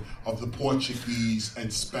derivative of the Portuguese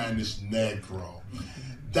and Spanish negro.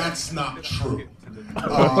 That's not true.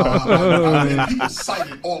 People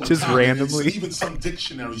cite it all the just time. Randomly. Even some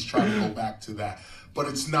dictionaries try to go back to that. But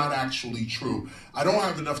it's not actually true. I don't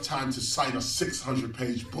have enough time to cite a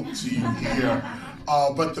 600-page book to you here.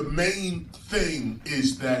 But the main thing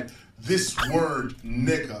is that this word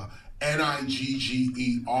nigger,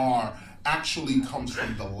 Nigger, actually comes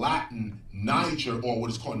from the Latin Niger, or what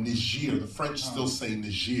is called Niger. The French still say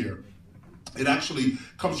Niger. It actually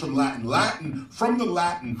comes from Latin. From the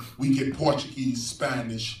Latin, we get Portuguese,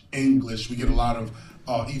 Spanish, English. We get a lot of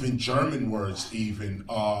even German words even.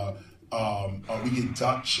 We get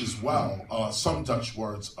Dutch as well. Some Dutch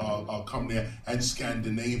words come there, and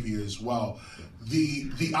Scandinavia as well.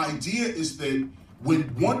 The idea is that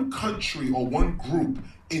when one country or one group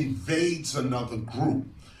invades another group,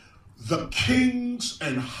 the kings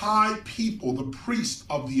and high people, the priests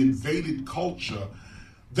of the invaded culture,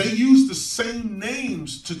 they use the same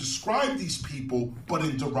names to describe these people, but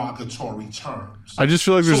in derogatory terms. I just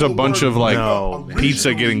feel like there's a bunch of like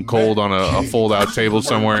pizza getting cold on a fold-out table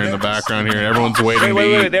somewhere in the background here, and everyone's waiting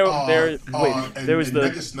to eat. There was the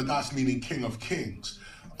Nagas meaning King of Kings.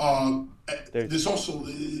 There's also,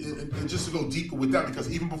 just to go deeper with that, because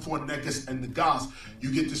even before Negus and Nagas, you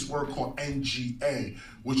get this word called Nga,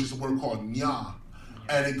 which is a word called Nya,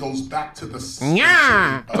 and it goes back to the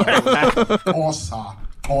Xhosa,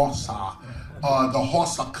 the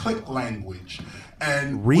Xhosa click language.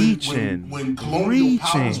 And when colonial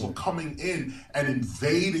powers were coming in and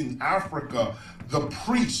invading Africa, the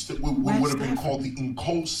priests that would have been called the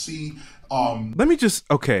Nkosi. Let me just,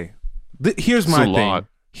 here's my thing.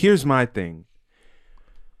 Here's my thing.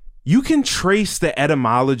 You can trace the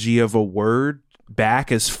etymology of a word back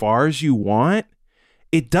as far as you want.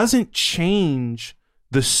 It doesn't change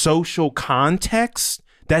the social context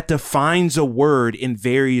that defines a word in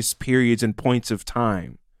various periods and points of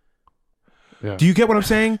time. Yeah. Do you get what I'm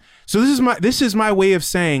saying? So this is my way of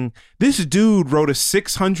saying this dude wrote a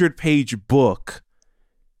 600-page book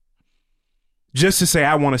just to say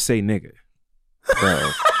I want to say nigga. Bro.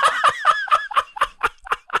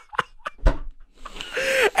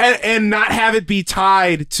 And not have it be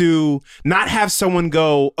tied to, not have someone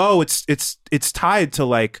go, oh, it's tied to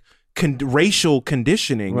like racial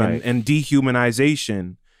conditioning and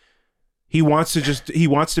dehumanization. He wants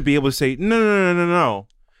to be able to say no.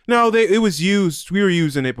 It was used. We were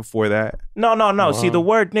using it before that. No. Wow. See, the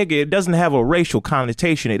word nigga, it doesn't have a racial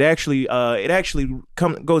connotation. It actually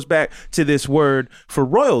goes back to this word for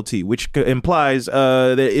royalty, which implies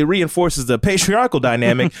that it reinforces the patriarchal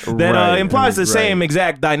dynamic that implies the same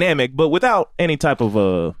exact dynamic, but without any type of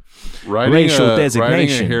racial designation.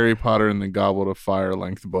 Writing a Harry Potter and the Goblet of Fire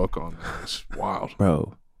length book on that is wild,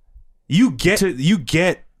 bro. You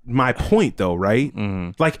get my point though, right?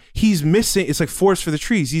 Like he's missing. It's like forest for the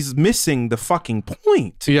trees. He's missing the fucking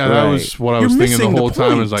point. Yeah, that was what I was thinking the whole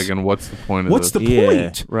time. Is like, and what's the point of what's this? the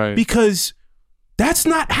point? Right. Because that's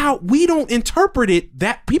not how we don't interpret it.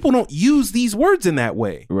 That people don't use these words in that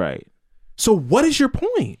way. Right. So what is your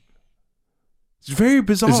point? It's very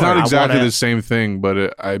bizarre. It's not exactly the same thing,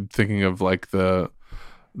 but I'm thinking of like the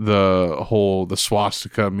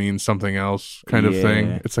swastika means something else kind of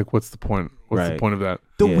thing. It's like, what's the point? What's the point of that?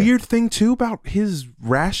 The weird thing too about his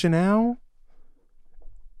rationale,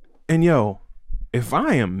 and if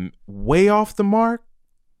I am way off the mark,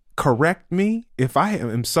 correct me. If I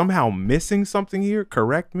am somehow missing something here,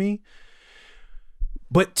 correct me.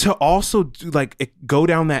 But to also go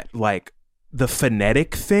down that like the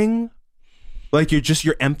phonetic thing, like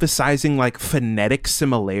you're emphasizing like phonetic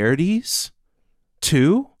similarities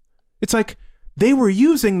too. It's like they were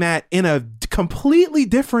using that in a completely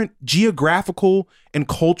different geographical and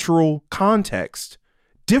cultural context,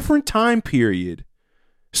 different time period.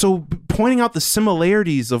 So pointing out the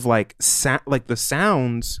similarities of like the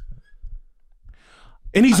sounds,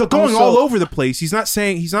 and he's going all over the place. He's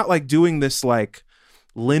not like doing this like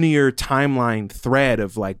linear timeline thread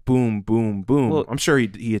of like boom, boom, boom. Well, I'm sure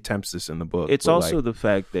he attempts this in the book. It's also the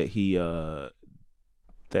fact that he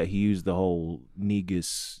used the whole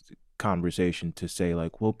Negus conversation to say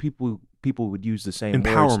like, well, people would use the same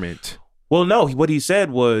empowerment. Words. Well, no, what he said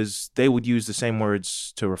was they would use the same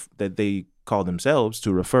words that they call themselves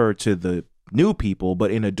to refer to the new people, but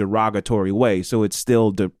in a derogatory way. So it's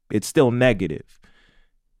still negative.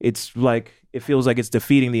 It's like it feels like it's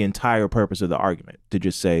defeating the entire purpose of the argument to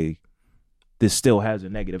just say this still has a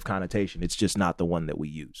negative connotation. It's just not the one that we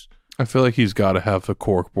use. I feel like he's got to have a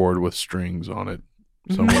cork board with strings on it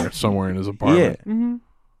somewhere in his apartment. Yeah. Mm-hmm.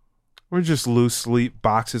 Or just loose leaf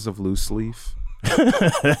boxes of loose leaf.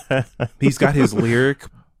 He's got his lyric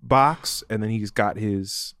box, and then he's got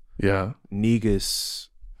his Negus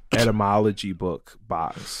etymology book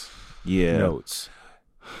box. Notes.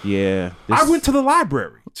 Yeah, I went to the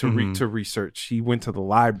library to research. He went to the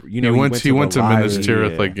library. He went to Minas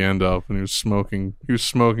Tirith like Gandalf, and he was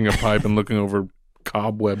smoking a pipe and looking over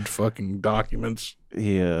cobwebbed fucking documents.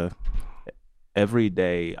 Yeah. Every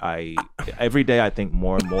day I think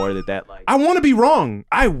more and more that like I want to be wrong.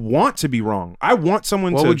 I want to be wrong. I want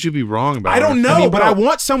someone What would you be wrong about? I don't know, but I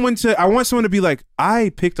want someone to be like,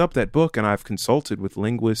 I picked up that book and I've consulted with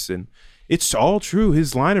linguists and it's all true.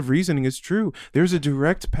 His line of reasoning is true. There's a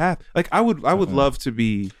direct path. Like I would love for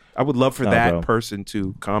that person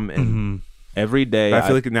to come and every day. I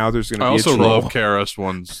feel like now there's going to be I also a troll. love Karis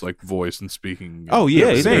One's like voice and speaking. Oh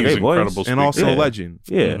yeah, he's a great voice. Incredible and also a legend.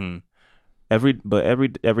 Yeah. Mm-hmm.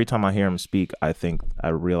 Every time I hear him speak, I think I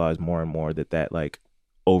realize more and more that like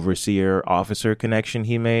overseer officer connection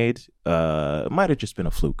he made might have just been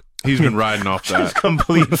a fluke. He's been riding off that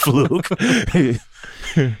complete fluke.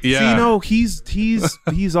 Yeah, See,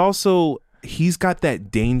 he's also got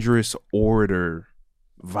that dangerous orator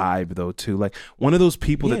vibe though too, like one of those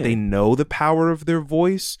people that they know the power of their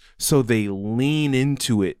voice, so they lean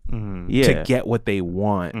into it to get what they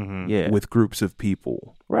want with groups of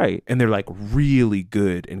people, right? And they're like really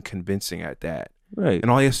good and convincing at that, right?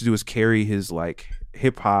 And all he has to do is carry his like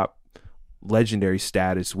hip hop legendary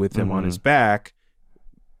status with him on his back,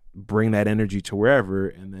 bring that energy to wherever,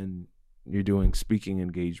 and then you're doing speaking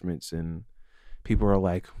engagements and people are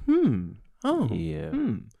like and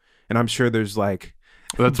I'm sure there's like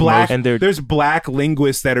there's black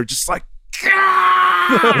linguists that are just like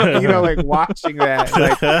like watching that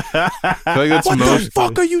like, I feel like that's what the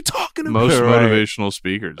fuck are you talking about? Most motivational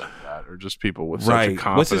speakers like that are just people with such a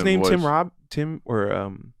confident what's his name voice.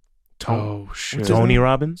 Tony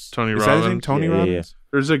Robbins? Tony Is Robbins. that his name? Tony Robbins?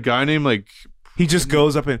 There's a guy named like he just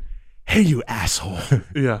goes up and, hey, you asshole.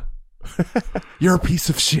 Yeah. You're a piece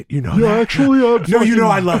of shit. You know You're that. actually a No, you know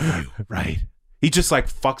I fucking- love you. Right. He just like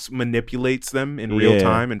manipulates them in real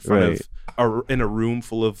time in front of in a room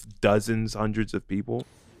full of dozens, hundreds of people.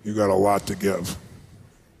 You got a lot to give.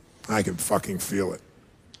 I can fucking feel it.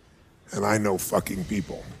 And I know fucking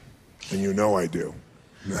people. And you know I do.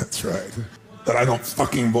 That's right. But I don't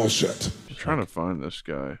fucking bullshit. I'm trying to find this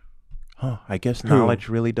guy. Huh, I guess knowledge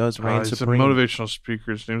really does reign He's supreme. a motivational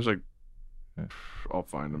speaker. His name's like, I'll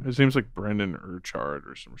find him. His name's like Brendan Urchard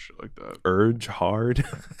or some shit like that. Urge hard.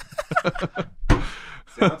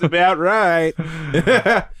 Sounds about right.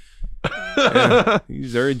 Yeah,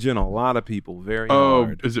 he's urging a lot of people very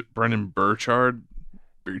hard. Is it Brendan Burchard?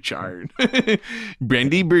 Burchard.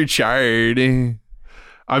 Brandy Burchard.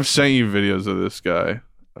 I've sent you videos of this guy.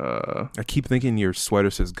 I keep thinking your sweater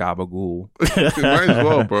says Gabagool. Might as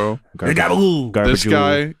well, bro. Gabagool. This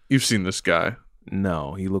guy, you've seen this guy.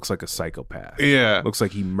 No, he looks like a psychopath. Yeah. Looks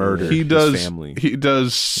like he murdered He does, his family. He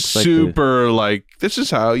does super like, this is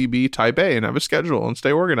how you be type A and have a schedule and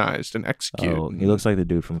stay organized and execute. Oh, he looks like the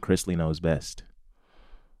dude from Chrisley Knows Best.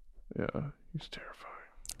 Yeah, he's terrifying.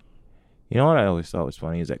 You know what I always thought was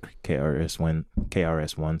funny is that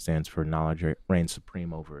KRS-One stands for knowledge reigns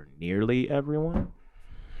supreme over nearly everyone.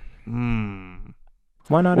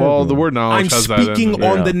 Why not? Well, everyone? the word knowledge I'm has that in speaking it.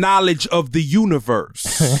 on the knowledge of the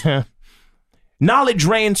universe. Knowledge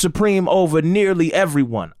reigns supreme over nearly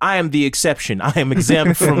everyone. I am the exception. I am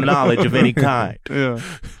exempt from knowledge of any kind. Yeah.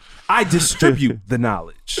 I distribute the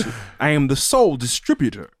knowledge. I am the sole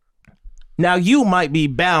distributor. Now you might be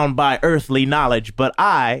bound by earthly knowledge, but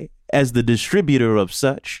I, as the distributor of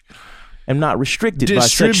such, am not restricted by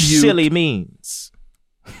such Distribute. silly means.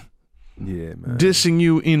 Yeah, man. Dissing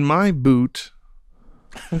you in my boot.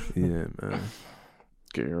 Yeah, man.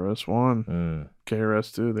 KRS-One.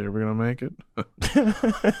 KRS-2, they ever gonna make it?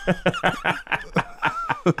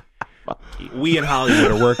 We in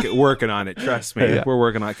Hollywood are working on it. Trust me, Yeah. we're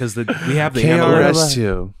working on it because we have the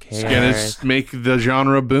KRS-2. It's gonna make the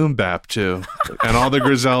genre boom bap too, and all the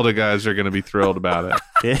Griselda guys are gonna be thrilled about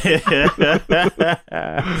it.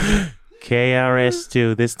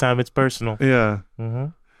 KRS-2. This time it's personal. Yeah. Mm-hmm.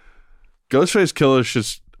 Ghostface Killer should.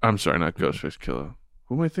 I'm sorry, not Ghostface Killer.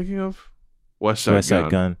 Who am I thinking of? West Side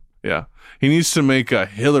Gun. Yeah, he needs to make a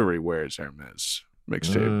Hillary Wears Hermes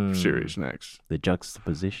mixtape series next. The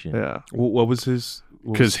juxtaposition. Yeah, What was his?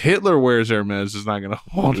 because Hitler Wears Hermes is not going to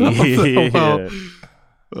hold up that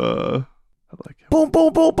well. I like it. Boom,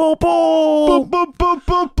 boom, boom, boom, boom.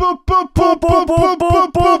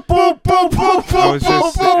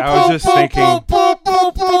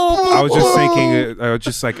 I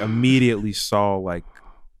just like immediately saw like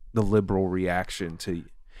the liberal reaction to.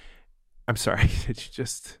 I'm sorry, did you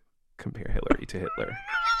just compare Hillary to Hitler?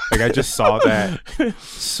 Like I just saw that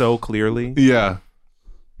so clearly. Yeah.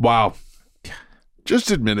 Wow.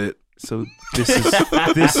 Just admit it. So this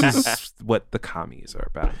is what the commies are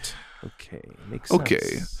about. Okay, makes sense.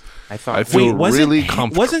 Okay. I thought. I feel really comfortable.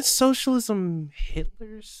 comfortable. Wasn't socialism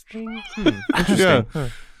Hitler's thing? Interesting. Yeah.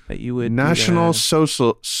 That you would National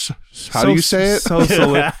Social. How do you say it?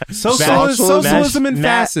 Socialism and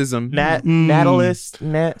fascism. Natalist.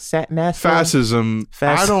 Fascism.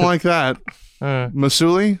 I don't like that.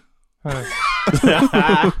 Masuli?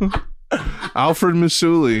 Alfred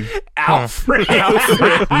Masuli. Alfred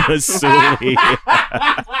Masuli.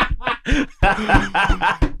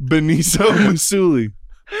 Benicio Masuli.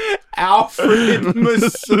 Alfred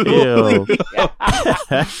Masuli.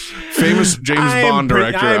 Famous James Bond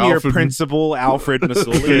director. I'm your Alfred principal, Alfred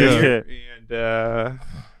Masuli. And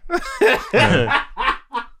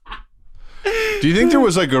Do you think there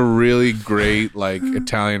was like a really great like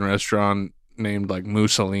Italian restaurant named like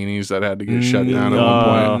Mussolini's that had to get shut down at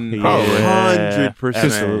one point? Probably.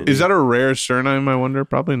 100%. Is that a rare surname, I wonder?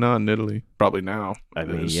 Probably not in Italy. Probably now. I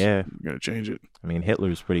mean, is. yeah. I'm going to change it. I mean,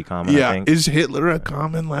 Hitler's pretty common, I Yeah. think. Is Hitler a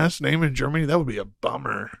common last name in Germany? That would be a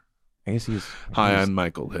bummer. I guess he's... Hi, I'm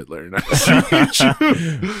Michael Hitler. Nice to meet you.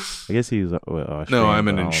 I guess he's Austrian, No, I'm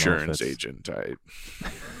an but I don't know if insurance that's- agent.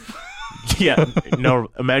 Yeah, no.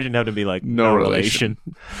 Imagine having to be like No no relation.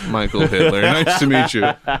 relation. Michael Hitler. Nice to meet you.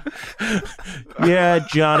 Yeah,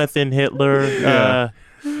 Jonathan Hitler. Yeah.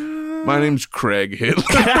 My name's Craig Hitler.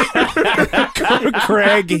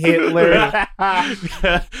 Craig Hitler.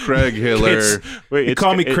 Craig Hitler. They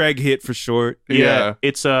call me Craig Hit for short. Yeah.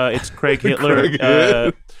 It's Craig Hitler. Craig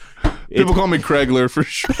Hit. People call me Craigler for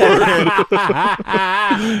short.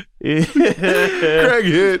 Craig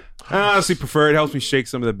Hit. I honestly prefer it. Helps me shake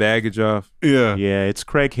some of the baggage off. Yeah. Yeah, it's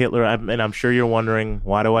Craig Hitler. And I'm sure you're wondering,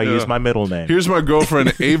 why do I use my middle name? Here's my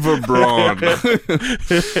girlfriend, Ava Braun.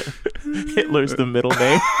 Hitler's the middle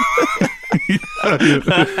name.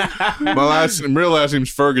 My real last name's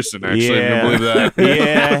Ferguson. Actually, I can believe that.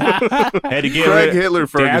 Yeah, had to get Craig Hitler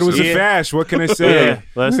Ferguson. Dad was a fash. What can I say? Yeah.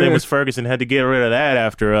 Last name was Ferguson. Had to get rid of that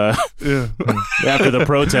after after the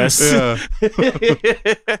protests. Yeah.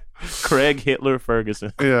 Craig Hitler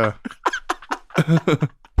Ferguson. Yeah.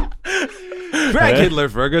 Craig Hitler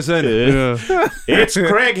Ferguson. Yeah. It's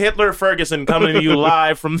Craig Hitler Ferguson coming to you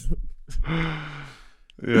live from.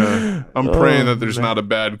 Yeah. I'm praying that there's not a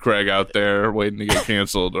bad Craig out there waiting to get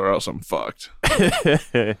canceled, or else I'm fucked.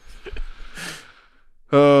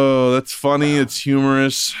 Oh, that's funny. It's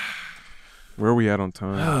humorous. Where are we at on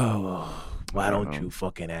time? Oh, why don't you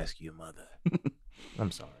fucking ask your mother?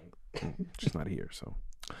 I'm sorry. She's not here, so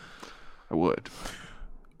I would.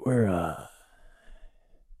 We're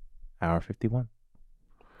hour 51.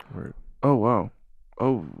 Oh wow.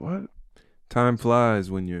 Oh what? Time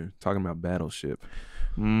flies when you're talking about Battleship.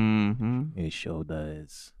 It sure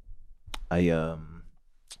does. I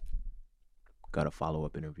got a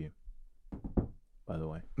follow-up interview, by the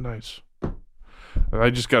way. Nice. I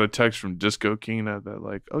just got a text from Disco Kina that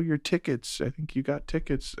like, oh, your tickets. I think you got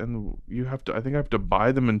tickets, and you have to. I think I have to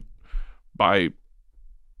buy them I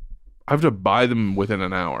have to buy them within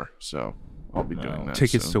an hour, so I'll be doing that.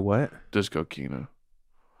 Tickets soon. to what? Disco Kina.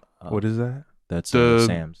 What is that? That's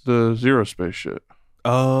Sam's. The Zero Space shit.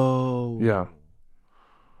 Oh. Yeah.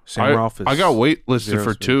 Sam Rolfe is I got waitlisted Zero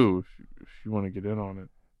for Space. 2 if you want to get in on it.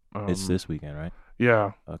 It's this weekend, right?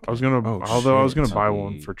 Yeah. Okay. I was gonna Oh, I was shit. gonna buy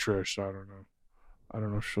one for Trish, so I don't know. I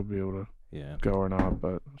don't know if she'll be able to go or not, but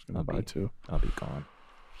I was gonna buy 2. I'll be gone.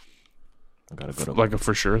 I gotta go to like a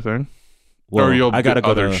for sure thing. Well, or you'll I gotta get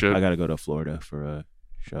go other to shit. I gotta go to Florida for a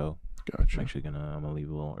show. Gotcha. I'm actually I'm gonna leave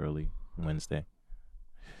a little early Wednesday.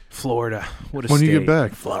 Florida. What a When do you state. get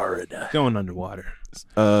back? Florida. Going underwater.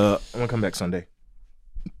 I'm gonna come back Sunday.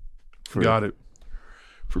 Got it.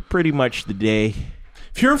 For pretty much the day.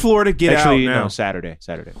 If you're in Florida, get Actually, out now. no, Saturday.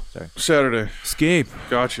 Sorry. Saturday. Escape.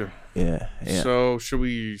 Gotcha. Yeah. So should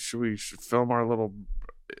we film our little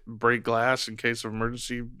break glass in case of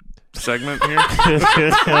emergency segment here?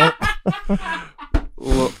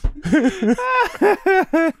 Well,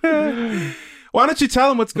 Why don't you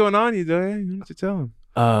tell him what's going on, you Why don't you tell him?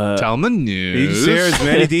 tell them the You news. can share as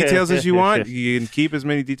many details as you want. You can keep as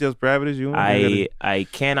many details private as you want. I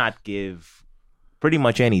cannot give pretty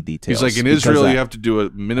much any details. He's like, in because Israel, you have to do a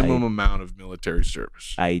minimum amount of military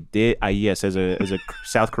service. Yes, as a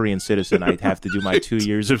South Korean citizen, I'd have to do my 2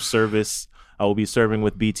 years of service. I will be serving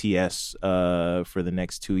with BTS for the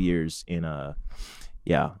next 2 years in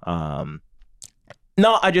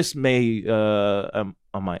no, I just may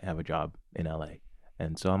I might have a job in LA.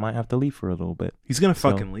 And so I might have to leave for a little bit. He's gonna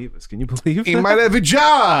fucking leave us. Can you believe He that? might have a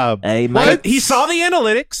job. He saw the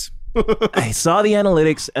analytics. I saw the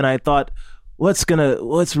analytics and I thought, what's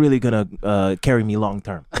really gonna carry me long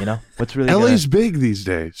term? You know, what's really LA's big these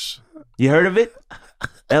days. You heard of it?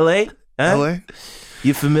 LA? Huh? LA?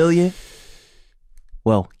 You familiar?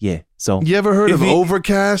 Well, yeah. So You ever heard If of he-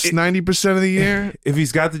 Overcast 90% of the year? If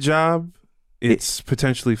he's got the job, it's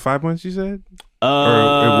potentially 5 months. You said,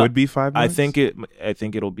 or it would be 5 months. I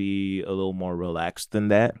think it'll be a little more relaxed than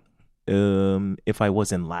that. If I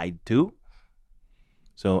wasn't lied to.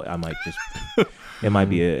 So I might just it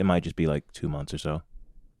might just be like 2 months or so.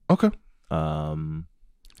 Okay. And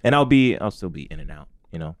I'll still be in and out,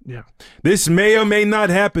 you know. Yeah. This may or may not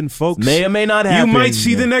happen, folks. May or may not happen. You might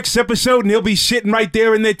see the next episode, and he'll be sitting right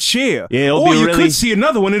there in that chair. Yeah, it'll or be you really- could see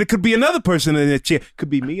another one, and it could be another person in that chair. Could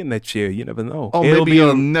be me in that chair. You never know. Oh, It'll maybe be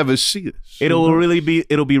you'll a- never see this.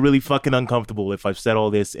 It'll be really fucking uncomfortable if I've said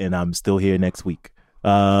all this and I'm still here next week.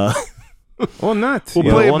 Or not. We'll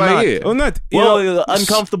You play know, it by ear. Or not. You Well, know,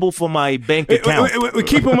 uncomfortable for my bank account. we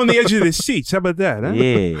keep him on the edge of the seats. How about that? Huh?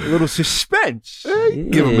 Yeah. A little suspense.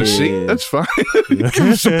 Give him a seat. That's fine. Give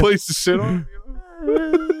him some place to sit on.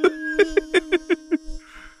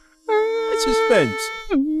 Suspense.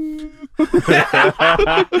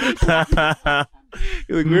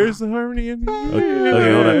 You're like, where's the harmony in here?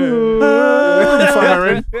 Okay, hold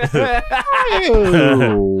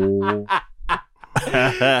on.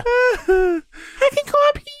 I can go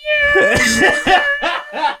up here.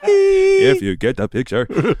 If you get the picture.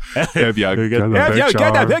 If you get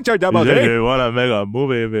the picture, double D. You want to make a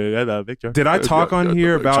movie if you get that picture? Did I talk on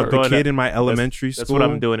here about the Going kid to- in my elementary school? That's what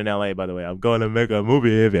I'm doing in LA, by the way. I'm going to make a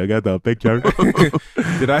movie if you get the picture.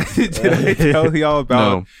 Did I tell y'all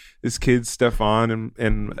about No. this kid Stefan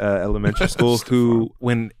in elementary school who,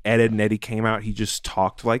 when Ed, Ed and Eddie came out, he just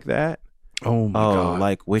talked like that Oh my god.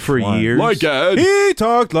 like which for one? years. Like Ed. He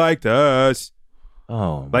talked like this.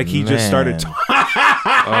 Oh, Like he just started man. talking.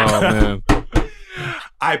 Oh man.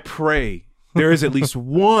 I pray there is at least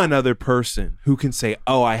one other person who can say,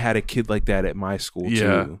 "Oh, I had a kid like that at my school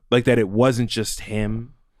too." Like that, it wasn't just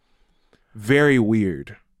him. Very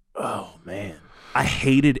weird. Oh man, I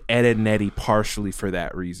hated Ed, Edd n Eddy partially for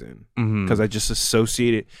that reason, because I just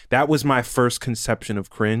associated. That was my first conception of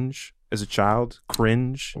cringe as a child.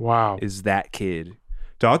 Cringe, is that kid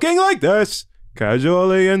talking like this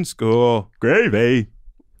casually in school. Gravy,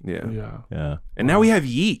 yeah. And now we have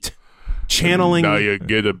Yeet channeling. Now you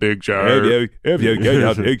get a picture. If you get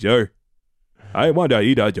a picture, I want to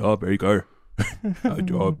eat a jawbreaker. A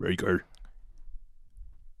jawbreaker.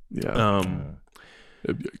 Yeah.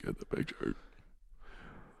 If you get the picture.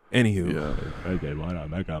 Anywho. Yeah. I did want to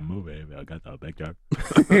make a movie. I got the picture.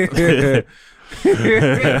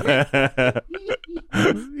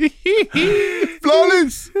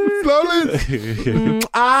 Flawless.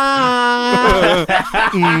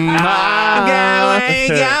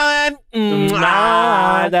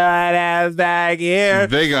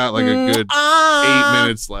 They got like a good 8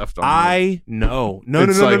 minutes left on I know.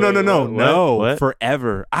 No.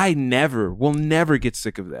 Forever. I will never get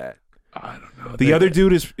sick of that. I don't know. The other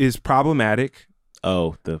dude is problematic.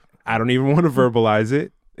 Oh, I don't even want to verbalize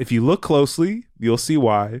it. If you look closely, you'll see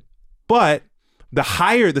why. But the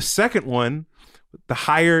second one, the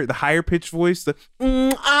higher pitched voice,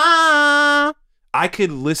 I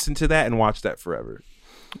could listen to that and watch that forever.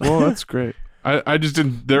 Well, that's great. I just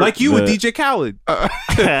didn't like you with DJ Khaled.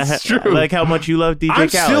 It's true. Like how much you love DJ I'm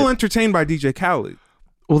Khaled. still entertained by DJ Khaled.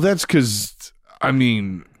 Well, that's because I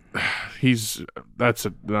mean, that's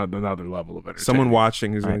another level of entertainment. Someone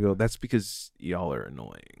watching is gonna go, that's because y'all are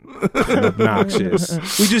annoying and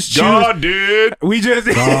obnoxious. We just choose. We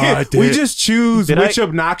just choose which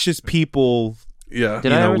obnoxious people. Yeah.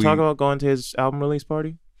 Did I ever talk about going to his album release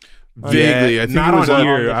party? Vaguely, I think not it was on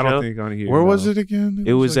here. I don't think on here. Where was it again?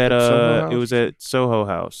 It was like at it was at Soho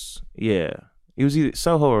House. Yeah. It was either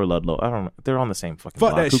Soho or Ludlow. I don't know. They're on the same fucking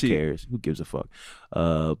block. That Who shit. cares? Who gives a fuck?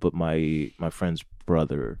 But my friend's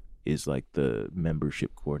brother is like the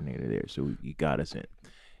membership coordinator there, so he got us in.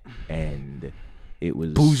 And it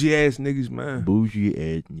was bougie ass niggas, man. Bougie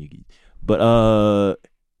ass niggas. But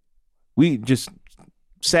we just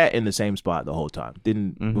sat in the same spot the whole time.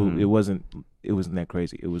 Didn't move. It wasn't that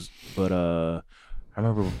crazy. It was, but I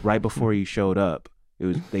remember right before he showed up,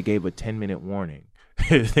 they gave a 10-minute warning.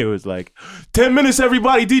 It was like 10 minutes,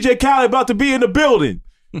 everybody. DJ Khaled about to be in the building.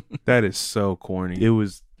 That is so corny. It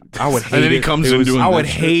was. I would hate. And then he comes in doing. I would that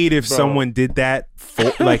hate shit, if someone did that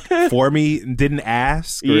for me and didn't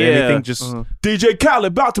ask or Yeah. anything. Just DJ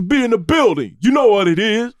Khaled about to be in the building. You know what it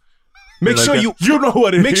is. Make Like sure that. you know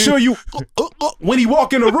what it is. Make sure you when he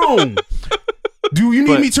walk in the room. Do you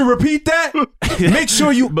need me to repeat that? Make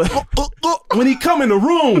sure you when he come in the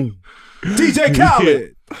room. DJ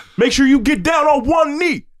Khaled. Make sure you get down on one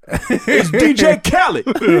knee. It's DJ Khaled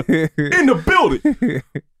in the building.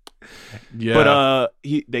 Yeah. But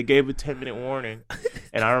they gave a 10-minute warning,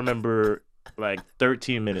 and I remember like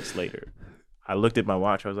 13 minutes later, I looked at my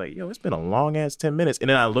watch. I was like, "Yo, it's been a long ass 10 minutes." And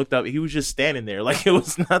then I looked up. He was just standing there, like it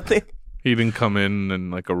was nothing. He didn't come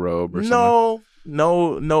in like a robe or something.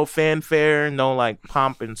 No fanfare, no like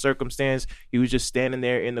pomp and circumstance. He was just standing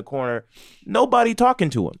there in the corner, nobody talking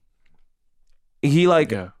to him. He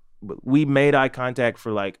we made eye contact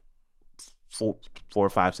for like 4 or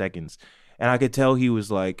 5 seconds, and I could tell he was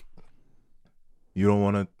like, "You don't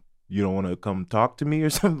want to come talk to me or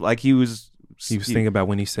something." Like he was thinking about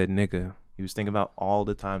when he said nigga. He was thinking about all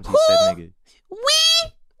the times he said nigga. We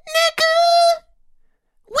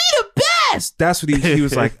the best. That's what he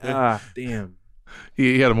was like. Damn.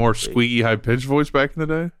 He had a more squeaky, high pitched voice back in the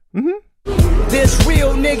day. There's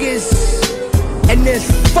real niggas and there's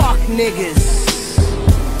fuck niggas.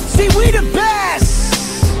 See, we the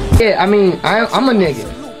best. Yeah, I mean, I'm a nigga.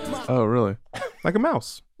 Oh, really? Like a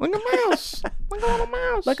mouse. Like a mouse. Like a little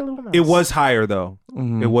mouse. Like a little mouse. It was higher though.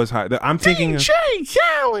 It was higher. I'm thinking DJ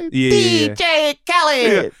Khaled. Yeah. DJ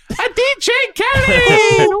Khaled. DJ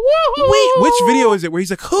Khaled. Wait, which video is it where he's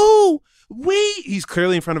like, who? He's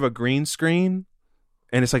clearly in front of a green screen,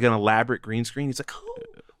 and it's like an elaborate green screen. He's like, who?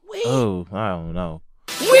 Oh, I don't know.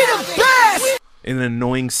 We the best. An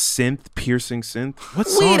annoying piercing synth. What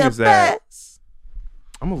song is that?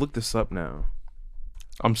 I'm gonna look this up now.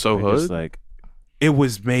 I'm so Just hood. like It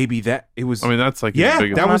was maybe that. It was. I mean, that's like yeah,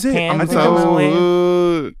 big that was it. pants I think that was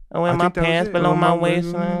hood. I wear I my think that was pants it. below my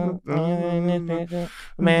waistline.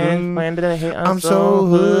 Man, when did I hit? I'm so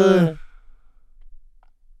hood.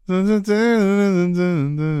 Hood.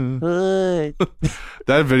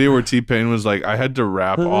 That video where T-Pain was like, I had to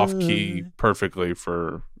rap off key perfectly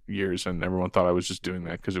for years, and everyone thought I was just doing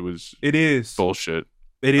that because it was It is bullshit.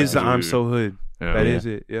 It is the Dude. I'm so hood. Yeah. That Yeah. is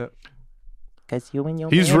it. Yep. 'cause you and your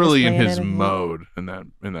He's man really is in playing his anymore. mode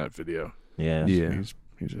in that video. Yeah.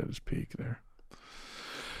 He's at his peak there.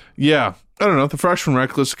 Yeah, I don't know. The Fresh and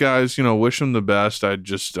Reckless guys, wish them the best. I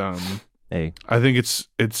just, hey, I think it's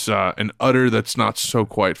an udder that's not so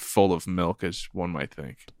quite full of milk as one might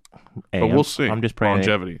think. Hey, but we'll see. I'm just praying.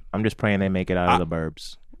 Longevity. I'm just praying they make it out of the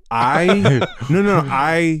burbs.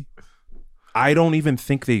 I don't even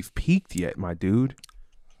think they've peaked yet, my dude.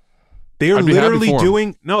 They're I'd be happy literally for 'em.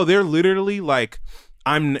 doing they're literally like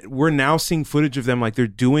we're now seeing footage of them like they're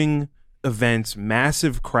doing events,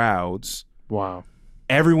 massive crowds. Wow.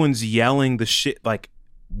 Everyone's yelling the shit like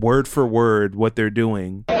word for word what they're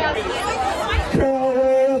doing.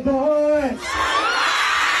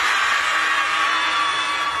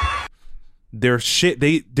 They're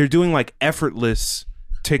doing like effortless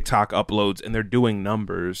TikTok uploads and they're doing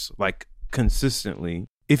numbers like consistently.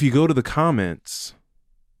 If you go to the comments,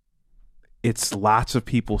 it's lots of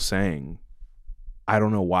people saying, I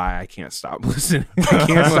don't know why I can't stop listening. I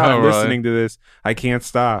can't stop listening to this. I can't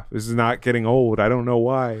stop. This is not getting old. I don't know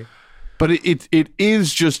why. But it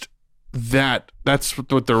is just that. That's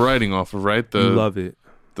what they're writing off of, right? You love it.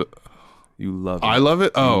 You love it. I love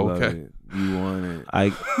it? Oh, You love okay. it. You want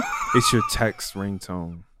it. It's your text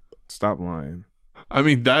ringtone. Stop lying. I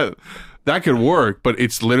mean, that could work, but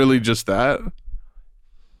it's literally just that.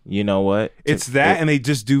 You know what? It's that, and they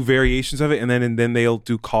just do variations of it, and then they'll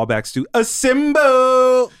do callbacks to a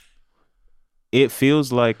symbol. It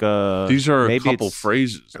feels like these are a couple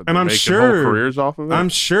phrases, that they're making whole careers off of it. I'm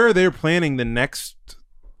sure they're planning the next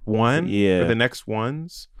one. Yeah, or the next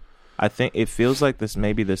ones. I think it feels like this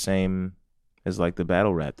may be the same as like the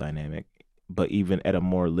battle rap dynamic, but even at a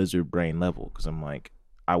more lizard brain level. Because I'm like,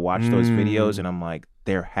 I watch those videos, and I'm like,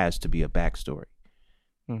 there has to be a backstory.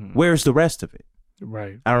 Mm-hmm. Where's the rest of it?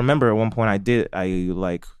 Right. I remember at one point I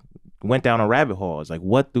like went down a rabbit hole. I was like,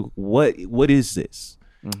 what is this?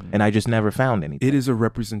 Mm-hmm. And I just never found anything. It is a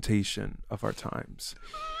representation of our times.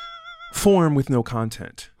 Form with no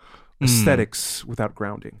content. Aesthetics without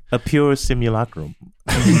grounding. A pure simulacrum.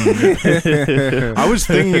 I was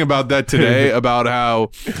thinking about that today, about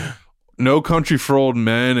how No Country for Old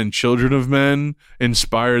Men and Children of Men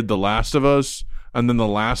inspired The Last of Us. And then The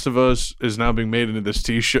Last of Us is now being made into this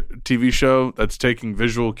TV show that's taking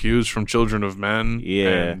visual cues from Children of Men.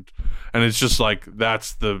 Yeah. And it's just like,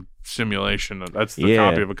 that's the simulation. That's the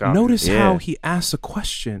copy of a copy. Notice how he asks a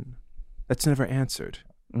question that's never answered.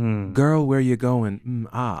 Girl, where you going?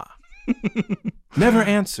 Never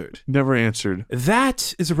answered. Never answered.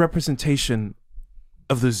 That is a representation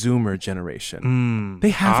of the Zoomer generation. They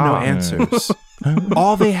have no answers.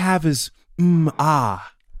 All they have is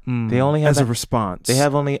They only have as a response. They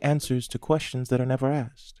have only answers to questions that are never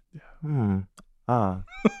asked.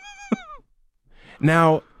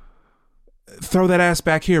 Now, throw that ass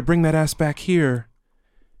back here. Bring that ass back here.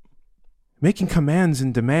 Making commands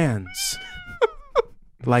and demands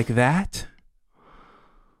like that,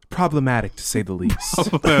 problematic to say the least.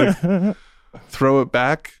 Throw it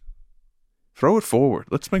back. Throw it forward.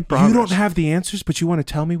 Let's make progress. You don't have the answers, but you want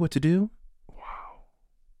to tell me what to do?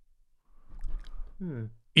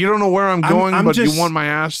 You don't know where I'm going, but you want my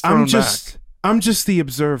ass thrown back. I'm just the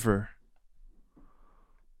observer.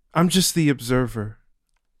 I'm just the observer.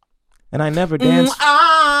 And I never danced.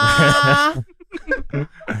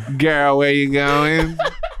 Girl, where you going?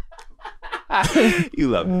 You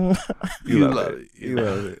love it. You love it. You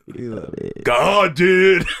love it. You love it. God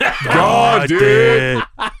did. God did.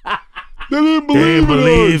 They didn't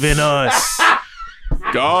believe in us.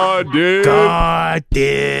 God did. God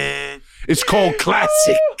did. It's called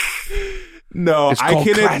classic. No, It's I called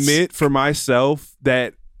can classic. admit for myself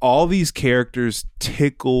that all these characters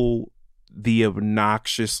tickle the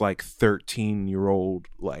obnoxious like 13-year-old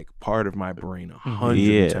like part of my brain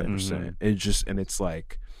 110%. It just, and it's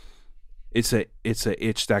like it's a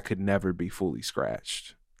itch that could never be fully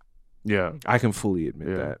scratched. Yeah, I can fully admit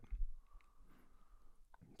that.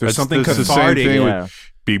 That's There's something the same cathartic. thing Yeah.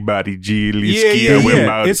 with Big Body G.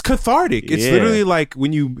 Yeah. It's cathartic. It's literally like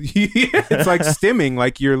when you, it's like stimming.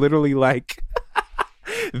 Like you're literally like,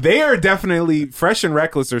 they are definitely Fresh and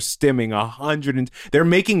Reckless are stimming 100 and they're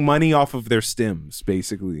making money off of their stems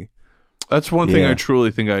basically. That's one thing I truly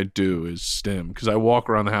think I do is stim, because I walk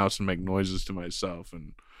around the house and make noises to myself,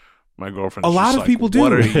 and my girlfriend. A lot of people do.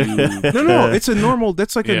 What are you? No, it's a normal.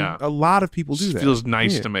 That's like Yeah. a lot of people do It that. feels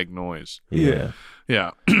nice Yeah. to make noise. Yeah.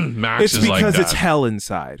 Yeah. Max It's is like because that. it's hell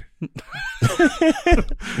inside. And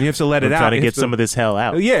you have to let it out. Trying to You get have some of this hell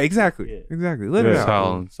out. Yeah, exactly. Exactly. Let it It's out.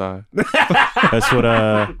 hell inside. That's what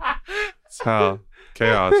It's hell.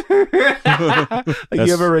 chaos. That's-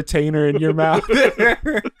 You have a retainer in your mouth.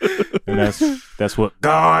 And that's what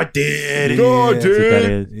God did. God That's what that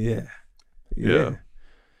did. is. Yeah.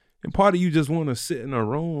 And part of you just want to sit in a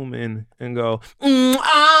room and go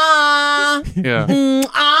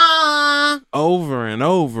over and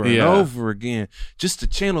over and over again, just to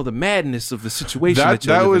channel the madness of the situation.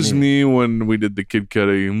 That was me when we did the Kid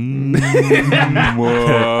Cudi.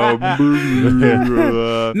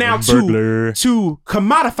 Now to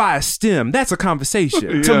commodify a STEM, that's a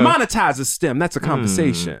conversation. To monetize a STEM, that's a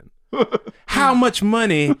conversation. How much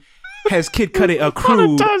money has Kid Cudi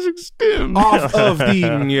accrued off of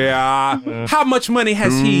the how much money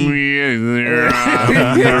has he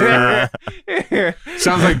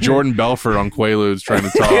Sounds like Jordan Belfort on Quaaludes trying to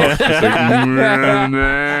talk.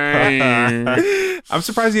 I'm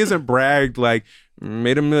surprised he hasn't bragged like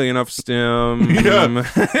made $1 million off STEM. Made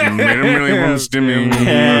 $1 million from stimming.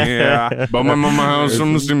 Bought my mama house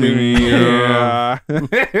from stimming.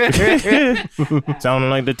 Sounding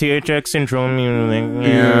like the THX syndrome music.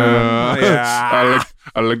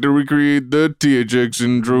 I like to recreate the THX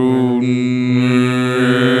syndrome.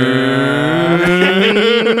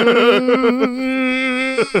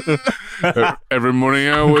 Every morning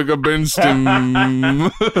I wake up and stim.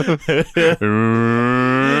 And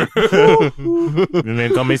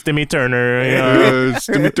then call me Stimmy Turner.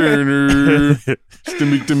 Stimmy Turner.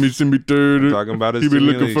 Stimmy Turner. Talking about his He be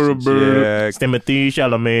looking for a bird. Timothy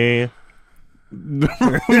Chalamet.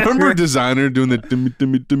 Remember Designer doing the Timmy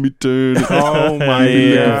Turner? Oh my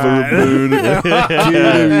God.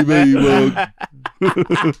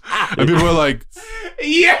 And people were like,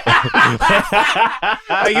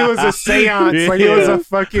 like it was a seance, like it was a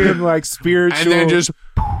fucking like spiritual, and then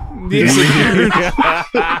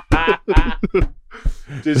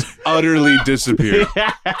just utterly disappeared.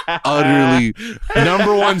 Utterly.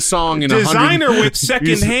 Number one song in Designer 100. with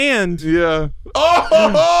second hand. Yeah.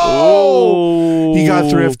 Oh! He got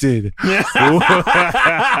thrifted.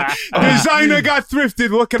 Designer got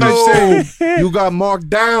thrifted. What can I say? You got marked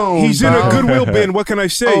down. He's in a Goodwill bin. What can I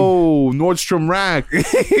say? Oh, Nordstrom Rack.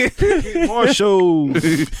 Marshall.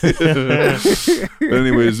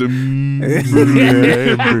 Anyways,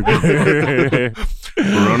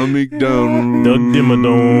 Ronald McDonald. Doug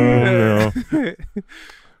Dimmadome.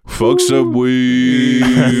 Fuck Subway.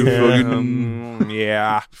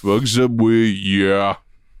 Fuck Subway. Yeah.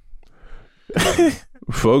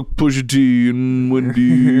 Fuck Pusha T and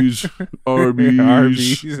Wendy's.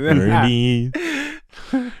 Arby's.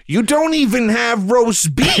 You don't even have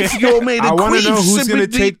roast beef. You made a I want to know who's going to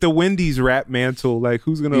sympathy. take the Wendy's rap mantle. Like,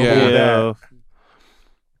 who's going to hold that?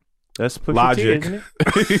 That's Pusha Logic. T, isn't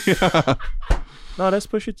it? No, that's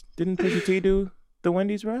Pusha T. Didn't Pusha T do the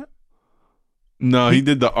Wendy's rap? No, he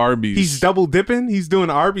did the Arby's. He's double dipping. He's doing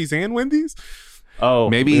Arby's and Wendy's. Oh,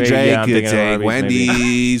 Maybe Drake could take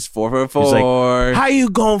Wendy's 4 for 4. He's like, how you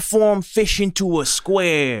gonna form fish into a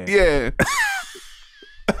square? Yeah.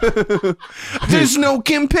 There's no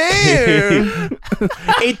compare.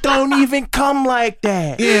 It don't even come like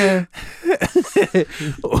that. Yeah.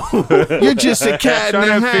 You're just a cat in a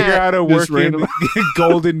Trying to hat. figure out a Just working random-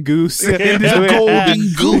 golden goose. The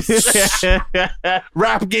golden goose.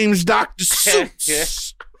 Rap games, Dr.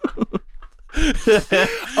 Seuss.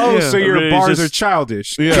 Oh, so your Really bars just- are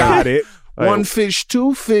childish. Yeah. Got it. One fish,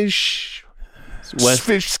 two fish.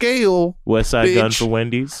 Fish scale. West Side Gun bitch. for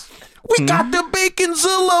Wendy's. We got the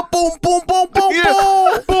Baconzilla. Boom, boom, boom, boom,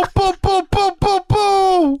 boom. Boom, boom, boom, boom, boom,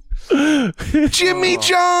 boom. Jimmy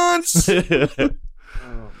John's. They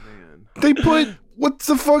put, what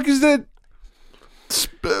the fuck is that?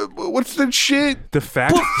 What's that shit? The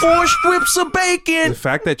fact, Put 4 strips of bacon. the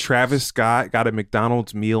fact that Travis Scott got a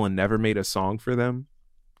McDonald's meal and never made a song for them.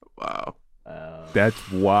 Wow. That's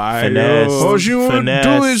why. Finesse. All you want to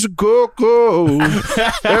do is cocoa.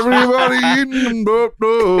 Everybody eating them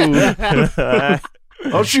dope.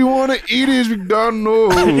 All she want to eat is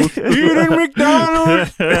McDonald's. Eating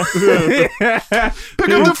McDonald's. Pick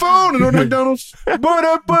up the phone and go to McDonald's.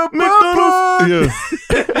 McDonald's.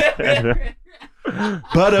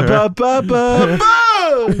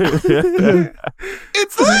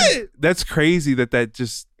 It's lit. That's crazy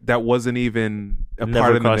that wasn't even a Never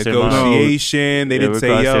part of the crossed their mind. negotiation. They didn't Never say,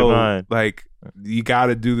 crossed their yo, mind. like, you got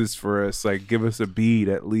to do this for us. Like, give us a beat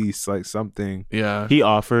at least, like something. Yeah. He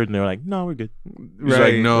offered, and they were like, "No, we're good." He's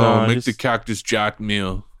like, no, No, make just- the Cactus Jack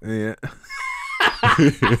meal. Yeah.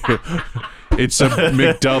 It's a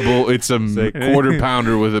McDouble. It's a quarter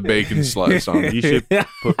pounder with a bacon slice on it. You should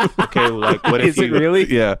put, okay, like, what if Is it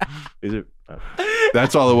really? Yeah. Is it?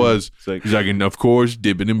 That's all it was. like- He's like, and of course,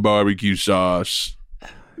 dip it in barbecue sauce.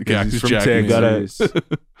 The Cactus from Jack Texas. meal.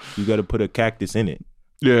 You gotta put a cactus in it.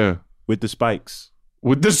 Yeah. With the spikes.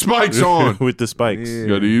 With the spikes on. With the spikes. Yeah.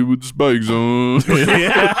 Gotta eat with the spikes on.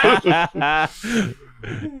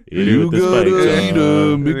 You gotta eat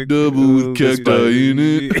a McDouble with cacti in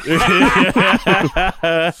it.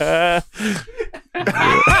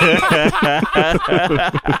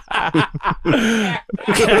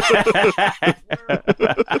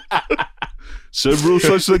 Several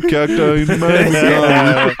slices of cacti in my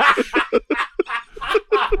McDonald's.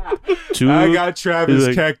 I got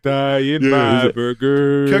Travis cacti in my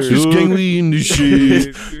burger. Cactus gangly in the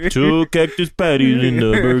shit. 2 cactus patties in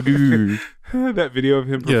the burger. That video of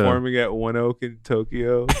him performing at One Oak in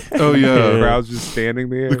Tokyo. Oh yeah, the crowd's just standing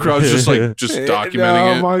there. The crowd's just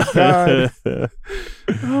documenting it. Oh my god!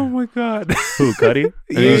 Oh my god! Who, Cuddy?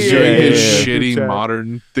 And he's doing his shitty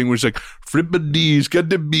modern thing, where it's like, "Frippa D's got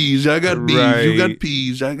the bees, I got bees, you got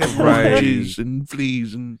peas, I got roaches and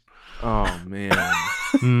fleas and." Oh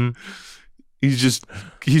man. He's just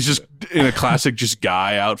in a classic just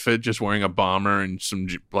guy outfit, just wearing a bomber and some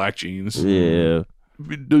black jeans. Yeah.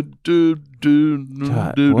 God,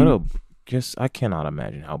 I cannot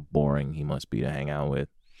imagine how boring he must be to hang out with.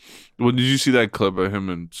 Well, did you see that clip of him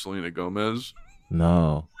and Selena Gomez?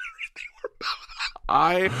 No.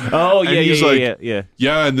 Yeah,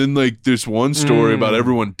 and then like there's one story about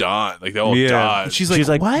everyone dying, like they all died. She's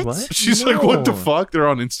like, what? She's like, what the fuck? They're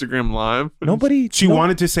on Instagram Live. She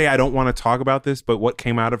wanted to say, I don't want to talk about this, but what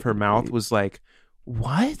came out of her mouth was like,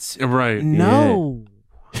 what? Right? No.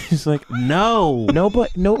 She's like, no,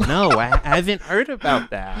 I haven't heard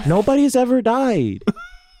about that. Nobody's ever died.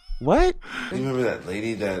 What? You remember that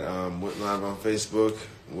lady that went live on Facebook?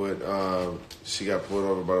 She got pulled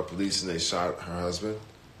over by the police and they shot her husband?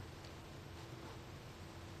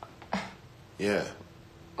 Yeah.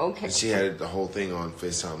 Okay. And she had the whole thing on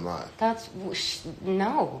FaceTime Live. That's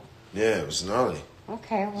no. Yeah, it was gnarly.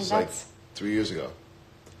 Okay, well it was that's like 3 years ago.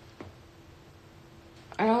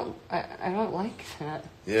 I don't like that.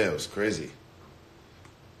 Yeah, it was crazy.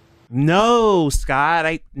 No, Scott.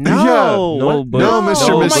 No,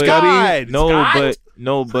 Mr. Muscati.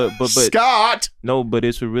 But Scott. No, but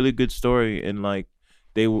it's a really good story, and like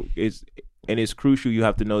it's crucial. You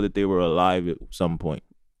have to know that they were alive at some point,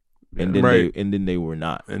 and then they were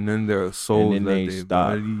not, and then their souls and then they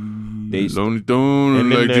stopped. They don't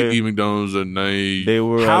like to eat McDonald's at night. They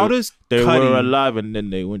were. They were alive, and then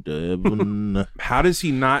they went to heaven. How does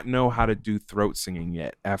he not know how to do throat singing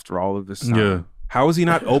yet after all of this time? Yeah. How is he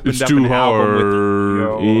not opened It's up too an album hard.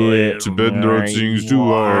 with It's a bed throat sings too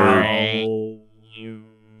hard.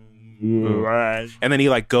 And then he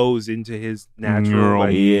like goes into his natural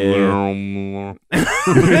like, I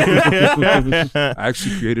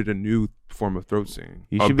actually created a new form of throat singing.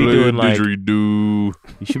 You should be doing like you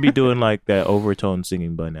should be doing like that overtone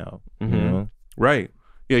singing by now. You know? Right.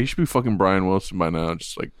 Yeah, you should be fucking Brian Wilson by now,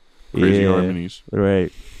 just like crazy harmonies.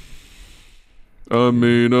 Right. I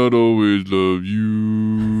may not always love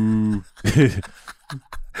you.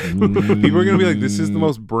 People are gonna be like, "This is the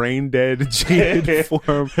most brain dead jaded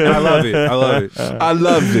form." And I love it. I love it. I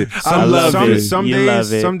love it. I love it.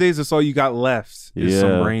 Some days that's all you got left is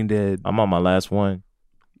some brain dead. I'm on my last one.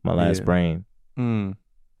 My last brain. I'm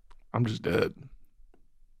just dead.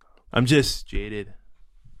 I'm just jaded.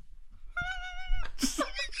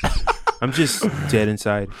 I'm just dead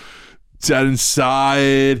inside. Dead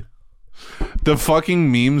inside. The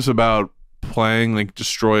fucking memes about playing like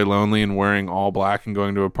Destroy Lonely and wearing all black and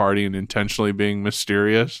going to a party and intentionally being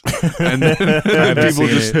mysterious. And then people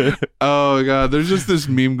just oh god, there's just this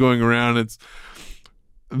meme going around. It's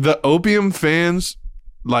the Opium fans,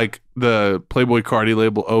 like the Playboy Cardi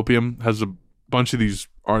label Opium has a bunch of these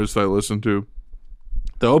artists that I listen to.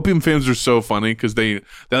 The Opium fans are so funny because they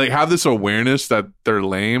like have this awareness that they're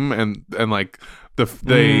lame and like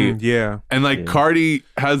and like Cardi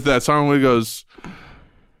has that song where he goes,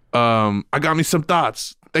 I got me some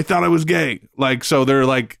thoughts. They thought I was gay. Like, so they're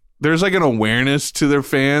like, there's like an awareness to their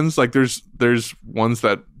fans. Like there's ones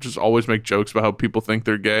that just always make jokes about how people think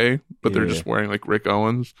they're gay, but they're just wearing like Rick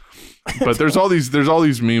Owens. But there's all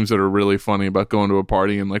these memes that are really funny about going to a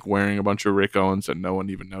party and like wearing a bunch of Rick Owens and no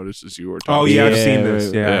one even notices you or I've seen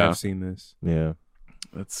this. Yeah, I've seen this. Yeah.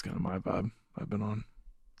 That's kind of my vibe I've been on.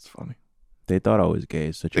 It's funny. They thought I was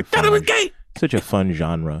gay. Such a fun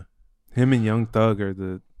genre. Him and Young Thug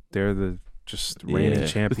are they're the just reigning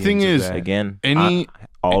champions. The thing is, again,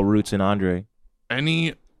 all roots in Andre.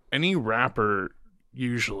 Any rapper,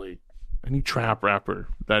 usually any trap rapper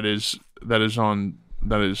that is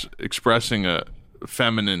expressing a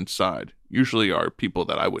feminine side usually are people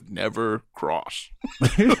that I would never cross.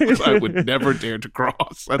 I would never dare to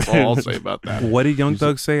cross. That's all I'll say about that. What did Young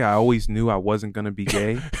Thug say? I always knew I wasn't gonna be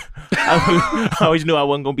gay. I always knew I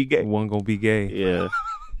wasn't gonna be gay. Wasn't gonna be gay. Yeah.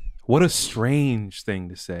 What a strange thing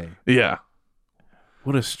to say. Yeah.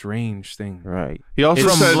 What a strange thing. Right. He also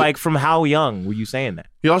said, from how young were you saying that?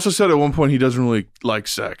 He also said at one point he doesn't really like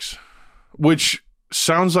sex, which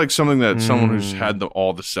sounds like something that someone who's had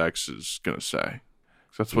all the sex is going to say.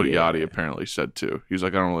 That's what Yachty apparently said too. He's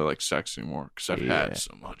like, I don't really like sex anymore because I've had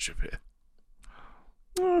so much of it.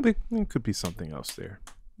 Well, there could be something else there.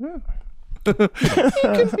 Yeah. He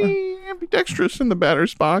could be ambidextrous in the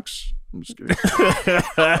batter's box. I'm just kidding.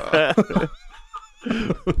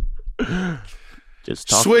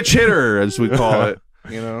 Just switch hitter, as we call it.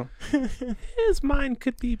 You know, his mind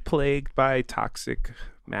could be plagued by toxic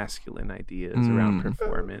masculine ideas around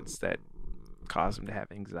performance that cause him to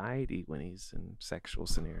have anxiety when he's in sexual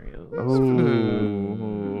scenarios.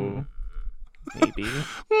 Maybe. You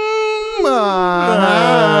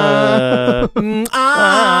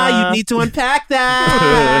need to unpack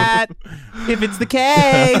that if it's the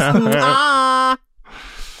case.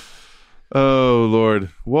 Oh Lord.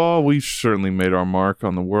 Well, we've certainly made our mark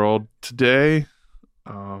on the world today.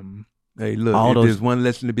 Hey, look, if there's one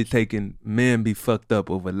lesson to be taken, men be fucked up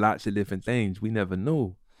over lots of different things. We never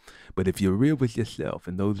know. But if you're real with yourself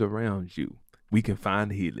and those around you, we can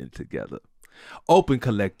find healing together.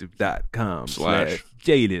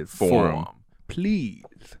 OpenCollective.com/Jaded Forum. Please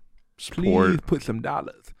put some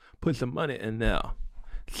dollars, put some money in there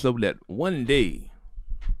so that one day,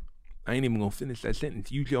 I ain't even gonna finish that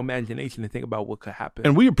sentence. Use your imagination and think about what could happen.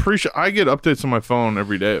 And we appreciate, I get updates on my phone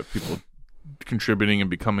every day of people contributing and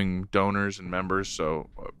becoming donors and members, so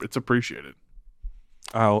it's appreciated.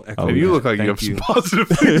 I'll echo and you that. look like Thank you have some positive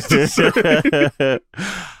things to say.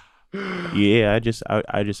 Yeah, I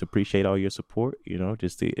just appreciate all your support, you know,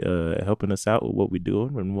 just helping us out with what we're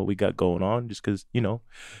doing and what we got going on, just because, you know,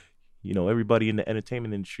 everybody in the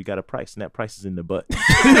entertainment industry got a price, and that price is in the butt.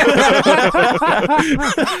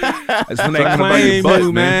 That's when they claim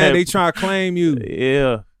you, man. They try to claim you.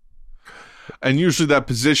 Yeah. And usually that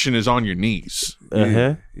position is on your knees.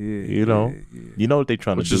 You know what they're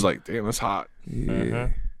trying to do. Which is like, damn, that's hot.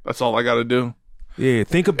 That's all I got to do. Yeah,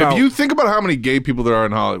 think about. If you think about how many gay people there are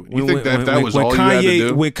in Hollywood, you think that was all you had to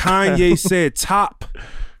do? When Kanye said top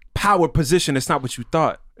power position, it's not what you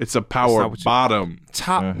thought. It's a power bottom.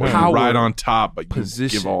 Top power right on top, but you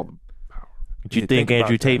position. give all the power. What you think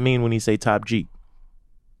Andrew Tate mean when he say top G?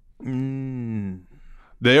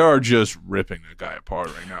 They are just ripping that guy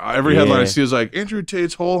apart right now. Every headline I see is like, Andrew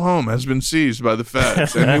Tate's whole home has been seized by the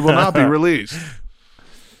feds and he will not be released.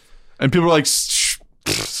 And people are like,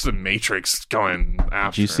 the Matrix going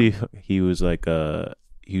after Did you see he was like I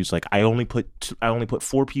only put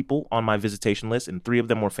 4 people on my visitation list, and 3 of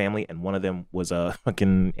them were family, and one of them was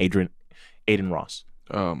fucking Aiden Ross.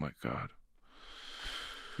 Oh my God.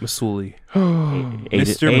 Masouli.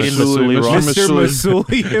 Mr.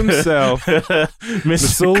 Masouli himself.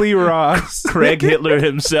 Masouli Ross. Craig Hitler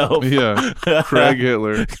himself. Yeah. Craig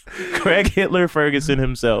Hitler. Craig Hitler Ferguson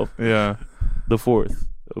himself. Yeah. The 4th,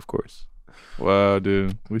 of course. Wow,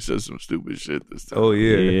 dude. We said some stupid shit this time. Oh,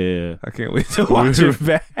 yeah. Yeah. I can't wait to watch it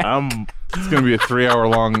back. It's going to be a 3-hour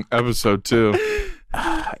long episode, too.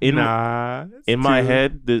 In my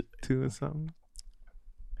head, 2 and something.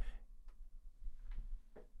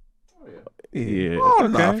 Yeah. Oh,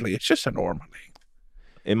 lovely. It's just a normal thing.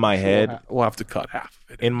 In my head, we'll have to cut half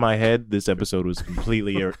of it. In my head, this episode was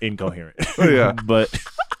completely incoherent. Oh, yeah. But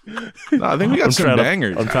no, I think we got some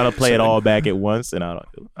bangers. I'm trying to play it all back at once, and I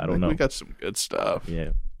don't know. We got some good stuff. Yeah.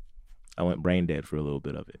 I went brain dead for a little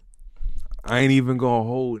bit of it. I ain't even gonna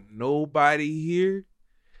hold nobody here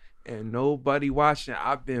and nobody watching.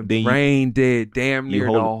 I've been brain dead damn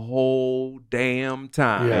near the whole damn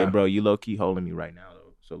time. Hey, bro, you low key holding me right now, though.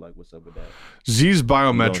 So, like, what's up with that? Z's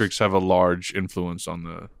biometrics have a large influence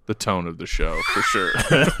on the tone of the show, for sure.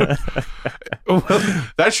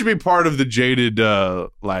 That should be part of the Jaded,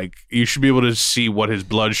 you should be able to see what his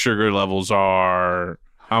blood sugar levels are,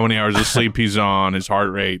 how many hours of sleep he's on, his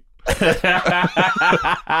heart rate.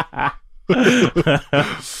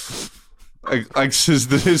 like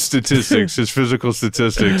his statistics, his physical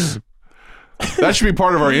statistics. That should be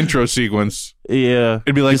part of our intro sequence. Yeah.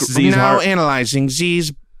 It'd be like, Z's now heart- analyzing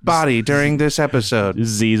Z's body during this episode.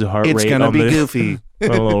 Z's heart It's rate. gonna on be the- goofy. on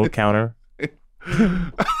a little counter.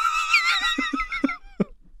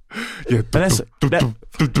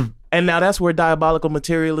 And now that's where diabolical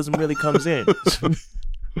materialism really comes in.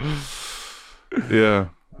 Yeah.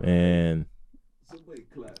 Man.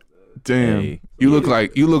 Damn. Hey. You look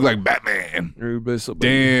like Batman.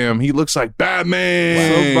 Damn, he looks like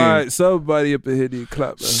Batman. Somebody up ahead need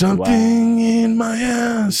clap. Something in my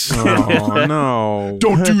ass. Oh no!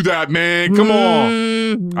 Don't do that, man. Come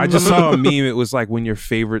on. I just saw a meme. It was like when your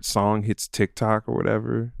favorite song hits TikTok or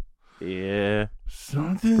whatever. Yeah.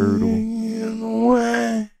 Something Brutal. in the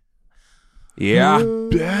way. Yeah.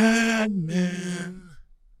 Batman.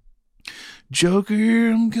 Joker,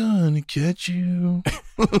 I'm gonna catch you.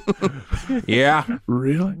 Yeah.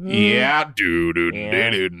 Really? Yeah, dude.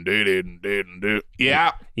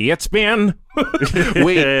 Yeah. It's been.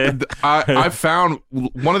 Wait, I found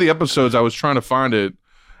one of the episodes. I was trying to find it,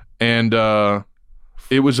 and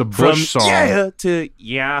it was a Bush song. Yeah to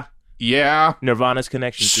yeah. Yeah. Nirvana's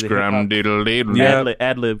connection to the Scrum diddle diddle.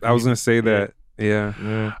 ad-lib. I was gonna say that.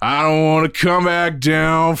 Yeah. I don't want to come back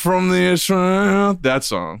down from this round. That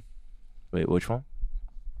song. Wait, which one?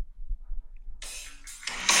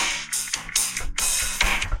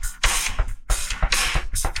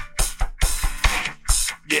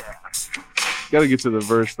 Yeah. Gotta get to the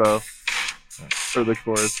verse though. Or the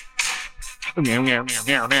chorus.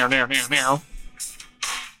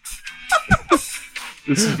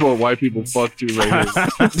 This is what white people fuck to right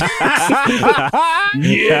here.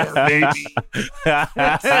 Yeah, baby.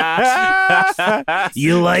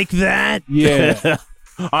 You like that? Yeah.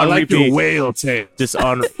 I like your whale tail. Just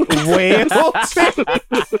on whale tail.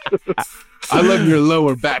 I love your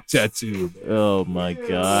lower back tattoo. Oh my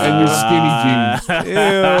god. And your skinny jeans. Ew.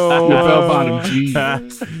 Your bell bottom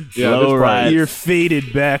jeans. Yeah, low ride. Your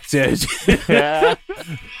faded back tattoo.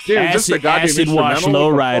 Dude, just a goddamn acid wash instrumental? low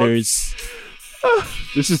What the riders.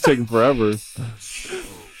 This is taking forever.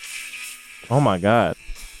 Oh my god.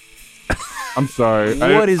 I'm sorry.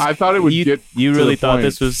 What I thought it would get. You to really the thought point.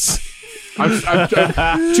 this was. I'm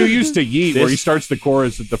too used to Yeet, where he starts the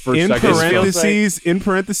chorus at the first In second.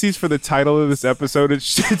 parentheses for the title of this episode, it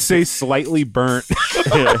should say "slightly burnt."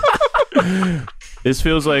 This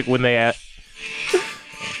feels like when they.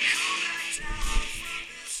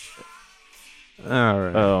 All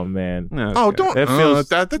right. Oh man. No, Oh, okay. don't. That feels-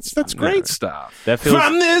 That's great stuff. That feels.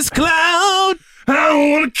 From this cloud, I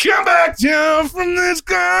don't want to come back down from this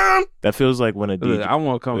cloud. That feels like when a Look, DJ. I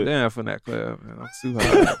want to come down from that club, man. I'm too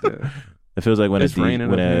hot out there. It feels like when It's raining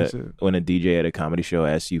up here, too. when a DJ at a comedy show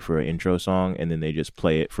asks you for an intro song and then they just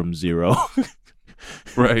play it from zero.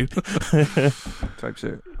 Right. Type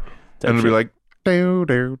shit. And it'll be like, do,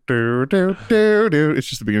 do, do, do, do, do. It's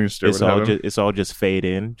just the beginning of Stairway to Heaven. It's all just fade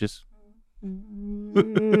in. Just Dun,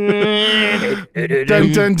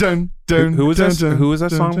 dun, dun, dun, Who was dun, that? dun, Who was that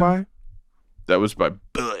dun, song dun. by? That was by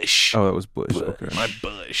Bush. Oh, that was Bush. Okay. My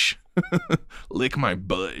bush. Lick my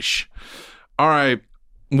bush. All right.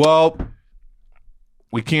 Well,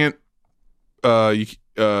 we can't you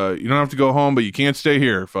don't have to go home, but you can't stay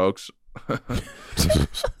here, folks.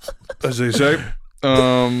 As they say.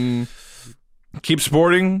 Keep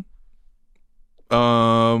supporting.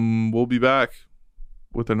 We'll be back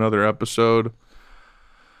with another episode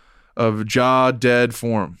of Jaw Dead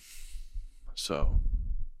Forum. So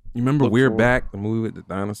You remember Look We're forward. Back, the movie with the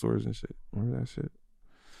dinosaurs and shit? Remember that shit?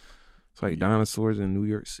 It's like dinosaurs in New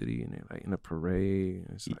York City and they're like in a parade.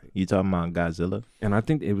 It's like, you talking about Godzilla? and I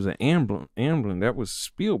think it was an Amblin. That was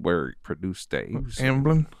Spielberg produced that. He was-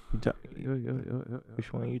 Amblin. Yeah.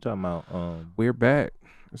 Which one you talking about? We're Back.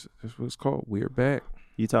 That's what it's called. We're Back.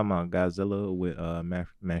 You talking about Godzilla with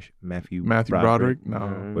Matthew Broderick? No.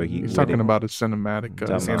 Where He's talking about a cinematic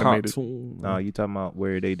Talking about animated. Cartoon. No, you talking about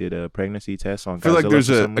where they did a pregnancy test on I feel like Godzilla there's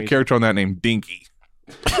for a some reason? character on that named Dinky.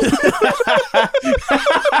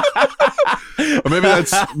 Or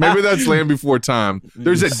maybe that's Land Before Time.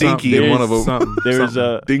 There's a Dinky in one of them. There's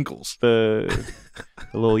a Dinkles. The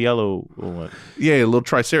little yellow one. Yeah, a little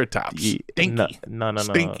Triceratops. Yeah, Dinky. No.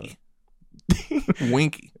 Stinky.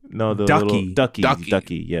 Winky. No, the Ducky. little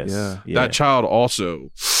Ducky. Yes. Yeah. That child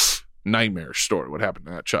also nightmare story. What happened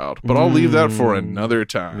to that child? But I'll leave that for another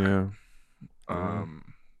time. Yeah.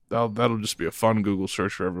 That'll just be a fun Google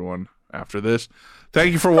search for everyone after this.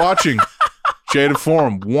 Thank you for watching. Jada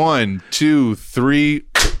Forum. 1, 2, 3.